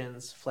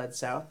Christians fled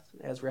south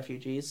as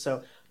refugees.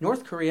 So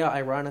North Korea,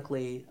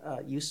 ironically,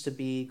 used to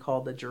be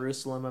called the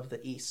Jerusalem of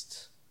the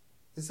East.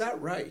 Is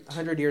that right?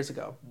 100 years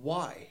ago.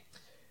 Why?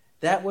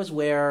 That was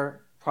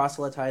where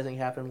proselytizing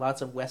happened.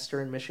 Lots of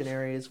Western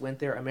missionaries went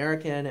there,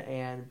 American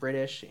and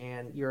British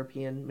and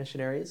European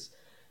missionaries.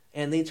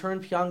 And they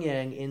turned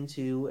Pyongyang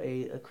into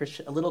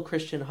a little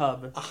Christian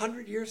hub.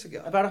 100 years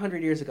ago? About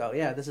 100 years ago,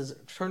 yeah. This is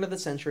turn of the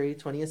century,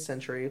 20th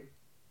century.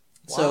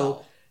 Wow.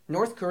 So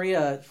North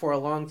Korea, for a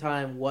long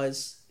time,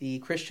 was the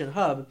Christian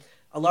hub.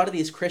 A lot of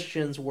these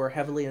Christians were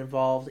heavily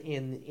involved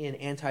in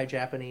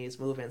anti-Japanese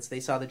movements. They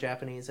saw the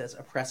Japanese as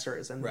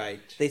oppressors, and right.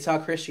 They saw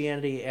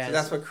Christianity as... So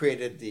that's what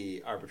created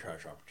the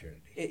arbitrage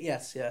opportunity.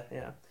 Yes,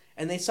 yeah.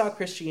 And they saw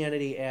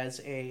Christianity as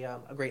a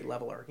great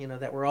leveler,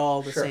 that we're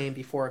all the same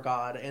before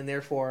God, and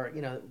therefore,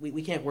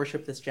 we can't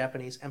worship this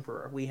Japanese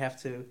emperor. We have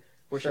to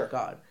worship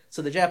God.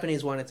 So the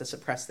Japanese wanted to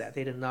suppress that.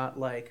 They did not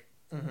like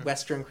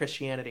Western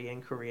Christianity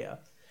in Korea.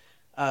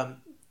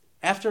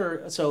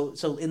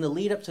 So in the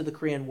lead up to the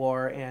Korean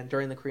War and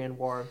during the Korean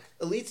War,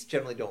 elites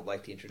generally don't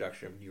like the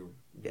introduction of new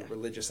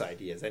religious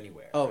ideas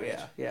anywhere. Oh right?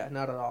 yeah,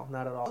 not at all.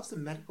 How's the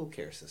medical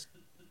care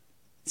system?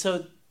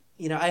 So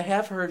I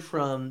have heard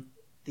from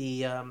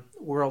the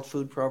World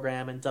Food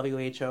Program and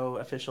WHO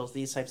officials,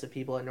 these types of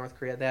people in North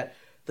Korea, that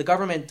the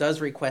government does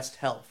request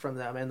help from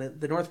them, and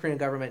the North Korean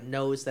government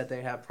knows that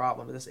they have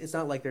problems. It's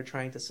not like they're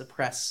trying to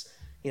suppress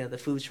the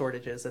food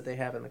shortages that they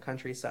have in the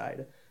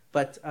countryside.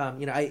 But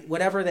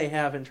whatever they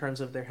have in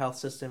terms of their health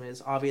system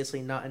is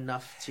obviously not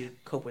enough to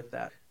cope with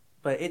that.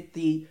 But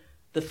the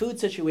food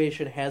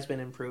situation has been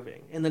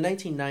improving. In the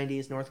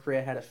 1990s, North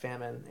Korea had a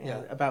famine,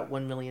 and about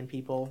 1 million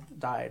people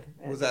died.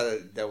 Was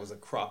that was a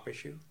crop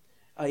issue?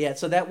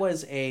 So that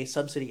was a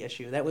subsidy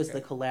issue. That was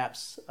the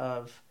collapse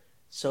of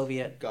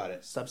Soviet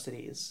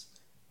subsidies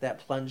that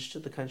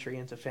plunged the country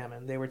into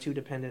famine. They were too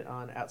dependent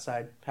on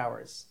outside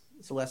powers.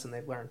 It's a lesson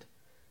they've learned.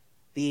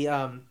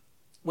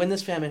 When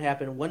this famine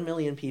happened, 1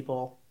 million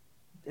people,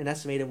 an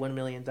estimated 1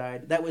 million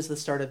died. That was the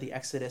start of the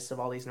exodus of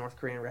all these North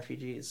Korean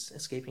refugees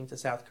escaping to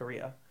South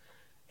Korea.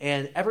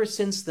 And ever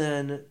since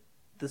then,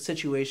 the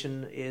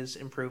situation is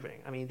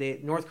improving. I mean,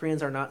 North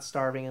Koreans are not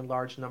starving in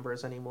large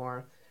numbers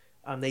anymore.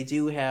 They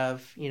do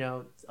have,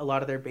 a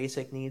lot of their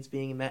basic needs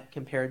being met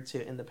compared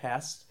to in the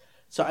past.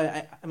 So,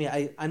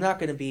 I'm not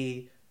going to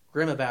be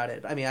grim about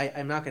it. I mean,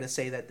 I'm not going to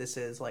say that this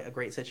is like a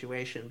great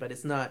situation, but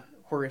it's not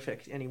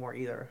horrific anymore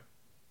either.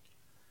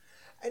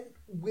 And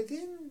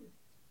within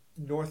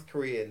North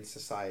Korean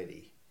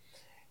society,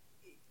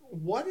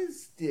 what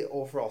is the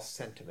overall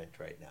sentiment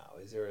right now?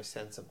 Is there a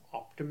sense of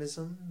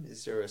optimism?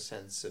 Is there a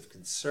sense of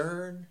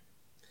concern?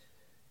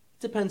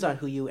 It depends on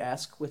who you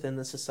ask within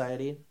the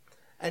society.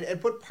 And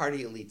put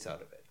party elites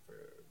out of it,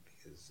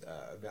 because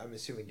I'm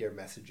assuming their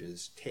message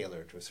is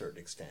tailored to a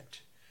certain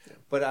extent. Yeah.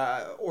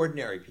 But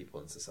ordinary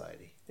people in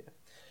society. Yeah.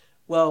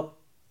 Well,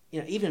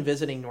 even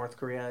visiting North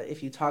Korea,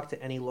 if you talk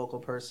to any local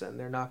person,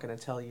 they're not going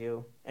to tell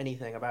you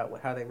anything about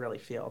how they really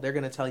feel. They're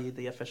going to tell you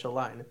the official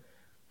line,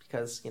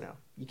 because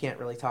you can't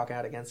really talk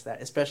out against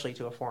that, especially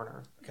to a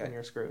foreigner. Okay. When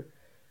you're screwed.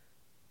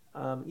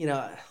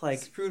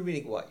 Screwed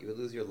meaning what? You would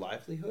lose your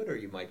livelihood, or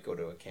you might go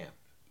to a camp.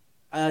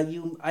 I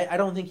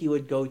don't think you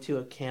would go to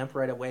a camp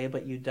right away,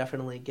 but you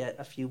definitely get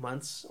a few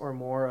months or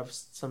more of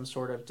some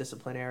sort of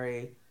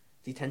disciplinary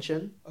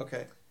detention.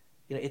 Okay.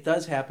 It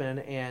does happen,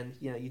 and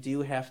you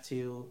do have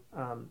to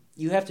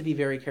be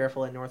very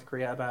careful in North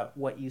Korea about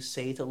what you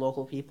say to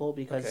local people,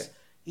 because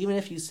even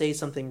if you say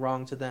something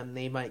wrong to them,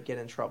 they might get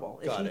in trouble.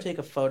 If you take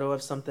a photo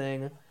of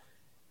something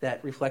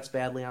that reflects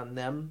badly on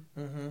them,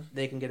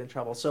 they can get in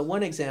trouble. So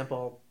one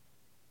example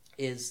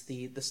is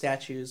the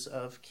statues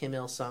of Kim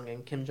Il-sung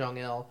and Kim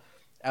Jong-il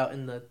out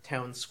in the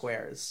town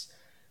squares.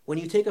 When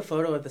you take a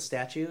photo of the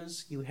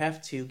statues, you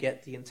have to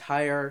get the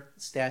entire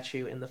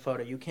statue in the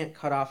photo. You can't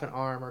cut off an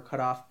arm or cut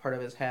off part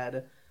of his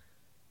head,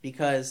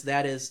 because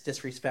that is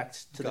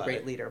disrespect to the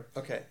great leader.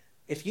 Okay.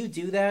 If you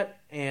do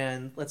that,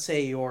 and let's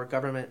say your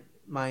government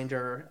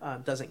minder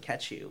doesn't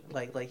catch you,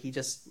 like he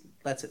just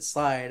lets it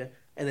slide,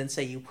 and then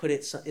say you put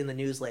it in the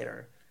news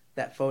later,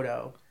 that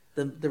photo,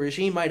 the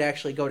regime might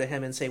actually go to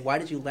him and say, why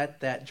did you let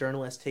that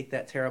journalist take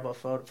that terrible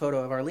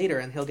photo of our leader?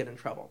 And he'll get in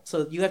trouble.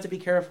 So you have to be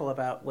careful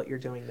about what you're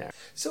doing there.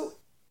 So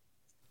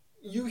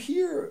you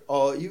hear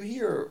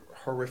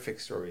horrific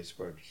stories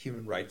about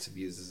human rights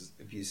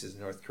abuses in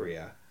North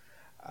Korea.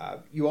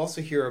 You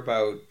also hear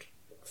about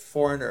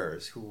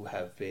foreigners who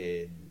have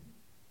been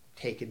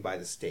taken by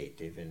the state.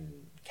 They've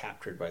been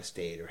captured by the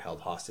state or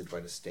held hostage by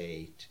the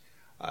state.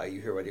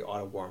 You hear about the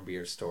Otto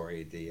Warmbier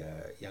story, the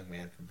young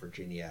man from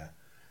Virginia.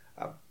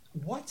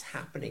 What's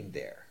happening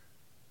there?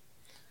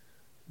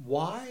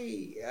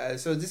 Why?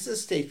 So this is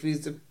a state,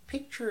 because the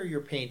picture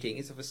you're painting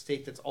is of a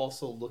state that's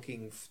also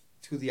looking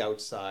to the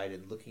outside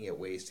and looking at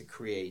ways to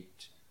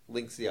create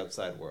links to the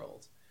outside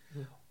world.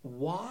 Mm-hmm.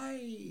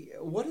 Why?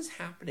 What is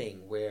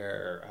happening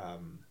where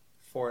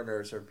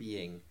foreigners are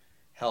being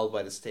held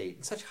by the state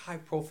in such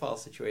high-profile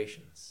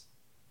situations?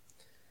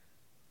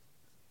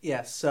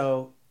 Yeah,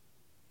 so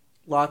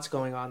lots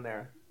going on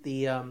there.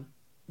 The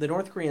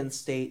North Korean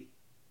state,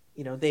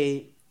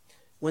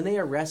 when they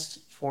arrest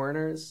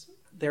foreigners,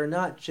 they're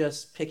not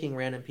just picking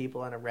random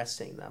people and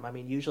arresting them. I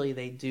mean, usually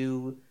they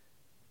do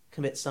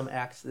commit some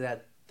acts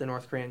that the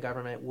North Korean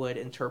government would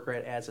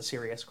interpret as a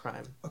serious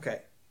crime.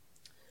 Okay.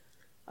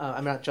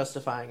 I'm not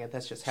justifying it.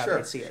 That's just how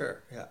they see it.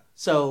 Sure, yeah.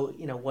 So,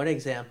 one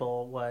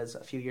example was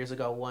a few years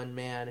ago, one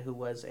man who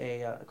was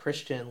a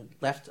Christian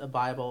left a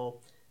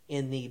Bible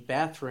in the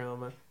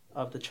bathroom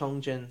of the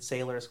Chongjin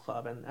Sailors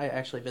Club. And I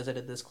actually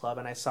visited this club,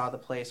 and I saw the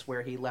place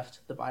where he left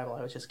the Bible.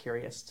 I was just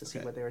curious to see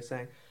what they were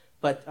saying.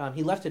 But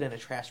he left it in a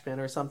trash bin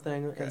or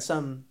something, and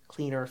some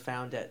cleaner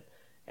found it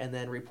and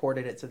then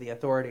reported it to the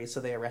authorities, so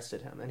they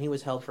arrested him. And he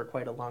was held for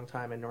quite a long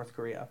time in North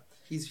Korea.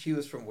 He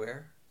was from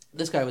where?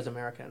 This guy was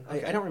American.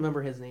 Okay. I don't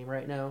remember his name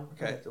right now.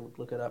 Okay. I have to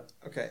look it up.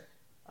 Okay.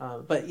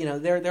 But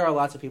there are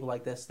lots of people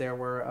like this. There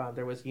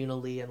was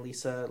Yuna Lee and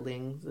Lisa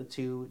Ling, the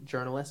two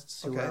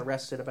journalists who were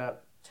arrested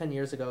about 10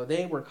 years ago.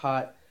 They were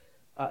caught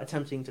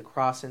attempting to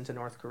cross into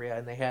North Korea,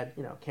 and they had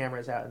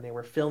cameras out, and they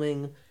were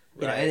filming.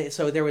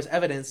 So there was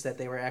evidence that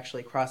they were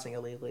actually crossing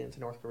illegally into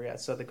North Korea.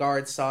 So the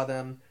guards saw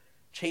them,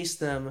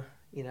 chased them,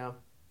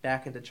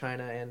 back into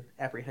China and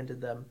apprehended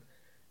them.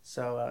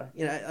 So,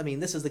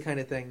 this is the kind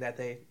of thing that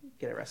they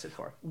get arrested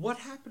for. What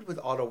happened with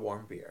Otto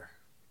Warmbier?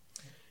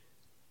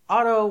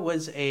 Otto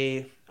was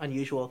a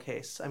unusual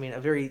case. I mean, a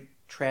very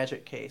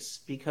tragic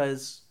case,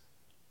 because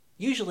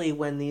usually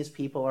when these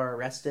people are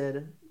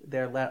arrested,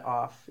 they're let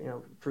off,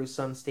 through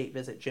some state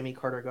visit. Jimmy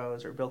Carter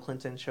goes or Bill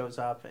Clinton shows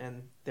up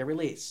and they're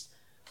released.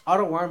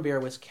 Otto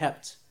Warmbier was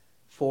kept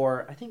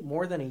for, I think,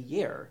 more than a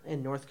year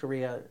in North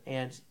Korea,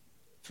 and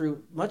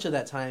through much of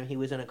that time he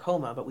was in a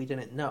coma, but we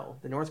didn't know.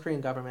 The North Korean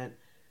government,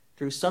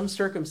 through some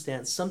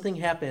circumstance, something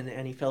happened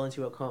and he fell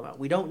into a coma.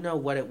 We don't know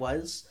what it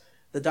was.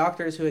 The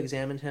doctors who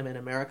examined him in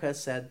America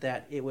said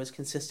that it was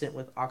consistent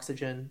with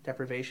oxygen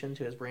deprivation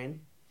to his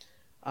brain.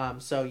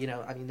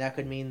 That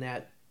could mean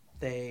that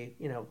they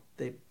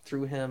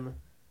threw him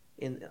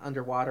in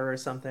underwater or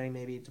something,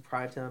 maybe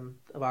deprived him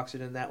of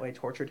oxygen that way,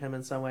 tortured him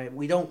in some way.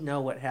 We don't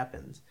know what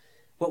happened.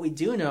 What we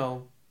do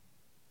know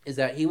is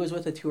that he was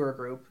with a tour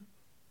group,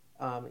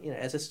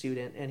 as a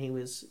student, and he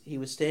was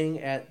staying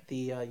at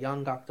the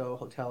Yanggakdo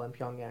Hotel in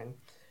Pyongyang.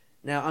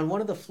 Now, on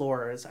one of the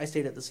floors, I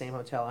stayed at the same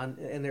hotel,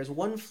 and there's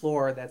one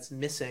floor that's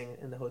missing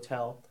in the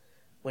hotel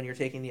when you're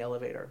taking the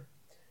elevator.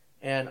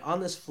 And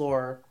on this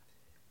floor,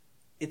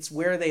 it's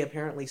where they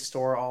apparently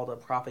store all the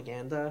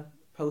propaganda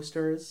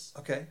posters.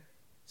 Okay.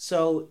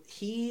 So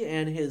he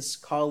and his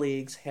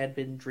colleagues had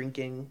been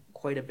drinking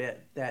quite a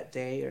bit that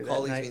day or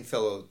colleagues that night. Mean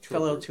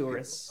fellow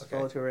tourists. Okay.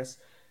 Fellow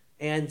tourists.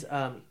 And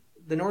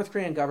the North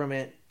Korean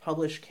government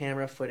published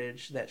camera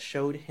footage that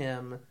showed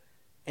him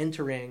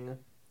entering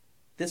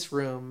this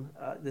room,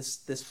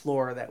 this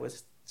floor that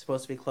was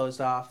supposed to be closed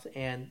off,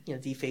 and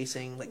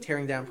defacing, like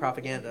tearing down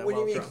propaganda. When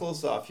you mean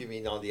closed off, you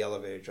mean on the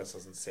elevator it just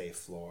doesn't say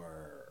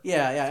floor?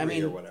 Yeah. I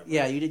mean, or whatever.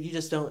 Yeah, you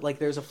just don't, like,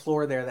 there's a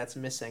floor there that's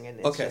missing, and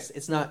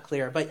it's not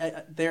clear.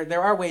 But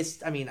there are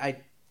ways. I mean,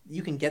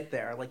 you can get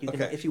there. Like, you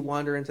can if you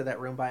wander into that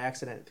room by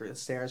accident through the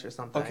stairs or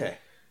something. Okay.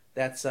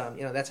 That's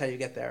that's how you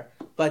get there.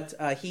 But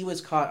he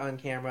was caught on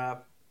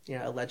camera,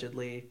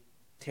 allegedly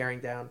tearing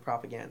down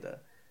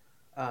propaganda.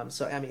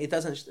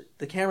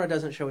 The camera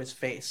doesn't show his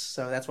face,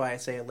 so that's why I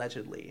say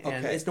allegedly.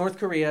 And it's North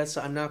Korea,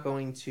 so I'm not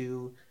going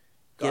to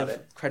give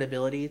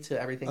credibility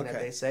to everything that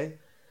they say.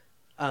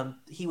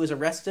 He was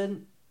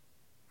arrested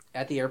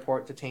at the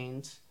airport,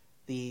 detained.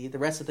 The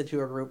rest of the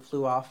tour group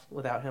flew off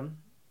without him.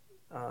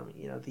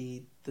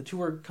 The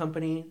tour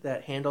company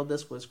that handled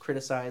this was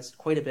criticized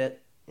quite a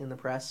bit in the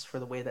press for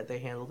the way that they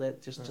handled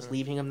it, just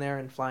leaving him there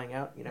and flying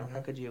out. How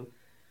could you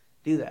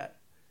do that?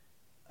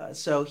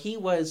 So he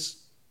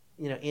was,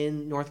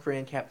 in North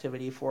Korean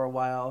captivity for a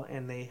while,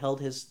 and they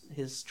held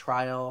his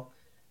trial.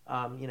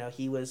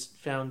 He was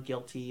found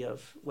guilty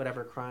of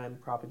whatever crime,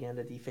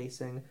 propaganda,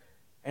 defacing,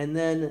 and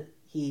then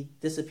he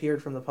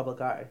disappeared from the public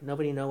eye.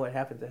 Nobody knew what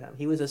happened to him.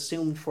 He was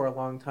assumed for a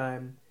long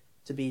time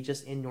to be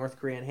just in North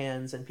Korean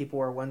hands, and people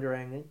were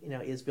wondering,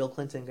 is Bill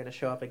Clinton going to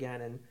show up again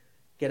and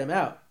get him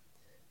out?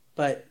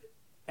 But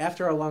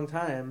after a long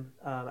time,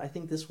 I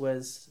think this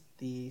was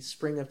the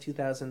spring of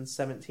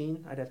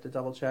 2017. I'd have to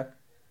double check.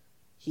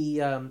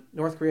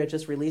 North Korea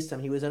just released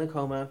him. He was in a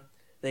coma.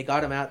 They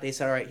got him out. They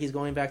said, all right, he's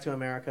going back to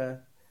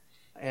America.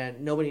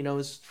 And nobody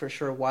knows for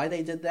sure why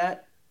they did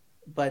that.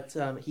 But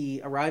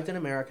he arrived in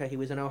America. He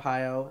was in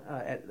Ohio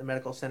at the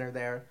medical center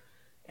there.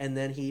 And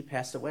then he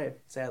passed away,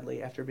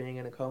 sadly, after being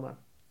in a coma.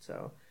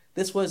 So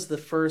this was the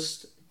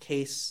first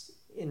case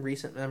in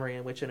recent memory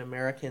in which an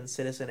American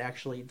citizen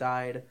actually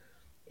died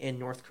in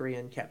North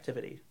Korean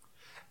captivity.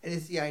 And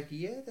is the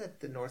idea that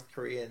the North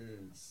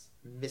Koreans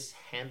is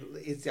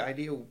the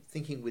idea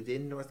thinking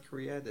within North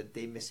Korea that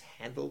they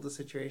mishandled the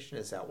situation?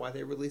 Is that why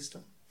they released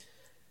them?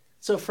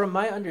 So from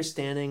my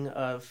understanding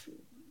of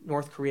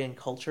North Korean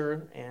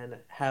culture and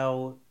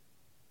how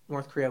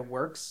North Korea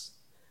works,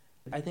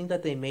 I think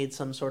that they made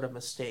some sort of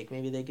mistake.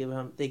 Maybe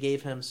they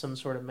gave him some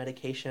sort of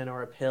medication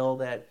or a pill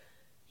that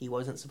he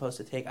wasn't supposed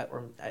to take,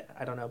 or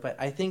I don't know. But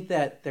I think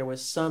that there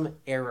was some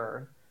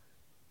error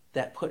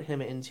that put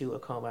him into a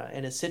coma,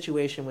 and his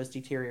situation was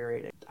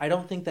deteriorating. I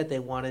don't think that they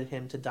wanted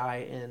him to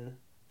die in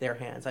their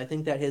hands. I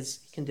think that his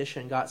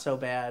condition got so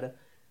bad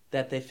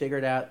that they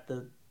figured out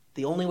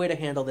the only way to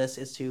handle this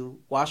is to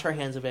wash our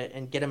hands of it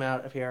and get him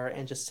out of here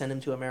and just send him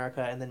to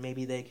America, and then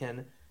maybe they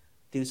can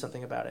do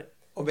something about it.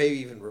 Or maybe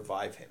even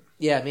revive him.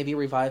 Yeah, maybe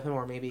revive him,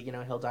 or maybe,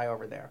 he'll die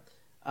over there.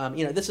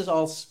 This is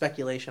all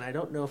speculation. I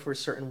don't know for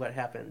certain what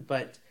happened,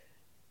 but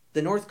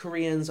the North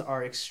Koreans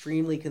are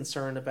extremely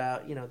concerned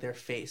about, their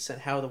face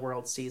and how the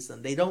world sees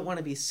them. They don't want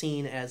to be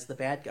seen as the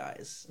bad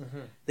guys. Mm-hmm.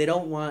 They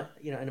don't want,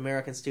 an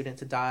American student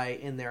to die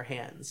in their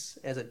hands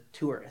as a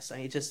tourist. I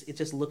mean, it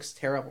just looks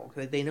terrible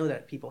because they know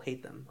that people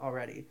hate them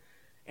already.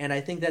 And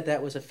I think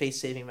that was a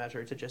face-saving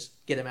measure to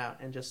just get him out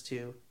and just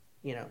to,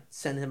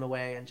 send him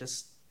away and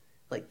just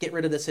get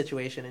rid of the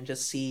situation and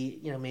just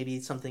see, maybe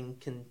something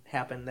can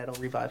happen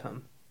that'll revive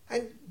him.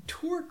 And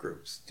tour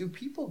groups, do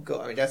people go?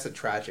 I mean, that's a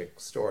tragic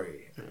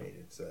story. I mean,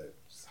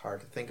 it's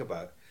hard to think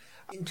about.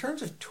 In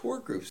terms of tour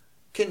groups,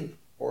 can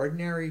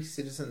ordinary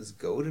citizens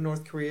go to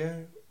North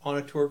Korea on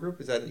a tour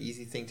group? Is that an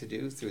easy thing to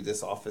do through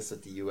this office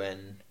at the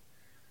UN?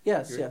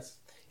 Yes.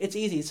 It's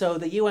easy. So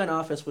the UN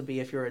office would be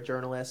if you're a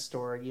journalist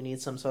or you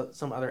need some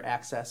other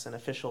access, an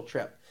official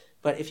trip.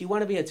 But if you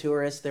want to be a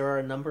tourist, there are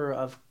a number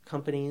of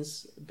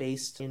companies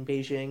based in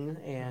Beijing,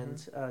 and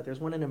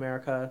there's one in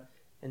America,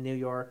 in New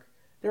York.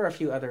 There are a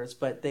few others,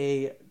 but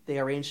they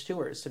arrange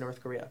tours to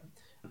North Korea.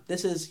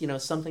 This is,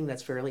 something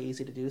that's fairly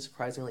easy to do,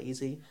 surprisingly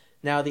easy.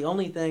 Now, the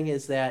only thing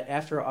is that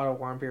after Otto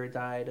Warmbier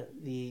died,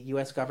 the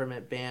U.S.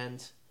 government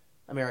banned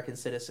American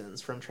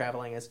citizens from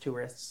traveling as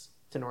tourists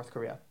to North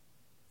Korea.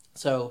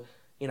 So,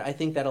 I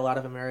think that a lot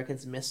of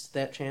Americans missed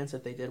that chance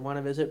if they did want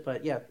to visit.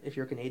 But yeah, if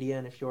you're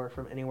Canadian, if you're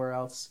from anywhere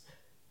else,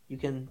 you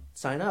can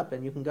sign up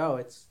and you can go.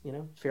 It's,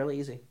 fairly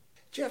easy.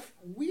 Jeff,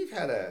 we've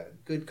had a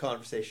good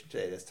conversation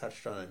today that's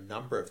touched on a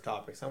number of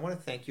topics. I want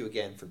to thank you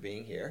again for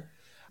being here.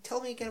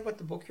 Tell me again about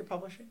the book you're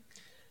publishing.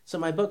 So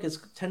my book is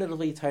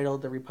tentatively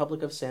titled The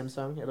Republic of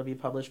Samsung. It'll be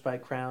published by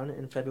Crown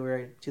in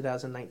February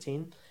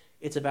 2019.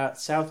 It's about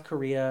South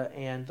Korea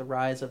and the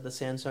rise of the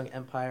Samsung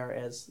Empire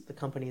as the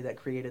company that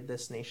created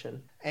this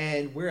nation.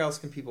 And where else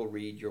can people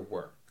read your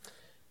work?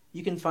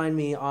 You can find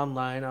me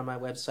online on my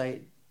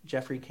website,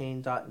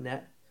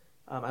 jeffreykane.net.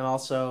 I'm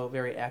also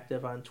very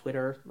active on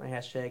Twitter. My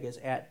hashtag is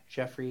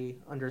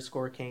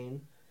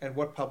 @Jeffrey_Kane. And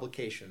what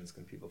publications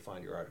can people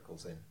find your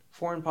articles in?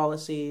 Foreign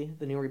Policy,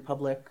 The New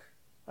Republic,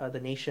 The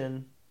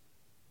Nation,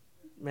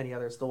 many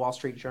others, The Wall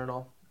Street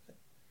Journal.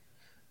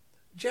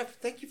 Jeff,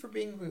 thank you for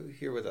being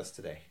here with us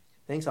today.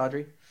 Thanks,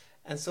 Audrey.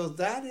 And so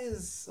that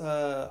is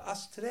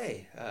us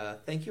today.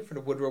 Thank you from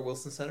the Woodrow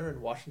Wilson Center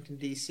in Washington,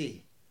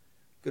 D.C.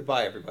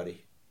 Goodbye,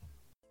 everybody.